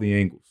from all the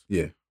angles.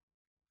 Yeah.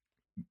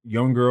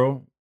 Young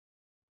girl,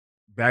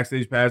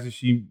 backstage passes,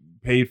 she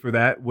paid for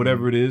that,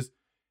 whatever it is.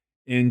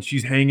 And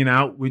she's hanging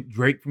out with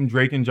Drake from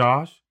Drake and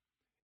Josh.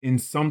 And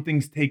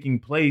something's taking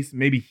place.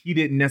 Maybe he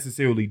didn't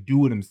necessarily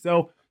do it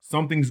himself.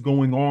 Something's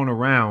going on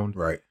around.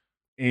 Right.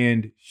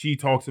 And she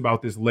talks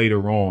about this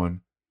later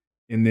on.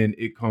 And then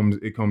it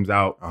comes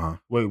out.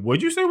 Wait,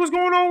 what'd you say was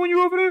going on when you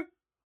were over there?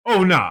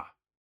 Oh, nah.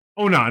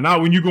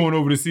 Not when you going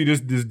over to see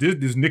this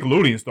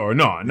Nickelodeon star.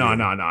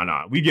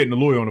 Nah. We getting the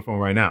lawyer on the phone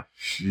right now.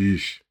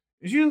 Sheesh.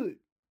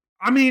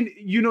 I mean,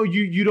 you know,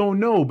 you don't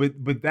know,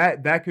 but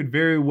that could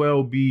very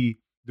well be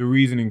the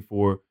reasoning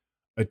for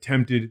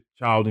attempted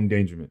child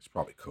endangerment. It's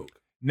probably coke.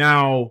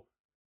 Now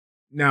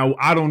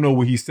I don't know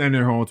what he's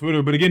sending her on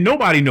Twitter, but again,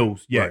 nobody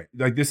knows yet. Right.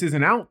 Like this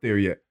isn't out there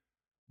yet.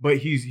 But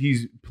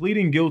he's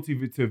pleading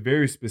guilty to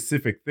very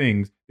specific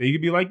things that you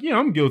could be like, yeah,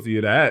 I'm guilty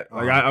of that.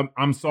 Like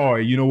I'm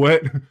sorry. You know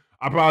what?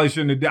 I probably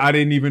shouldn't have. I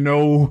didn't even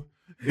know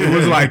it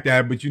was like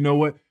that. But you know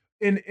what?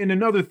 And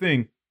another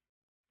thing.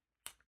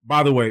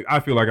 By the way,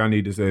 I feel like I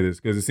need to say this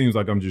because it seems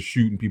like I'm just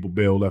shooting people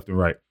bail left and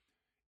right.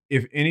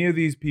 If any of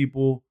these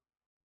people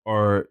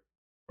are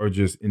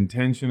just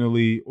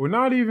intentionally or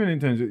not even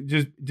intentionally,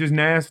 just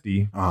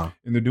nasty, and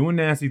they're doing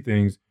nasty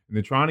things, and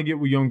they're trying to get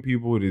with young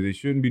people that they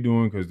shouldn't be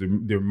doing because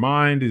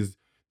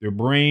their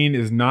brain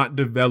is not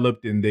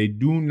developed, and they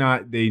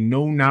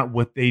know not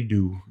what they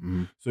do.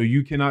 So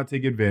you cannot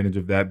take advantage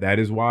of that. That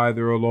is why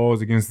there are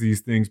laws against these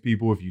things,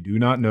 people. If you do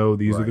not know,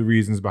 these are the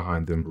reasons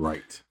behind them.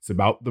 Right. It's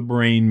about the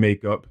brain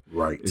makeup.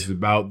 Right. It's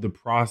about the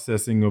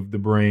processing of the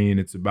brain.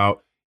 It's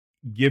about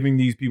giving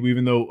these people,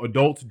 even though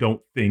adults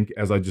don't think,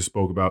 as I just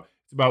spoke about,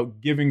 it's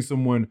about giving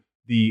someone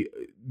the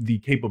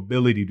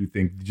capability to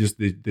think, just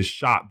the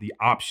shot, the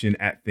option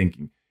at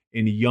thinking.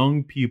 And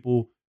young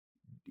people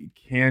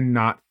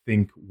cannot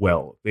think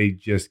well. They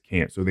just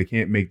can't. So they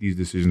can't make these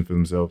decisions for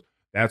themselves.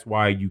 That's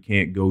why you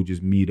can't go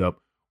just meet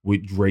up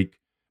with Drake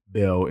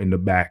Bell in the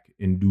back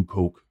and do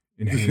coke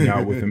and hang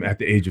out with him at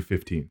the age of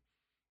 15.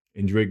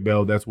 And Drake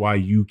Bell, that's why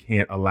you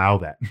can't allow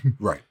that.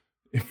 Right.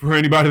 For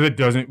anybody that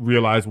doesn't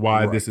realize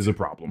why this is a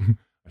problem.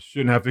 I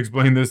shouldn't have to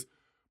explain this,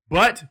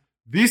 but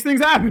these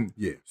things happen.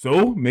 Yeah.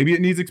 So maybe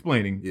it needs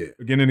explaining. Yeah.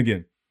 Again and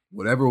again.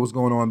 Whatever was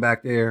going on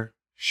back there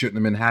shouldn't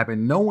have been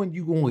happening. Knowing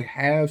you're going to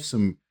have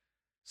some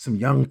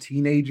young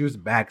teenagers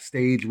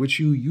backstage with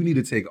you, you need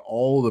to take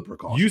all the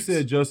precautions. You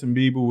said Justin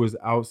Bieber was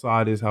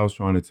outside his house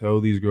trying to tell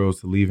these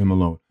girls to leave him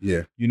alone.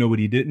 Yeah. You know what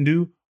he didn't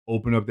do?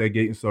 Open up that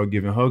gate and start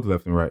giving hugs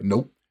left and right.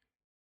 Nope.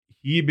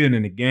 He'd been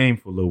in the game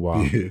for a little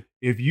while. Yeah.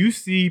 If you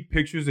see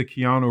pictures of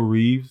Keanu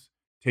Reeves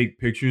take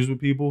pictures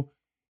with people,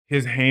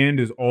 his hand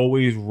is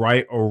always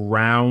right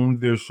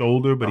around their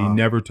shoulder, but he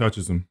never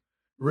touches them.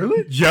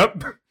 Really?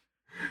 Yep.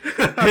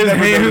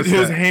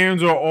 His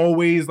hands are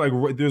always like,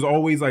 there's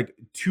always like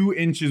 2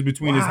 inches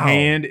between his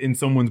hand and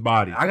someone's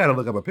body. I got to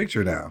look up a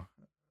picture now.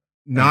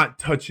 Not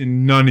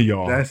touching none of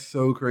y'all. That's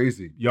so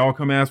crazy. Y'all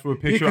come ask for a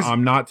picture.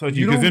 I'm not touching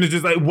you because then it's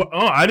just like,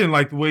 I didn't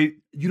like the way.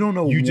 You don't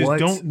know. You just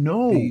don't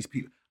know these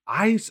people.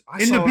 I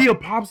and to be a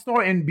pop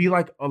star and be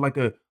like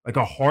a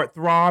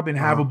heartthrob and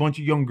have a bunch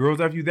of young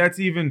girls after you. That's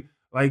even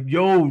like,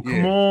 yo,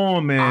 come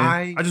on,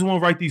 man. I just want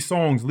to write these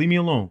songs. Leave me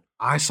alone.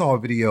 I saw a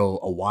video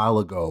a while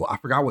ago. I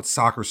forgot what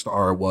soccer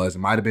star it was. It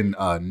might have been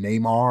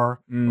Neymar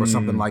or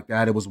something like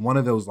that. It was one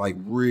of those like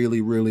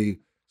really, really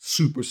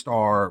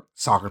superstar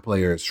soccer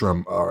players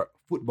from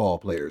football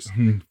players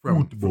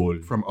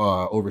Football. from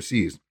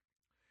overseas.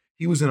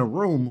 He was in a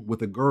room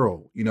with a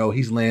girl. You know,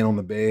 he's laying on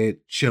the bed,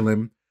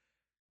 chilling,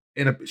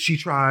 and she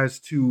tries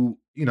to,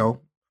 you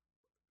know,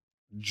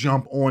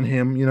 jump on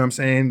him. You know what I'm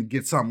saying?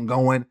 Get something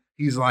going.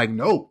 He's like,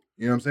 nope.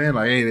 You know what I'm saying?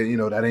 Like, hey, you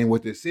know, that ain't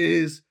what this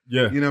is.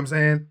 Yeah. You know what I'm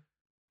saying?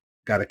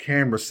 Got a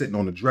camera sitting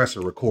on the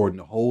dresser recording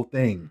the whole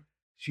thing.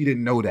 She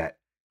didn't know that.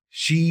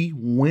 She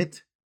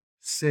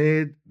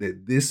said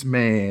that this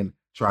man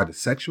tried to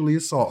sexually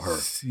assault her.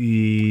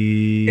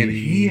 See. And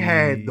he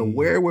had the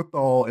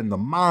wherewithal and the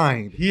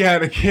mind He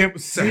had a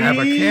to have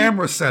a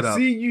camera set up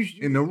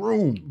in the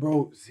room.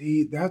 Bro,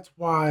 see, that's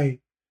why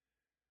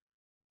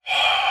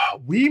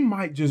we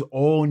might just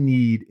all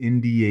need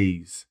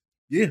NDAs.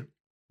 Yeah.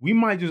 We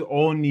might just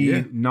all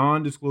need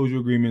non-disclosure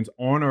agreements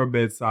on our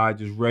bedside,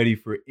 just ready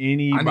for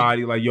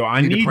anybody. Like, yo, I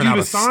need to print you out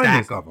to a sign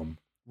stack this. of them.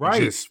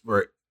 Right. Just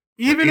for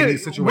even any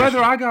if, situation.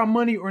 whether I got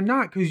money or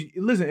not, because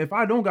listen, if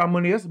I don't got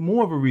money, that's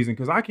more of a reason,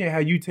 because I can't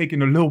have you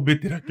taking a little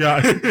bit that I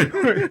got.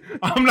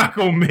 I'm not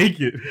gonna make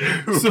it.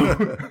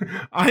 So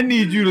I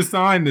need you to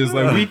sign this.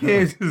 Like, we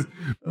can't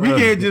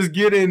just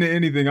get into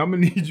anything. I'm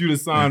gonna need you to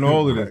sign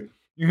all of this.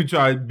 You can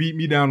try to beat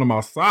me down to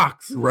my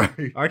socks.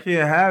 Right. I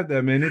can't have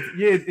that, man.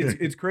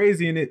 It's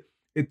crazy, and it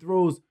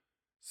throws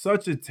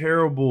such a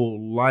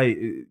terrible light,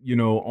 you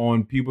know,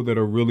 on people that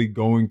are really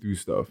going through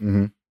stuff.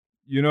 Mm-hmm.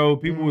 You know,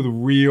 people with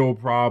real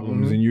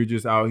problems, and you're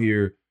just out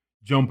here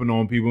jumping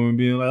on people and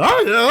being like,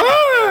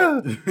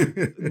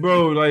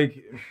 bro,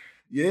 like,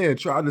 yeah,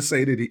 trying to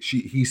say that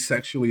he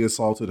sexually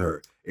assaulted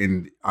her,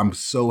 and I'm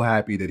so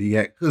happy that he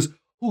had, because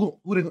who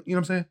you know what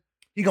I'm saying?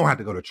 He gonna have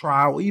to go to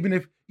trial, even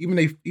if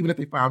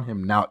they found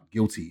him not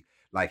guilty.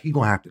 Like, he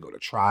gonna have to go to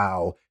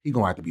trial. He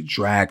gonna have to be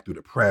dragged through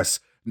the press.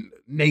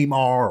 Neymar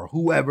or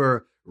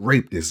whoever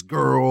raped this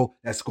girl.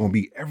 That's gonna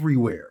be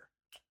everywhere.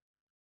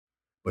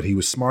 But he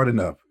was smart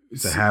enough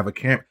to have a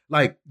camera.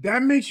 Like,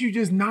 that makes you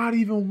just not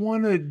even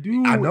want to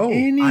do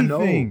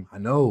anything.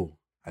 I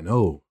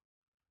know.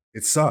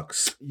 It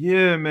sucks.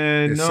 Yeah,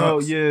 man.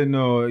 Sucks.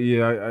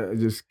 I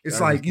just.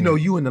 It's like, you know,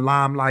 you in the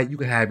limelight, you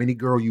can have any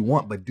girl you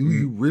want, but do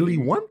you really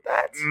want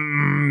that?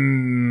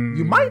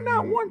 You might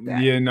not want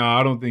that. Yeah, no,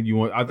 I don't think you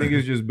want. I think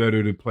it's just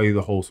better to play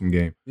the wholesome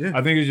game. Yeah.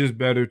 I think it's just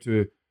better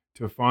to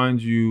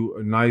find you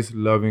a nice,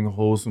 loving,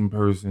 wholesome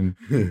person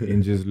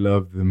and just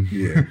love them.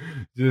 Yeah.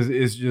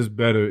 It's just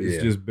better.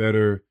 It's just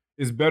better.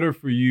 It's better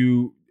for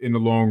you in the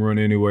long run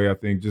anyway, I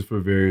think, just for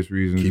various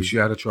reasons. Keeps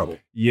you out of trouble.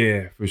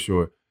 Yeah, for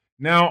sure.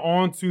 Now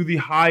on to the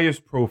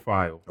highest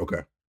profile.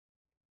 Okay.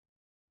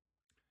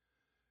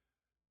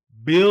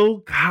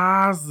 Bill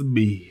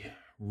Cosby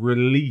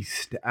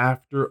released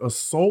after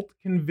assault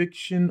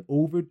conviction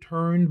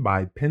overturned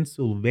by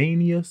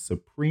Pennsylvania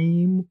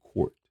Supreme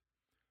Court.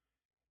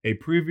 A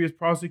previous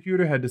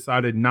prosecutor had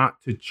decided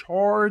not to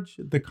charge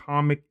the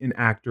comic and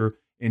actor,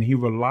 and he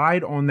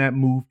relied on that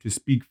move to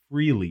speak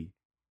freely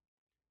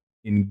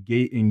and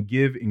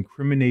give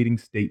incriminating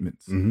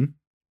statements. Mm-hmm.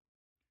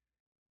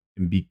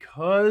 And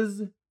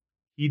because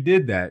he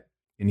did that,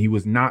 and he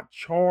was not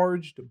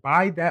charged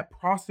by that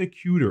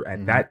prosecutor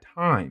at that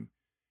time,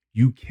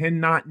 you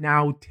cannot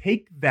now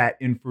take that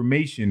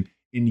information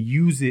and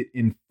use it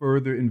in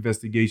further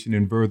investigation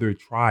and further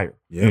trial.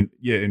 Yeah.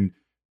 And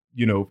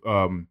you know,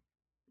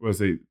 let's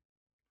say,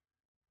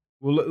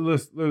 well,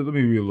 let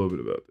me read a little bit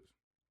about this.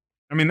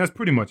 I mean, that's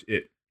pretty much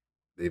it.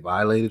 They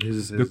violated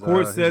his the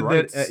court said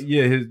rights. that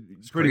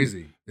it's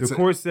crazy. The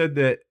court said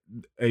that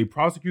a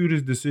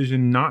prosecutor's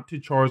decision not to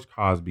charge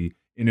Cosby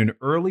in an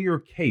earlier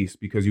case,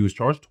 because he was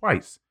charged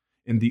twice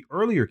in the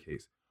earlier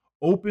case,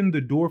 opened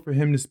the door for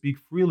him to speak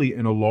freely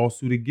in a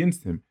lawsuit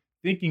against him,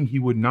 thinking he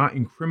would not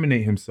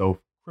incriminate himself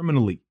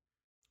criminally.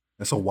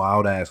 That's a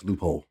wild ass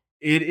loophole.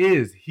 It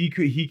is. He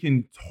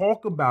can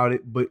talk about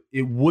it, but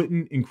it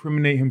wouldn't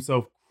incriminate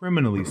himself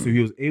criminally. So he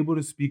was able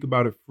to speak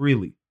about it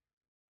freely.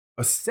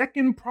 A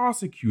second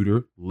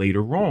prosecutor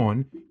later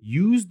on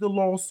used the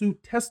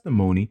lawsuit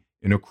testimony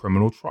in a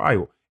criminal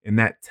trial, and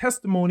that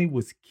testimony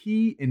was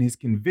key in his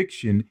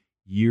conviction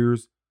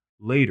years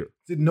later.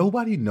 Did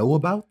nobody know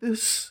about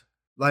this?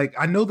 Like,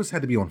 I know this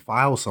had to be on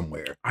file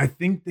somewhere. I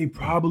think they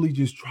probably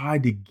just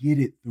tried to get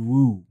it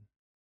through.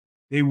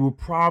 They were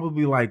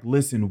probably like,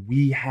 listen,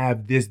 we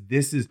have this.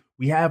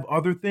 We have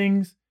other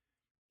things,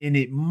 and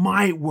it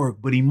might work,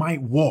 but he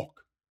might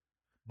walk.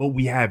 But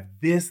we have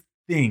this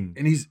thing.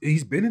 And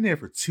he's been in there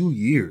for 2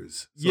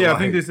 years. So yeah, I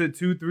think they said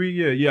 2,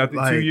 3. Yeah, I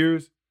think 2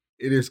 years.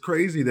 It is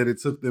crazy that it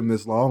took them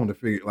this long to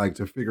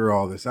figure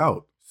all this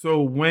out.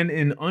 So when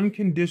an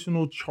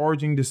unconditional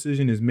charging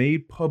decision is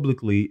made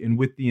publicly and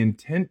with the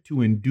intent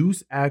to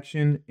induce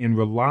action and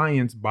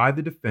reliance by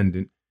the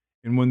defendant,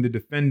 and when the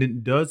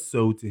defendant does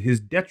so to his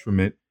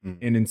detriment,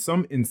 and in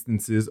some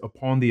instances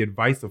upon the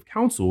advice of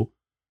counsel,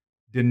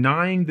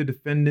 denying the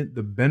defendant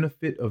the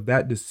benefit of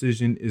that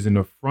decision is an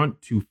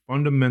affront to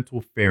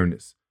fundamental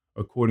fairness,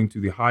 according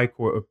to the High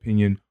Court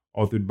opinion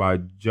authored by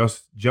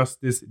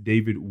Justice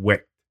David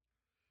Wecht.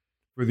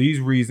 For these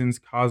reasons,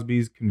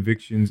 Cosby's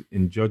convictions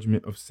and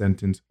judgment of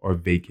sentence are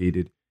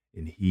vacated,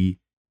 and he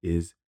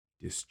is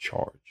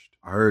discharged.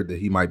 I heard that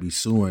he might be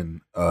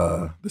suing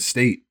the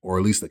state or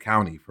at least the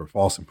county for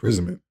false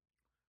imprisonment.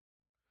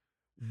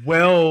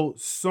 Well,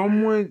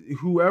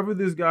 whoever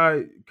this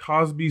guy,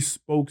 Cosby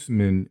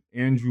spokesman,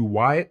 Andrew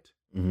Wyatt,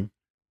 Mhm.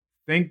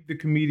 thanked the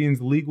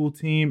comedian's legal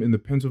team in the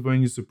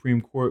Pennsylvania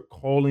Supreme Court,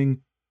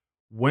 calling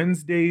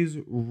Wednesday's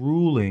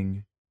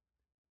ruling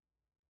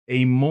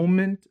a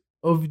moment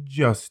of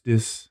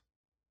justice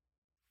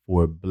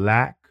for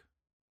Black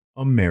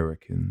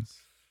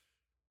Americans.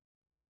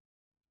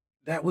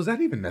 Was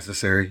that even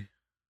necessary?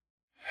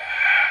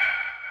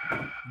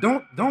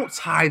 Don't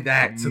tie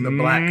that to the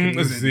Black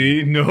community.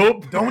 See,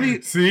 nope. Don't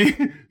e- see,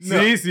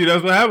 No. see.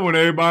 That's what happened when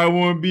everybody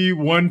want to be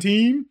one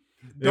team.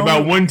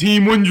 About one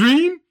team, one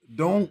dream.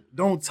 Don't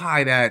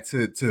tie that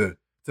to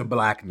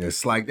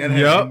blackness. Like that has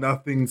Yep.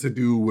 nothing to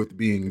do with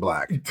being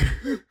black.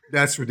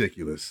 That's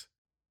ridiculous.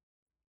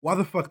 Why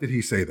the fuck did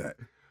he say that?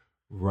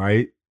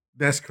 Right,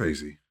 That's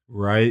crazy.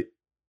 right.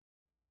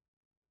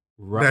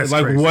 That's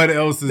like crazy. what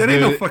else is That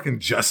there? ain't no fucking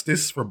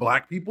justice for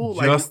black people.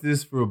 Like,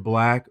 Justice for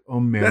Black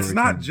Americans. that's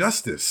not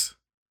justice.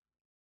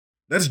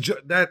 That's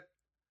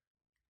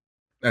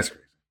That's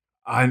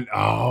crazy.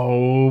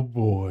 Oh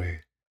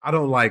boy. I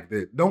don't like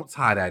that. Don't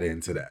tie that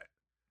into that.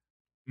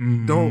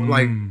 Don't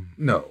like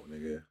no,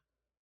 nigga.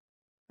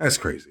 That's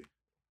crazy.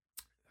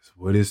 That's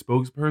what his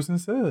spokesperson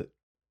said.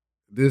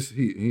 His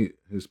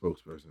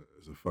spokesperson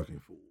is a fucking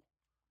fool.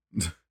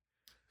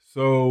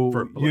 So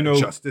For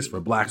justice for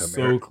Black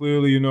So America.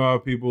 clearly, how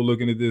people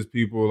looking at this,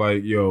 people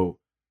like, yo,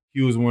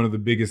 he was one of the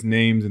biggest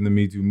names in the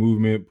Me Too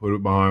movement, put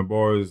it behind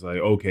bars. Like,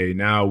 okay,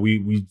 now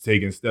we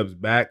taking steps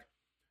back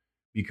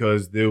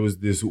because there was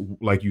this,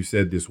 like you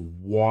said, this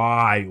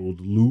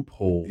wild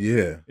loophole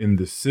Yeah. in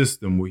the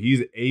system where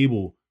he's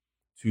able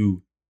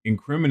to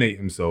incriminate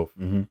himself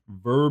Mm-hmm.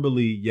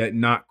 verbally, yet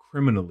not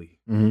criminally.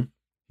 Mm-hmm.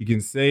 He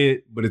can say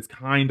it, but it's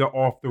kind of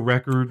off the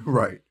record.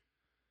 Right.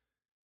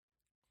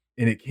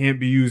 And it can't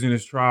be used in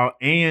his trial,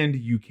 and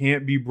you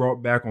can't be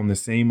brought back on the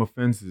same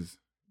offenses.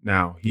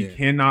 Now, he Yeah.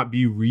 cannot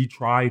be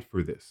retried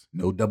for this.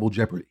 No double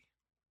jeopardy.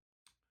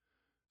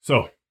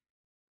 So,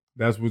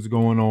 that's what's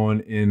going on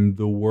in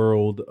the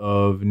world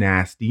of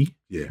nasty.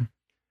 Yeah.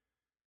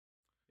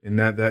 And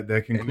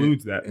that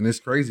concludes that. And it's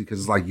crazy because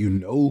it's like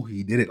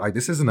he did it. Like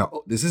this isn't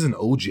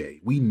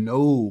OJ. We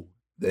know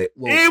that.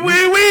 Well, And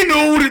we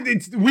know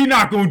that we're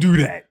not going to do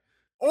that.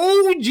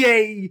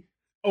 OJ.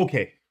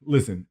 Okay,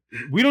 listen,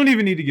 we don't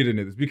even need to get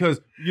into this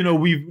because,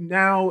 we've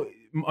now,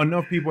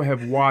 enough people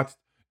have watched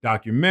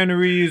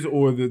documentaries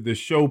or the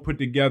show put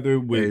together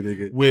with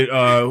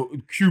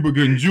Cuba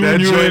Gooding Jr. that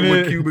joint in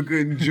with it, Cuba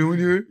Gooding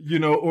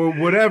Jr. Or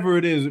whatever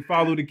it is,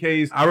 follow the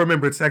case. I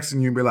remember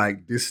texting you and be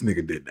like, "This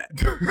nigga did that."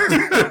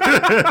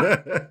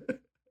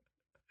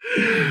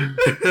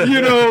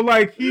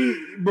 Like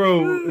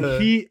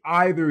he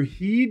either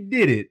he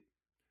did it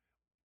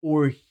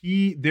or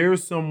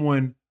there's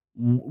someone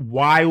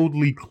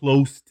wildly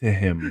close to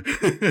him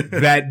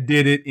that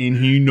did it and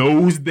he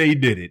knows they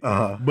did it,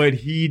 but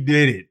he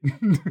did it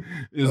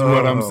is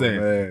what I'm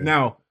saying. Man.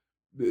 Now,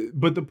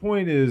 but the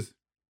point is,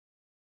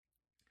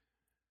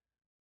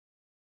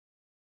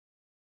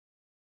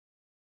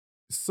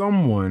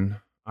 someone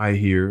I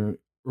hear,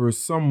 or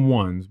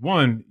someone's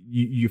one,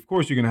 you of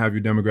course you're gonna have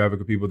your demographic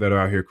of people that are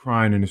out here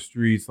crying in the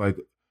streets, like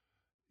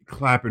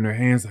clapping their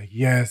hands, like,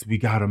 yes, we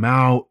got him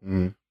out.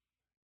 Mm.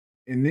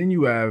 And then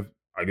you have,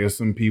 I guess,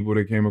 some people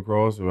that came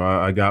across, or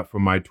I got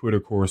from my Twitter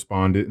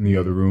correspondent in the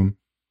other room.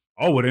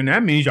 Oh, well, then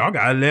that means y'all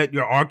gotta let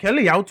your R.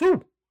 Kelly out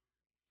too.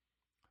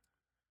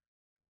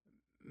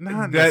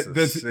 Not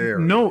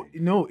necessarily.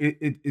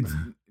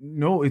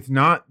 It's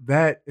not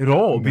that at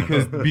all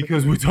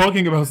because we're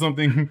talking about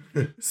something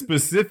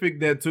specific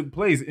that took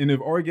place, and if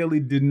R. Kelly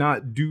did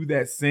not do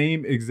that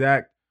same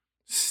exact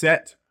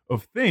set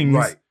of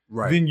things,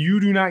 right, then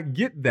you do not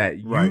get that.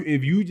 Right.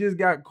 If you just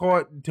got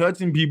caught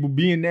touching people,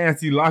 being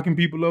nasty, locking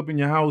people up in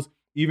your house,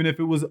 even if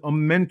it was a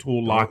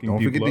mental locking don't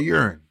people forget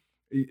up.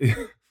 the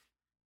urine.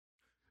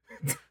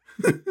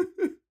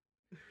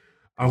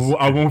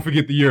 I won't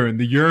forget the urine.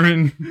 The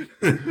urine.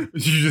 You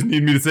just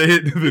need me to say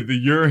it. The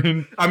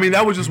urine. I mean,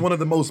 that was just one of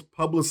the most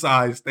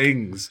publicized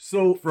things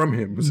from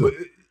him. So.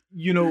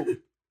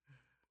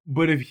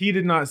 But if he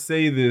did not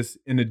say this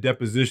in a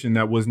deposition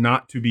that was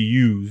not to be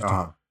used,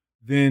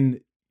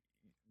 then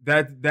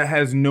that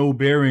has no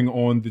bearing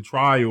on the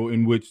trial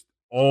in which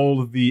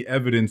all of the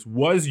evidence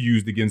was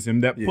used against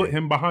him that put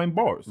him behind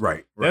bars.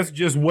 Right. That's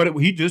just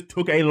he just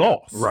took a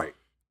loss. Right.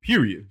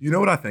 Period. You know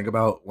what I think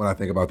about when I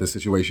think about this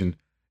situation?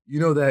 You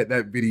know that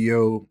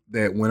video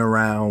that went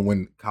around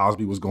when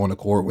Cosby was going to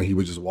court when he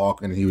was just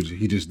walking and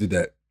he just did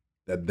that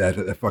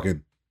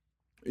fucking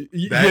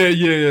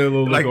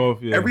like, off,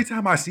 yeah. Every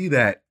time I see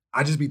that,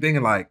 I just be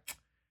thinking like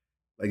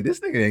this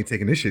nigga ain't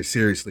taking this shit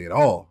seriously at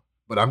all.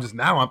 But I'm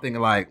thinking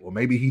like, well,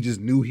 maybe he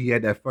just knew he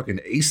had that fucking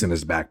ace in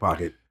his back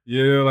pocket.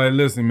 Yeah, like,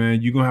 listen,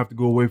 man, you're gonna have to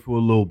go away for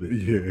a little bit.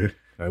 Yeah.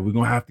 Like, we're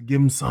gonna have to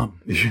give him something.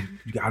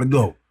 You gotta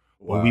go.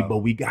 Wow. But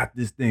we got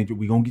this thing.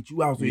 We gonna get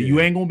you out. So you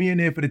ain't gonna be in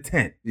there for the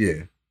 10.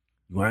 Yeah.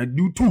 You gonna have to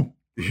do 2.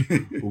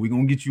 But we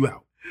gonna get you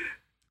out.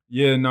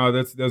 Yeah, no,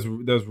 that's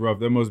rough.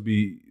 That must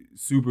be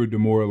super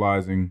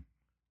demoralizing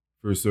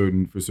for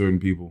certain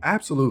people.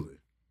 Absolutely.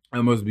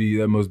 That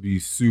must be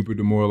super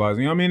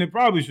demoralizing. I mean, it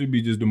probably should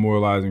be just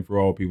demoralizing for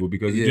all people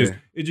because Yeah.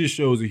 it just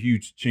shows a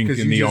huge chink 'Cause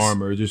in you the just-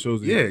 armor. It just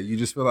shows You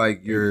just feel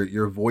like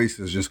your voice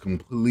is just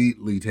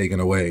completely taken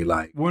away.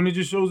 Like, when it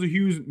just shows a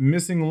huge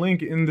missing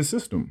link in the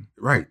system.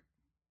 right.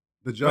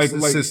 The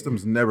justice like-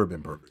 system's never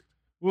been perfect.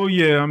 Well,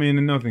 yeah, I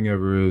mean, nothing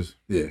ever is.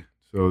 Yeah.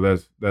 So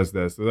that's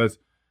that. So that's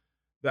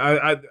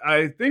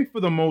I think for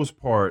the most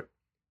part,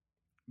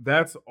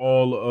 that's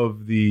all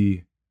of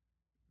the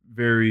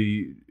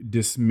very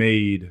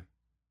dismayed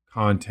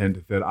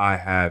content that I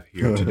have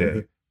here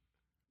today.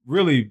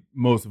 Really,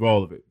 most of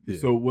all of it. Yeah.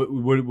 So, what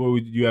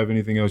would you have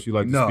anything else you'd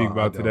like to No, speak I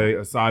about don't. today,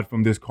 aside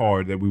from this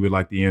card that we would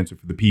like the answer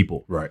for the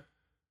people? Right.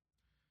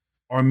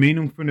 Our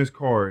meaningfulness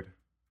card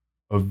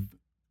of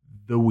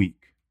the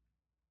week.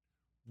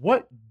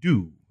 What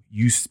do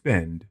you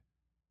spend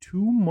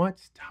too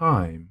much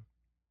time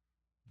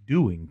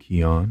doing,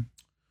 Keon?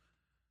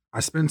 I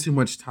spend too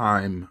much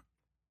time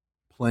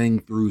playing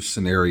through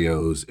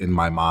scenarios in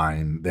my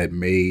mind that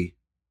may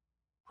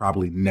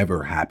probably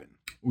never happen.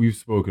 We've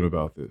spoken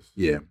about this.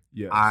 Yeah.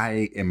 Yes.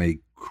 I am a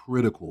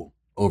critical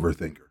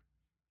overthinker.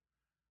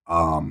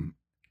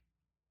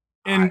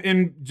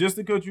 And just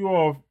to cut you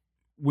off,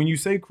 when you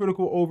say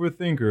critical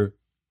overthinker,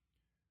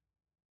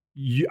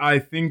 I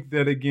think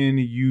that again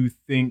you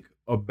think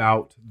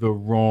about the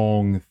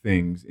wrong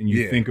things and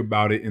you Yeah. think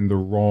about it in the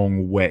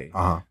wrong way.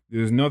 Uh-huh.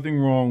 There's nothing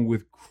wrong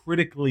with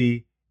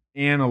critically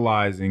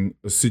analyzing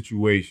a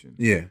situation.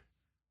 Yeah.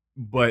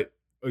 But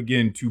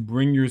again, to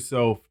bring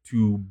yourself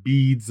to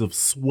beads of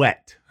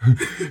sweat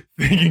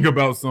thinking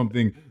about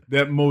something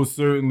that most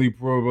certainly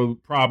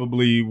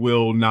probably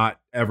will not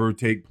ever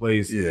take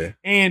place. Yeah.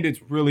 And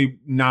it's really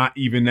not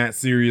even that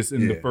serious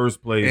in the Yeah.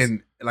 first place.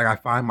 And like I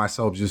find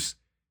myself just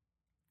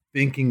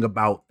thinking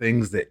about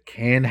things that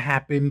can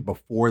happen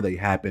before they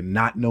happen,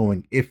 not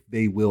knowing if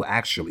they will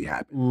actually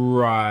happen.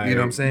 Right. You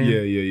know what I'm saying?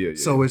 Yeah.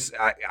 So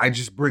I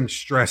just bring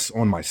stress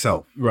on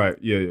myself. Right.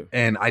 Yeah.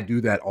 And I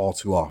do that all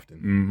too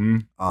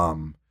often.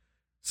 Mm-hmm.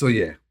 So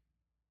yeah.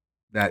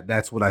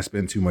 That's what I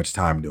spend too much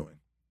time doing.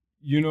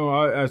 You know,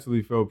 I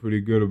actually felt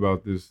pretty good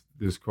about this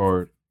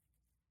card.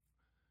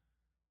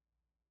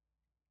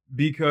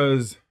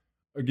 Because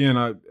again,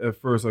 at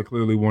first I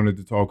clearly wanted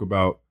to talk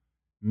about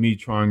me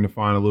trying to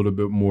find a little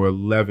bit more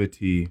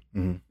levity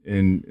Mhm.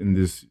 in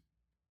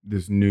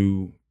this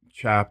new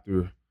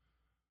chapter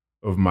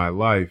of my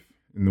life,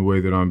 in the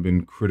way that I've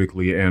been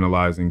critically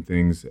analyzing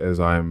things as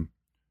I'm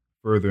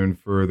further and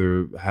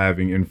further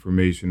having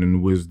information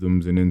and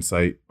wisdoms and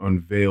insight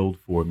unveiled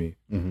for me.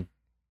 Mhm.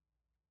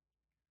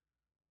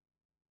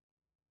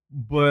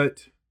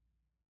 But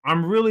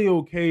I'm really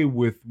okay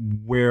with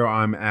where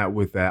I'm at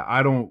with that.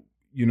 I don't,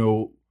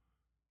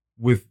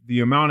 with the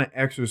amount of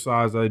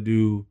exercise I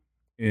do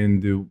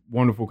and the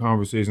wonderful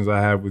conversations I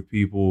have with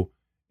people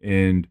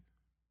and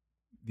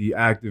the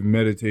active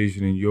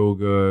meditation and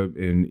yoga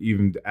and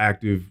even the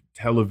active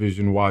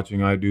television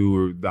watching I do,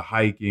 or the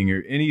hiking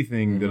or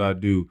anything that I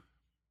do,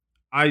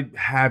 I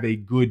have a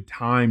good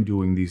time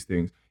doing these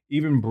things.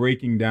 Even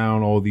breaking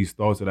down all these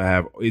thoughts that I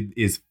have, it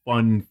is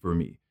fun for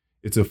me.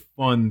 It's a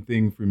fun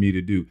thing for me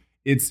to do.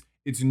 It's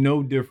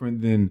no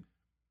different than,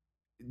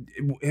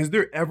 has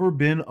there ever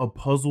been a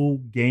puzzle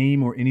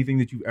game or anything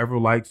that you've ever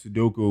liked?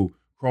 Sudoku,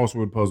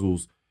 crossword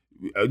puzzles,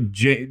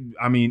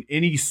 I mean,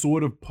 any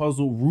sort of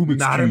puzzle, Rubik's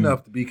Not Cube.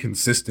 enough to be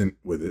consistent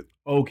with it.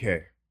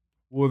 Okay.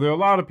 Well, there are a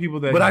lot of people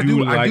that But I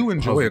do like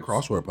enjoy a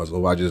puzzles. crossword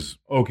puzzle. I just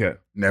Okay.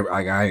 never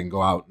I didn't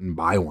go out and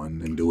buy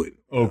one and do it.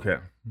 Okay.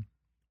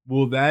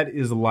 Well, that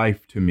is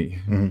life to me.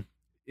 Mhm.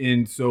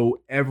 And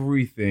so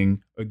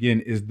everything, again,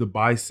 is the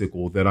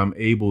bicycle that I'm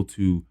able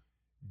to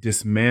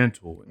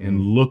dismantle and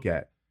look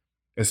at,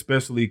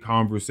 especially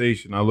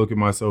conversation. I look at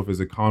myself as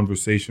a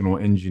conversational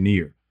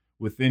engineer.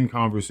 Within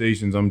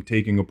conversations, I'm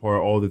taking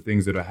apart all the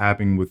things that are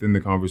happening within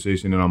the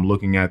conversation, and I'm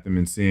looking at them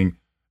and seeing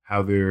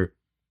how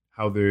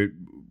they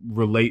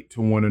relate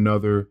to one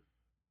another,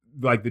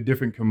 like the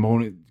different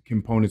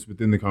components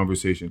within the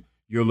conversation.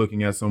 You're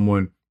looking at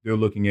someone, they're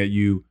looking at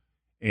you,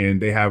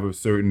 and they have a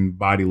certain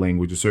body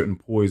language, a certain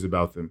poise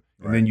about them.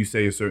 And then you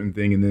say a certain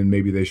thing, and then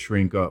maybe they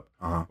shrink up.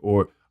 Uh-huh.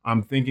 Or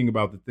I'm thinking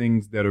about the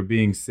things that are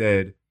being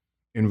said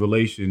in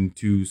relation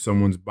to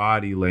someone's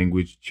body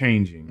language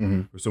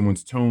changing, or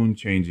someone's tone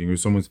changing, or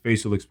someone's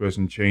facial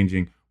expression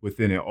changing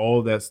within it.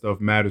 All that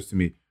stuff matters to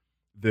me.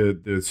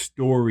 The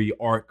story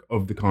arc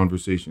of the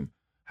conversation.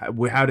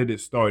 How did it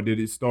start? Did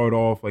it start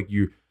off like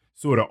you're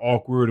sort of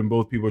awkward and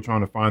both people are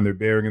trying to find their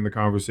bearing in the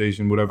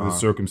conversation, whatever the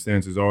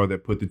circumstances are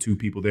that put the two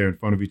people there in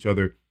front of each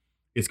other?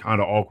 It's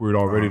kind of awkward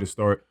already to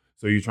start.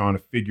 So you're trying to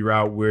figure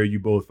out where you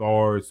both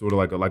are. It's sort of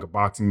like a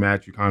boxing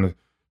match. You're kind of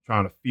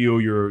trying to feel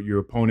your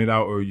opponent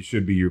out, or you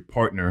should be your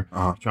partner.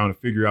 You're trying to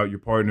figure out your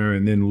partner,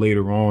 and then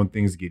later on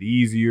things get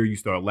easier. You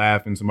start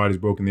laughing. Somebody's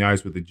broken the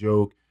ice with a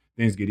joke.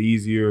 Things get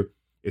easier.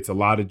 It's a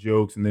lot of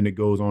jokes, and then it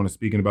goes on to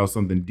speaking about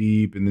something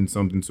deep, and then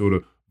something sort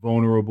of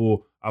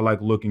vulnerable. I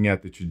like looking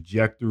at the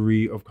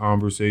trajectory of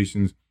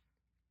conversations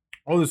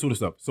all this sort of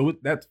stuff. So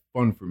that's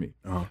fun for me.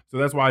 Uh-huh. So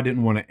that's why I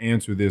didn't want to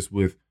answer this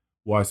with,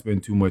 well, I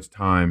spend too much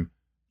time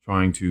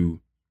trying to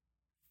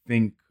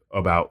think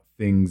about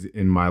things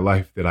in my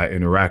life that I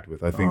interact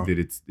with. I think that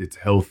it's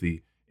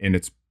healthy and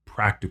it's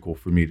practical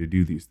for me to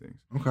do these things.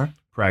 Okay.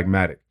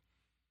 Pragmatic.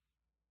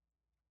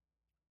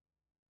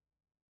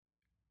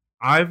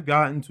 I've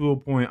gotten to a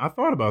point, I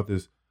thought about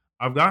this.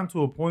 I've gotten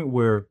to a point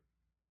where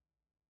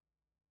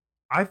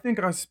I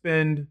think I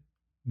spend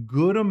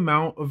good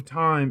amount of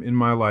time in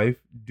my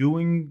life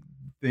doing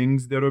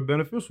things that are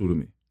beneficial to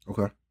me.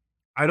 Okay.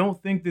 I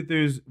don't think that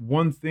there's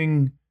one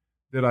thing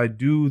that I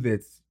do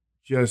that's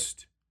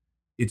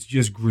it's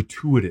just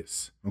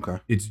gratuitous. Okay.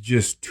 It's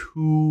just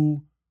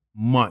too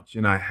much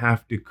and I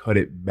have to cut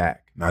it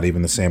back. Not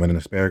even the salmon and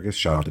asparagus.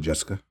 Shout out to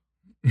Jessica.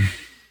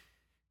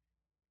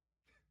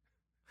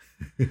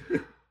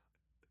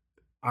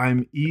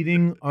 I'm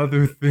eating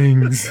other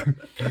things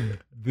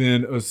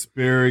than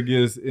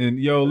asparagus. And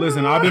yo,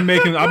 listen, I've been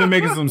making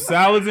some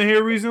salads in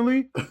here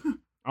recently. I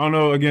don't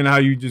know again how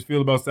you just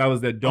feel about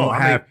salads that don't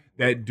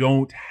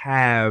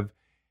have.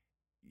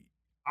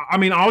 I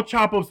mean, I'll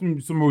chop up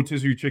some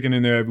rotisserie chicken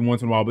in there every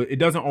once in a while, but it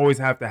doesn't always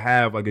have to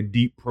have like a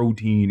deep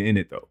protein in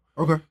it though.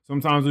 Okay.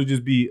 Sometimes it'll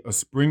just be a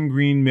spring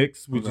green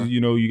mix, which is,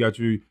 you got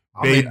your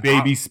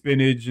baby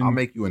spinach. And I'll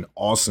make you an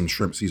awesome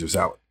shrimp Caesar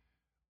salad.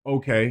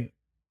 Okay.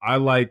 I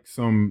like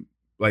some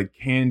like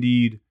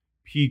candied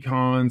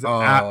pecans,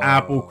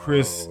 apple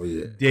crisp,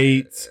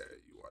 dates,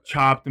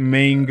 chopped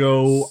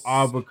mango,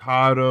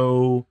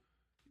 avocado,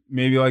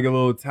 maybe like a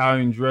little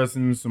Italian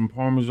dressing, some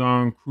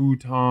Parmesan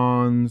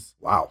croutons.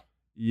 Wow.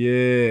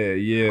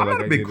 Yeah. I'm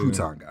not a big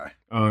crouton guy.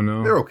 Oh,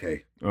 no? They're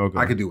okay. Okay.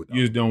 I could do it.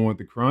 You just don't want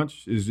the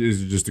crunch? Is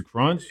it just the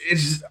crunch?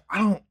 It's just, I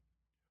don't.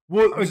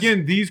 Well,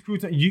 again, these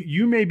croutons,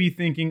 you may be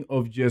thinking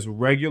of just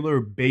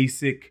regular,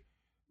 basic,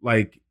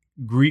 like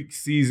Greek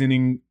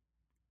seasoning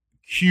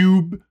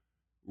cubic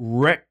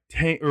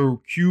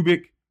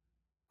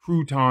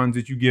croutons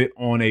that you get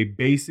on a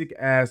basic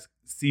ass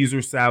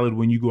Caesar salad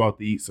when you go out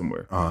to eat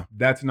somewhere.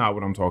 That's not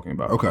what I'm talking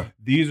about. Okay.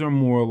 These are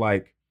more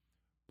like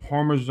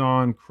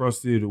Parmesan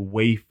crusted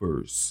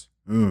wafers.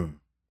 Remember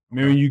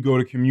when you go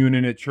to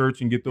communion at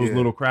church and get those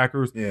little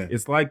crackers? Yeah.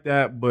 It's like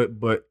that,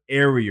 but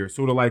airier,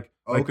 sort of like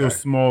those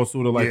small,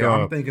 sort of like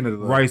I'm thinking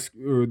of rice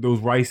or those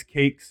rice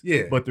cakes.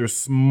 Yeah. But they're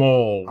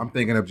small. I'm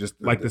thinking of just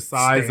the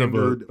size of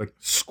a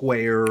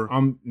square.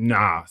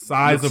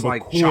 Size of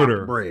like a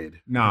quarter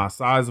bread.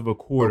 Size of a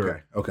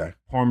quarter. Okay.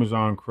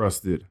 Parmesan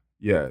crusted.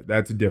 Yeah,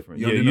 that's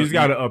different. You You just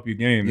got to up your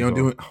game. You don't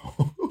do it.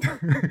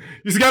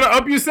 You just got to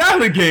up your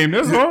salad game.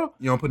 That's all.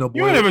 You don't put no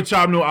You ain't never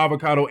chop no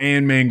avocado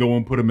and mango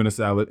and put them in a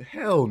salad.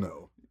 Hell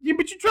no. Yeah,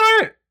 but you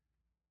try it.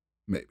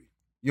 Maybe.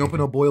 You don't put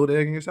no boiled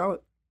egg in your salad?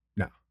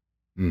 No.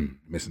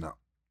 Missing out.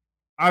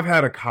 I've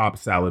had a Cobb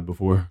salad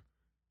before.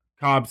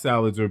 Cobb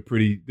salads are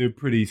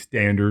pretty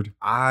standard.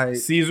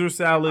 Caesar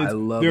salads. I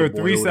love there are a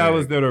three boiled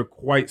salads egg. that are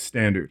quite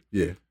standard.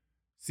 Yeah.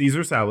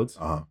 Caesar salads.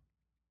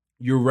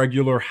 Your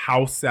regular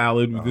house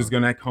salad is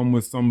gonna come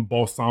with some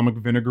balsamic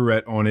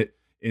vinaigrette on it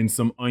and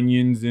some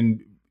onions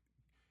and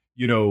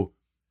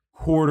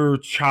quarter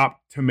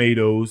chopped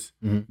tomatoes,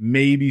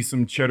 maybe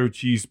some cheddar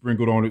cheese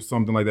sprinkled on it,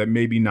 something like that.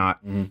 Maybe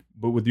not,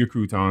 but with your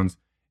croutons,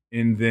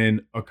 and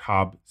then a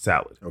Cobb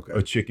salad,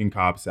 a chicken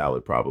Cobb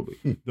salad, probably.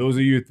 Those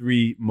are your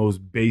three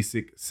most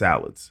basic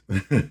salads.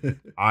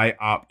 I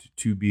opt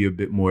to be a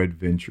bit more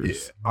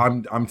adventurous. Yeah.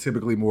 I'm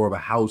typically more of a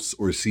house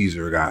or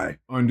Caesar guy.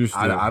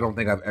 Understood. I don't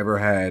think I've ever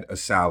had a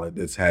salad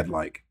that's had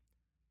like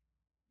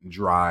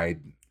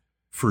dried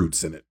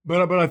fruits in it.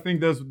 But I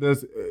think that's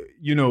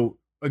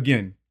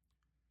again,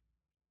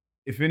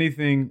 if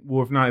anything,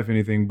 well,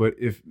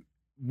 if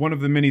one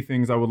of the many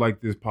things I would like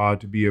this pod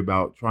to be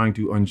about, trying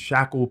to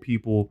unshackle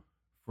people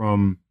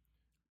from.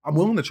 I'm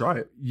willing to try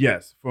it.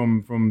 Yes,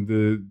 from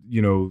the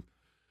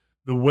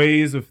the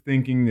ways of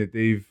thinking that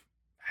they've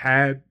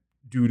had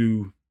due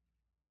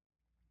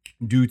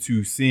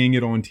to seeing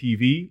it on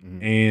TV,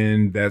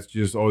 and that's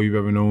just all you've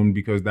ever known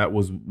because that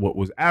was what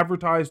was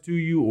advertised to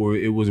you, or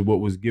it was what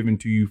was given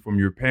to you from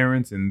your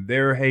parents in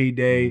their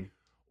heyday,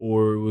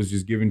 or it was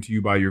just given to you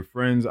by your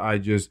friends.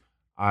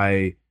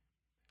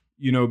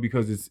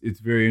 Because it's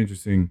very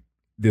interesting.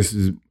 This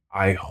is,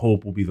 I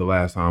hope, will be the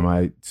last time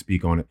I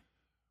speak on it.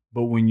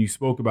 But when you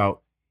spoke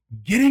about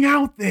getting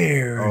out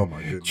there, oh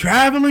my goodness,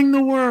 traveling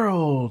the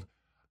world,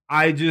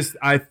 I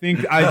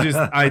think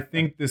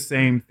the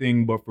same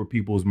thing, but for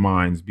people's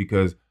minds,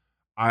 because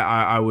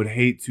I would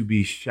hate to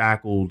be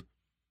shackled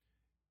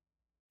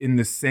in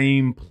the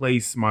same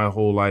place my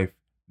whole life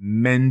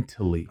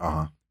mentally.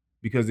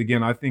 Because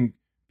again, I think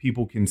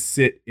people can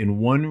sit in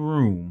one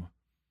room,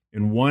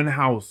 in one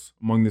house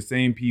among the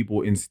same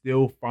people and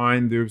still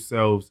find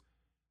themselves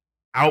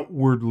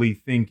outwardly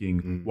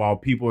thinking while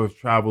people have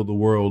traveled the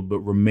world but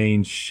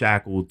remain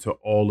shackled to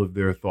all of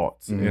their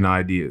thoughts and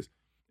ideas.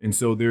 And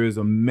so there is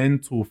a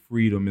mental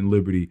freedom and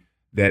liberty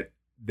that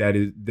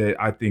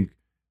I think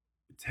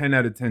 10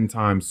 out of 10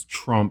 times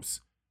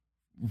trumps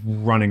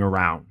running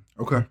around.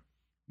 Okay.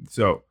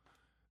 So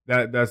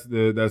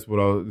That's what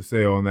I'll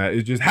say on that.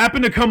 It just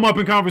happened to come up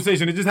in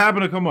conversation. It just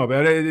happened to come up.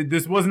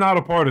 This was not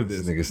a part of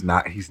this. This nigga's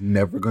not. He's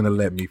never gonna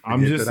let me forget.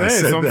 I'm just that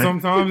saying. I said that.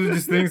 Sometimes it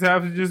just things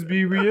have to just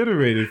be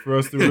reiterated for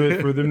us to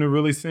for them to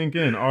really sink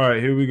in. All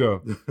right, here we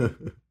go.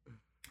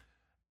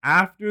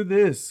 After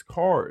this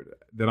card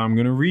that I'm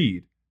gonna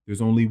read,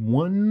 there's only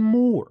one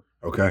more.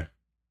 Okay.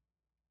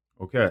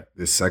 Okay.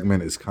 This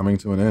segment is coming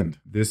to an end.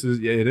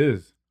 It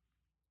is.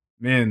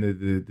 Man,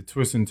 the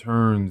twists and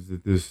turns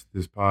that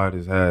this pod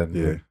has had.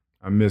 Yeah.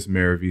 I miss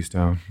Mayor of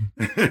Easttown.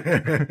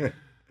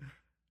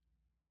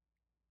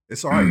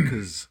 It's all right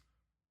because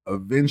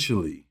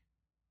eventually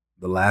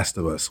The Last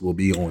of Us will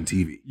be on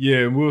TV. Yeah,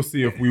 and we'll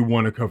see if we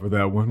want to cover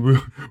that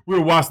one.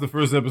 We'll watch the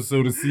first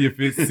episode and see if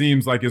it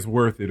seems like it's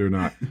worth it or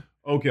not.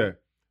 Okay.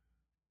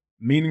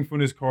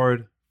 Meaningfulness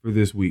card for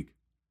this week.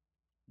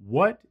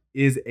 What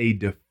is a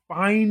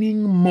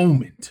defining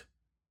moment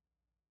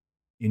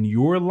in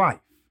your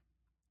life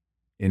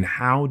and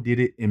how did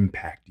it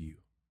impact you?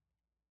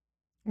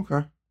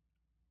 Okay.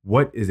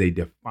 What is a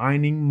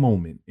defining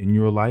moment in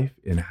your life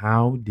and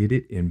how did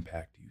it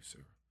impact you, sir?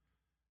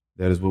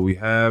 That is what we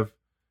have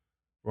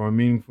for our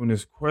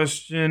meaningfulness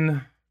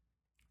question.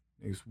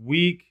 Next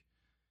week,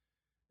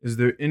 is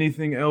there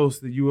anything else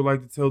that you would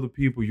like to tell the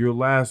people? Your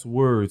last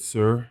words,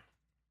 sir.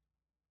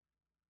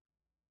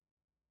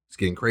 It's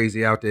getting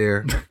crazy out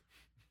there.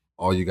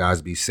 All you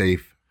guys be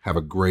safe. Have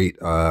a great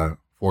 4th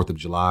of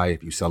July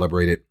if you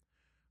celebrate it.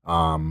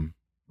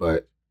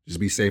 But just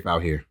be safe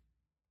out here.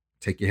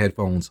 Take your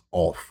headphones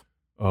off.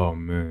 Oh,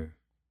 man.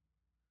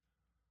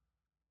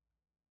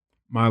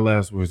 My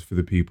last words for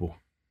the people.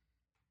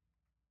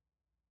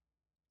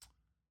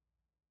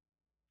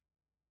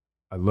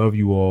 I love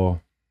you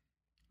all.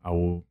 I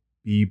will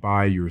be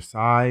by your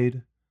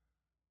side.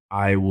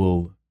 I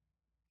will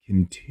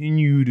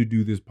continue to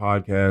do this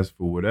podcast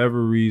for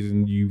whatever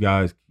reason you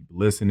guys keep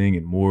listening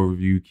and more of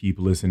you keep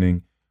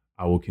listening.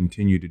 I will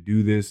continue to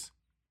do this.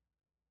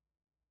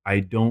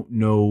 I don't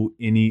know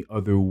any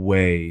other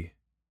way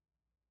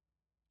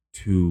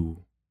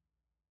to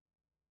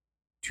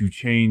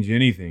change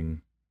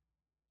anything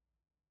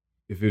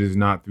if it is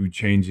not through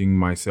changing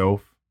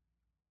myself.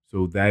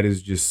 So that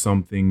is just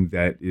something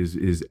that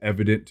is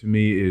evident to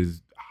me,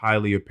 is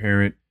highly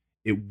apparent.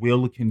 It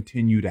will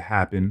continue to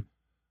happen.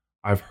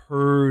 I've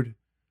heard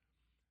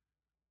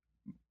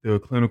the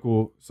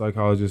clinical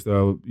psychologist that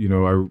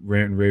I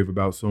rant and rave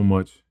about so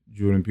much,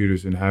 Jordan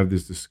Peterson, have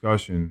this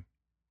discussion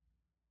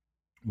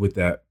with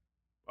that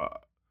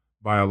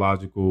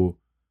biological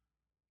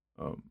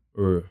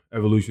or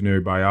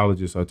evolutionary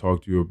biologist I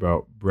talked to you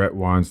about, Brett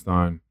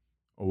Weinstein,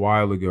 a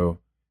while ago.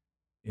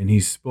 And he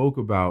spoke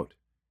about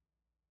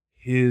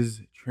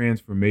his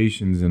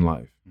transformations in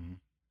life. Mm-hmm.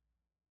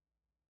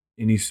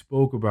 And he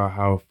spoke about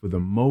how, for the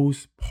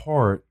most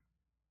part,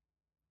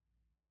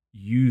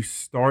 you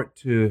start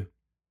to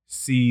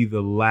see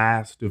the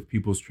last of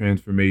people's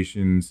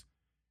transformations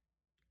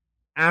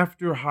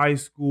after high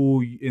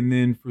school, and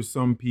then for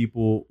some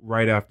people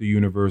right after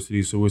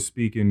university. So we're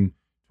speaking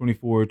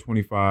 24,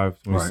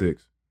 25, 26. Right.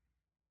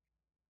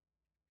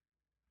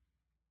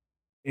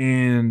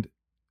 And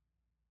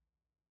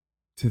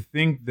to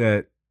think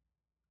that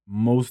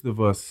most of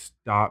us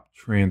stop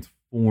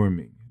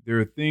transforming. There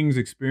are things,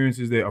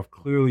 experiences that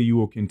clearly you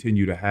will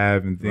continue to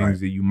have, and things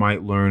that you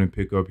might learn and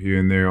pick up here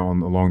and there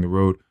along the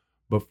road.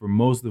 But for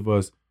most of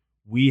us,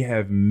 we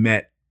have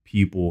met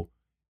people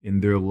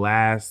in their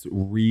last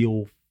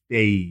real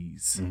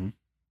phase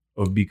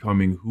of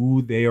becoming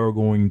who they are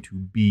going to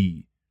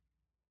be,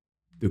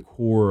 the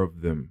core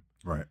of them,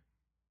 right,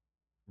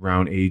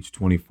 around age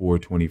 24,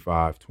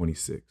 25,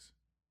 26.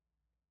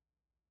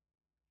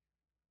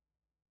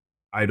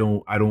 I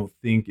don't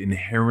think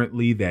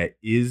inherently that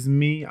is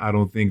me. I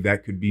don't think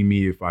that could be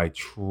me if I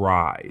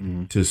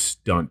tried to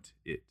stunt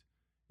it.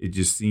 It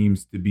just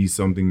seems to be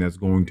something that's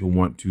going to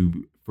want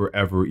to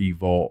forever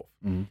evolve.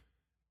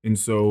 And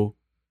so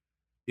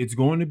it's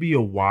going to be a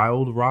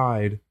wild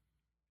ride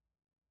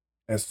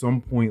at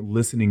some point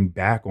listening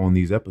back on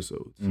these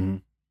episodes.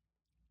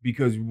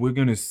 Because we're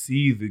going to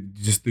see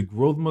the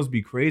growth must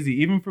be crazy.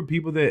 Even for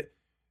people that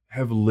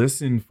have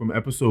listened from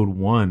episode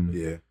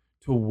 1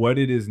 to what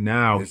it is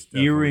now, it's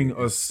hearing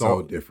us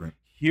so different.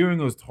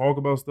 Hearing us talk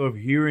about stuff,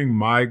 hearing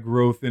my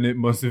growth in it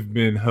must have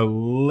been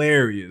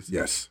hilarious.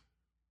 Yes.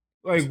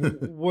 Like,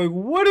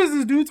 what is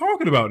this dude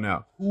talking about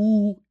now?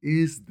 Who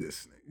is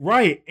this nigga?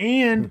 Right.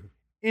 And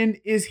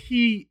is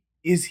he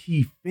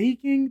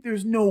faking?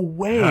 There's no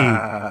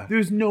way.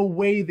 There's no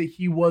way that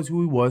he was who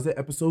he was at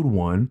episode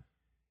 1.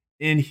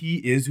 And he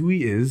is who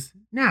he is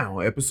now,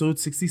 episode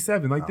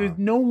 67. Like, there's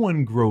no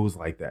one grows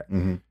like that.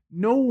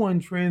 No one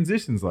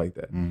transitions like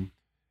that.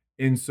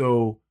 And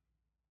so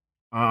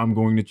I'm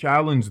going to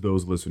challenge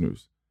those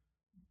listeners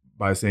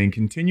by saying,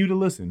 continue to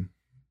listen.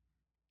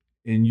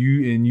 And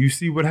you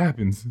see what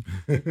happens.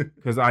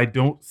 Because I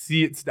don't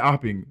see it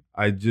stopping.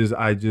 I just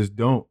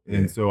don't. Yeah.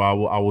 And so I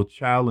will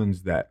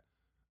challenge that.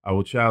 I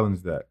will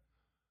challenge that.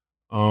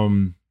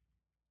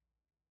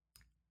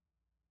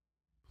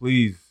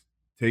 Please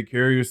take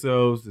care of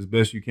yourselves as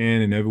best you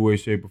can in every way,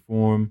 shape, or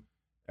form.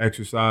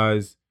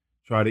 Exercise,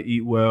 try to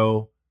eat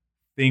well,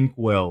 think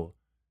well.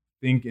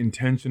 Think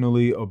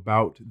intentionally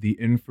about the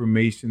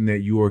information that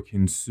you are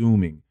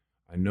consuming.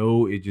 I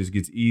know it just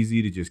gets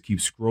easy to just keep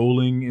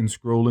scrolling and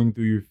scrolling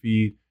through your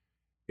feed.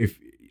 If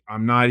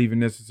I'm not even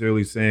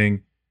necessarily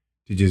saying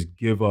to just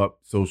give up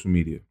social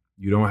media.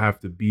 You don't have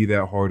to be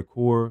that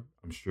hardcore.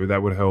 I'm sure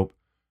that would help.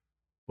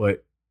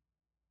 But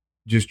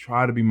just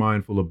try to be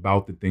mindful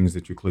about the things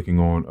that you're clicking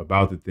on,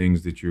 about the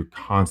things that you're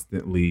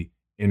constantly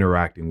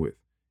interacting with.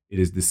 It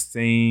is the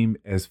same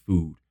as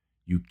food.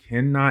 You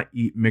cannot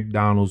eat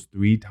McDonald's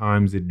 3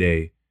 times a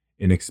day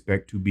and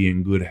expect to be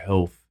in good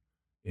health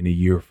in a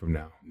year from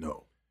now.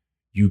 No.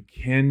 You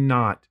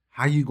cannot.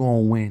 How you gonna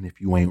win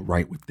if you ain't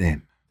right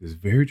within? It's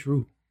very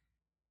true.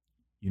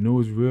 You know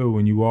it's real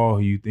when you are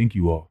who you think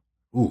you are.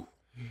 Ooh.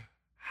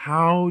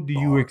 How do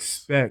you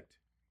expect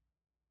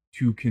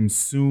to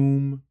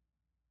consume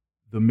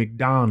the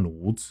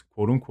McDonald's,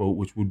 quote unquote,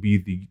 which would be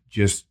the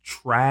just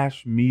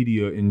trash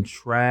media and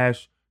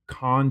trash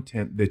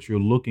content that you're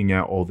looking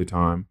at all the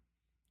time,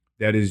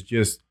 that is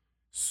just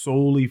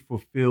solely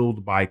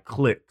fulfilled by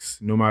clicks,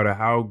 no matter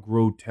how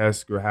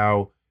grotesque or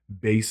how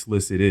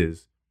baseless it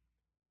is?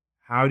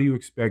 How do you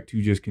expect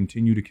to just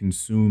continue to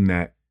consume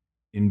that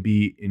and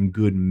be in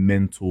good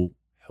mental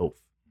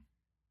health?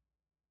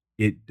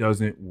 It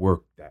doesn't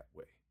work that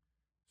way.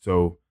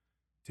 So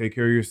take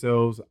care of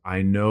yourselves.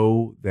 I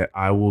know that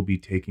I will be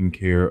taking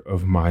care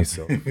of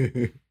myself.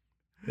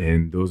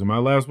 And those are my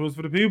last words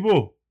for the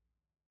people.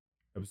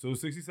 Episode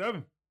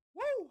 67.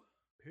 Woo!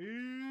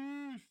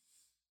 Peace.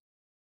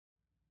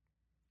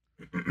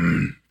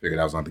 Figured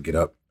I was going to get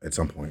up at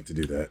some point to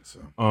do that. So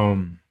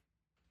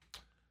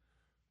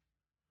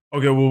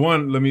okay, well,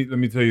 one, let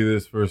me tell you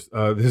this first.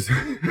 This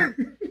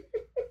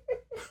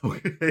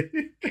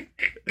okay.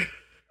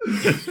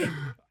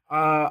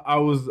 I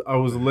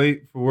was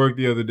late for work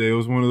the other day. It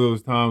was one of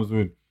those times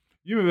when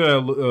you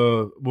remember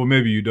that. Well,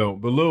 maybe you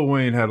don't, but Lil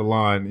Wayne had a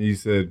line. He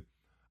said,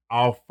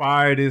 "I'll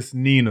fire this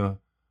Nina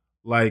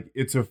like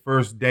it's her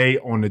first day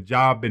on the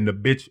job and the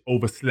bitch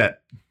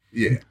overslept."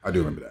 Yeah, I do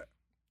remember that.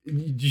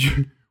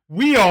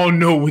 We all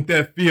know what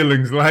that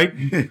feeling's like.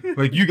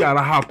 Like you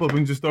gotta hop up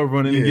and just start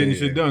running and getting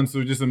shit done.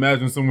 So just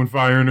imagine someone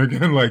firing her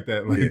gun like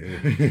that.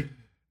 Like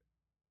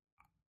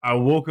I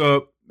woke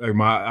up. Like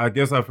I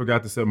guess I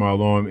forgot to set my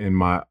alarm and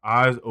my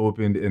eyes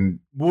opened, and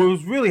what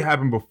was really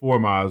happened before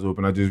my eyes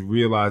opened, I just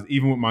realized,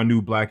 even with my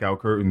new blackout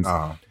curtains,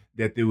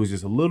 that there was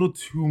just a little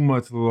too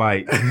much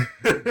light.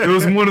 It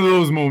was one of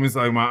those moments,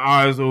 like my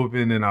eyes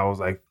opened and I was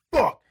like,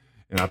 fuck.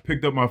 And I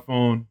picked up my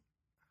phone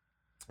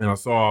and I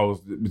saw I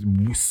was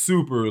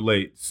super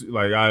late.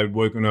 Like I had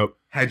woken up.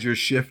 Had your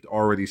shift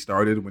already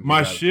started? When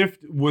my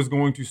shift was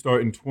going to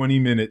start in 20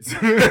 minutes.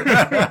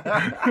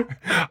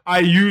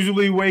 I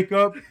usually wake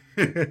up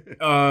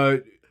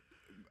an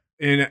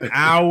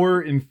hour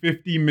and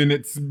 50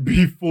 minutes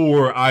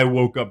before I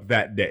woke up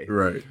that day.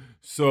 Right.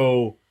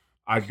 So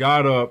I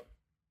got up.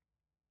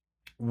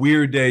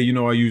 Weird day, you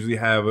know, I usually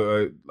have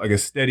a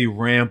steady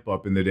ramp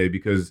up in the day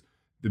because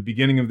the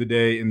beginning of the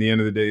day and the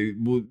end of the day,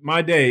 well,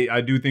 my day,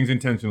 I do things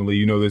intentionally,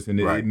 you know this, and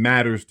it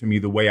matters to me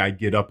the way I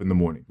get up in the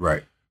morning.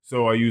 Right.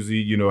 So I usually,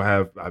 you know,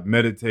 I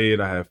meditate,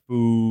 I have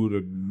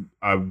food,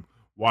 I'm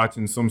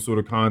watching some sort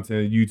of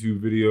content, YouTube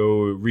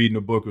video, or reading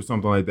a book or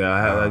something like that.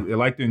 I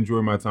like to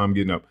enjoy my time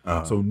getting up.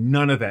 So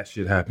none of that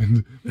shit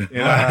happened.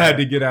 And I had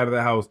to get out of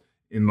the house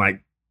in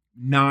like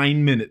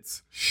 9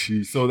 minutes.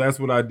 Sheesh. So that's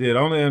what I did.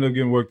 I only ended up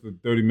getting work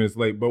 30 minutes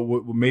late. But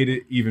what made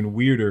it even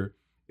weirder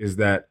is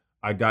that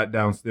I got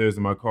downstairs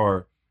in my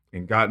car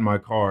and got in my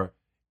car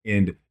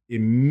and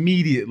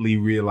immediately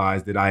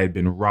realized that I had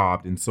been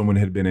robbed and someone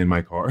had been in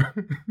my car.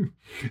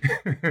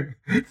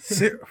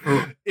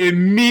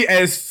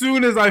 As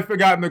soon as I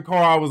forgot in the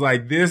car, I was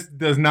like, this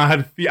does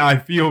not I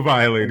feel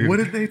violated. What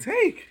did they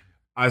take?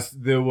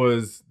 There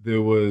was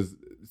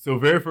so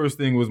very first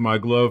thing was my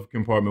glove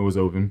compartment was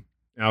open.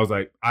 And I was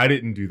like, I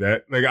didn't do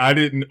that. Like, I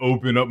didn't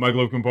open up my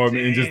glove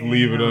compartment and just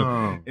leave it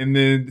up. And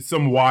then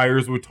some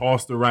wires were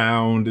tossed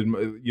around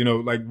and, you know,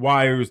 like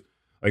wires,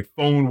 like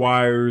phone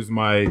wires,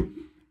 my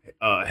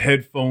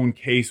headphone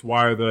case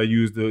wire that I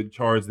used to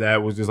charge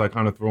that was just like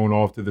kind of thrown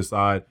off to the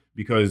side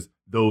because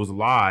those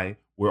lie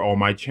where all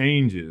my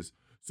change is.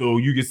 So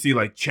you could see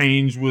like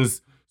change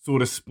was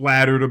sort of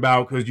splattered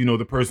about because, you know,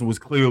 the person was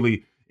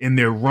clearly in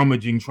there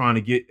rummaging, trying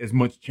to get as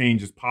much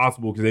change as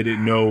possible because they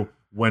didn't know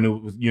when it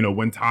was, you know,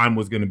 when time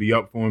was going to be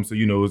up for him. So,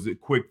 you know, it was a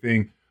quick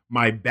thing.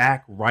 My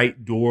back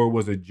right door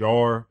was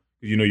ajar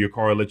because, you know, your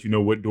car lets you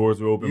know what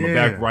doors are open. My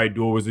back right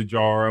door was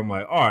ajar. I'm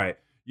like, all right,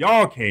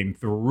 y'all came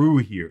through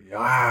here.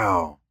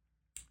 Wow.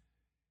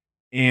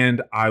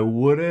 And I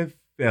would have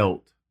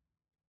felt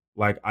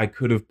like I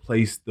could have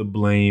placed the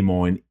blame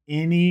on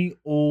any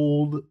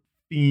old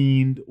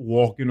fiend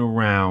walking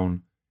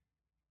around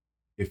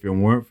if it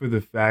weren't for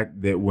the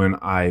fact that when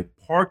I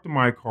parked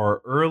my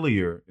car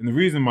earlier, and the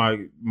reason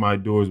my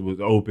doors was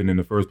open in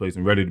the first place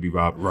and ready to be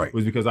robbed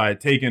was because I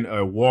had taken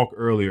a walk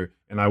earlier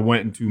and I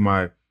went into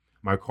my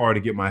car to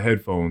get my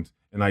headphones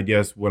And I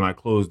guess when I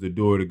closed the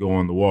door to go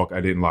on the walk,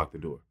 I didn't lock the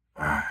door.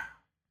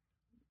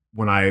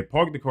 When I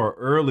parked the car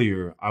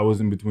earlier, I was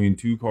in between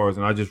two cars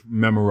and I just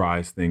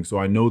memorized things. So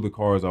I know the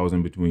cars I was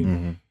in between.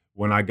 Mm-hmm.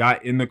 When I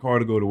got in the car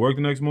to go to work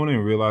the next morning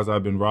and realized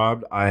I'd been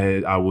robbed,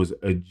 I was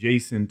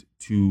adjacent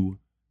to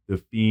the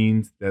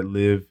fiends that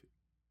live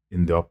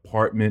in the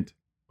apartment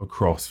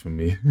across from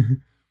me.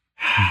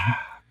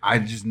 I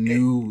just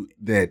knew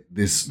that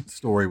this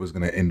story was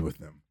going to end with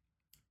them.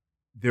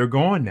 They're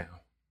gone now,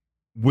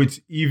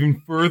 which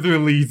even further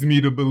leads me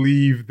to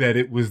believe that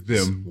it was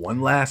them. One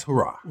last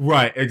hurrah.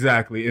 Right,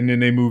 exactly. And then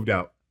they moved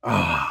out.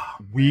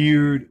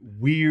 Weird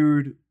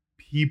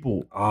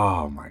people.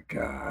 Oh my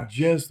God.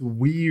 Just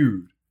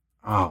weird.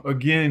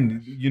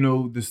 Again,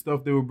 the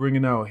stuff they were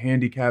bringing out,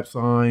 handicap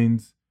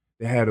signs.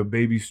 They had a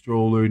baby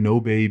stroller,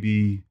 no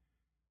baby.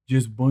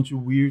 Just a bunch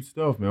of weird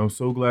stuff, man. I'm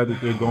so glad that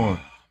they're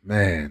gone.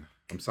 Man,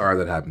 I'm sorry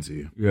that happened to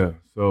you. Yeah,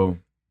 so...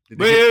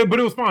 But it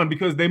was fun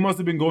because they must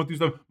have been going through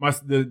stuff.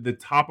 The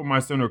top of my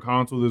center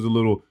console, there's a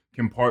little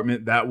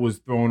compartment that was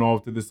thrown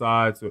off to the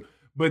side. So,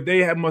 but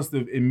they must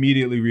have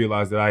immediately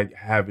realized that I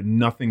have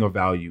nothing of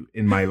value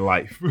in my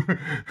life.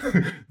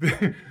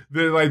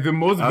 They're like the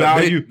most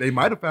value. They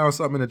might have found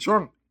something in the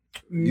trunk.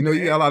 You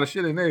got a lot of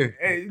shit in there.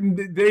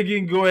 They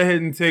can go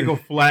ahead and take a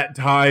flat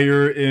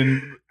tire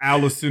in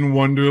Alice in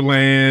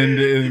Wonderland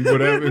and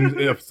whatever,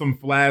 and some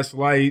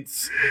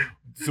flashlights.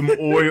 Some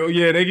oil.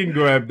 Yeah, they can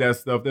grab that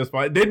stuff. That's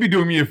fine. They'd be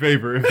doing me a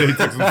favor if they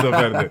took some stuff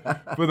out of there.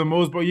 For the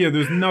most part, yeah,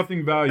 there's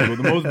nothing valuable.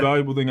 The most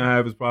valuable thing I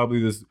have is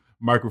probably this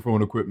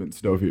microphone equipment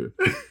stuff here.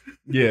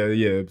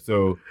 Yeah.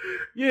 So,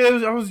 yeah,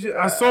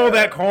 I saw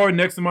that car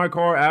next to my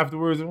car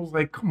afterwards, and I was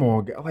like, come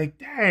on, guy. Like,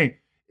 dang.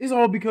 It's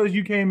all because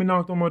you came and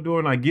knocked on my door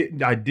and I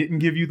didn't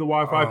give you the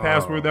Wi-Fi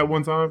password that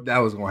one time. That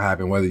was going to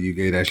happen whether you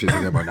gave that shit to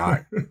them or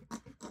not.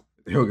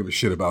 They don't give a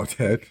shit about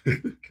that.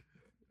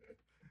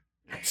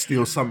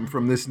 Steal something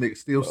from this nigga,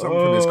 steal something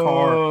from his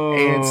car,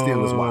 and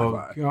steal his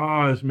Wi-Fi.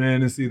 Gosh,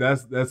 man, and see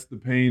that's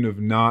the pain of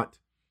not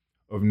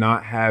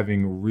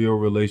having real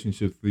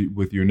relationships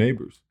with your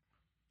neighbors.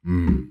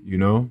 You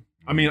know,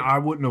 I mean, I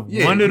wouldn't have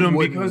wanted them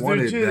because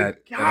they're just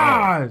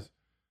gosh.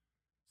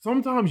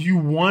 Sometimes you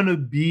want to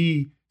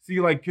be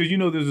because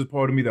there's this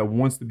part of me that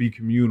wants to be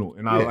communal,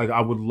 and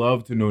I would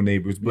love to know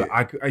neighbors, but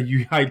I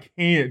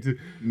can't.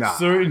 Nah,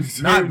 certain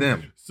not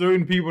them.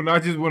 Certain people,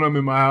 not just when I'm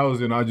in my house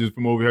and I just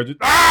from over here,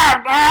 just like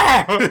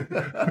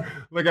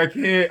I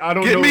can't. I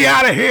don't get know. me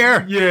out of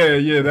here.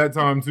 Yeah, that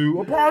time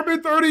too.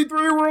 Apartment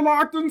 33, we're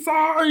locked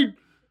inside.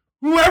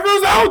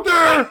 Whoever's out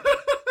there,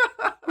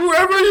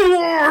 whoever you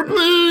are,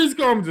 please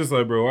come. Just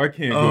like, bro, I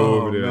can't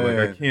go over there. Man.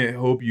 Like I can't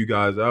help you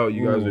guys out.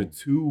 You guys are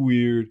too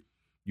weird.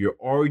 You're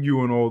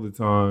arguing all the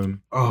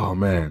time. Oh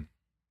man,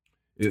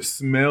 it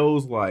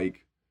smells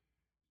like.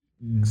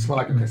 It's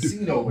like a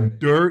casino in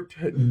dirt,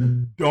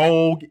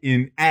 dog,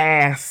 and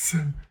ass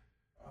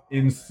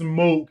and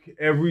smoke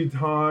every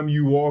time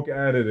you walk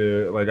out of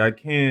there. Like I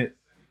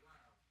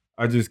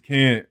just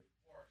can't.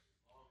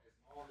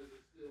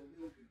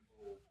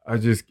 I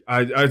just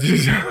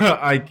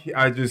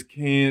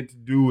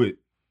can't do it.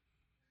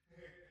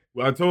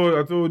 Well, I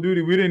told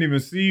Duty we didn't even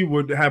see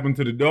what happened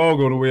to the dog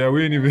on the way out.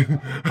 We didn't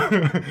even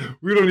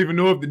we don't even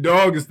know if the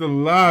dog is still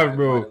alive,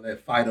 bro.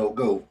 Let Fido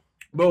go.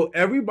 Bro,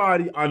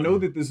 everybody, I know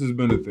that this has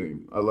been a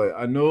thing.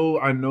 I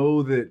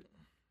know that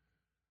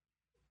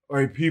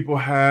people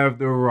have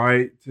the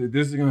right to.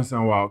 This is gonna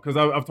sound wild because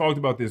I've talked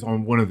about this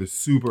on one of the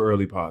super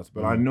early pods,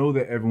 but I know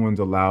that everyone's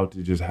allowed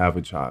to just have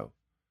a child.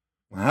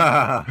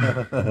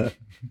 And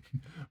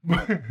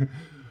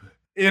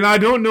I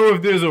don't know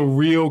if there's a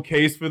real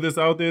case for this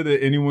out there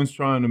that anyone's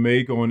trying to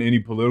make on any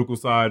political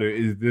side, or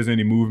if there's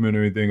any movement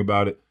or anything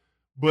about it.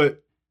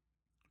 But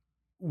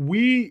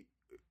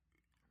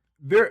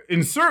there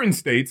in certain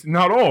states,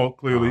 not all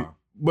clearly,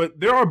 but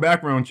there are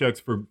background checks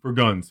for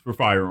guns, for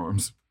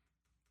firearms.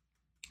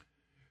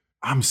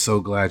 I'm so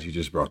glad you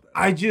just brought that up.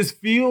 I just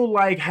feel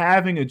like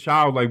having a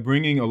child, like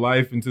bringing a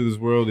life into this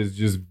world, is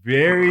just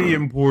very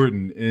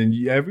important.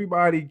 And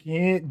everybody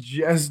can't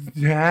just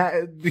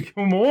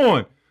come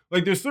on.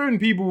 Like there's certain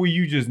people where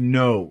you just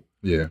know.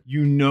 Yeah.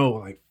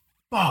 Like,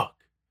 fuck,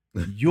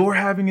 you're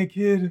having a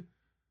kid?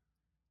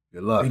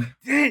 Good luck.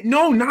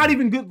 No, not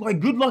even good. Like,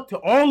 good luck to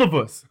all of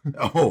us.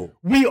 Oh.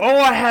 We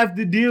all have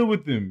to deal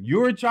with them.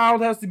 Your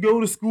child has to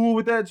go to school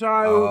with that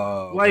child.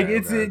 Oh, like,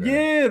 okay.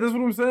 Yeah, that's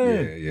what I'm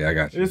saying. Yeah, I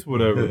got you. It's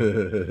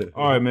whatever.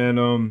 All right,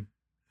 man.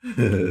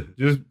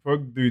 Just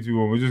fuck 3, 2,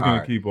 1. We're just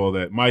gonna keep all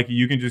that. Mikey,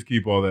 you can just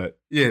keep all that.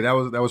 Yeah,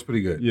 that was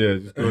pretty good. Yeah,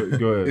 just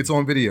go ahead. It's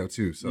on video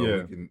too, so Yeah.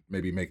 we can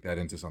maybe make that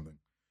into something.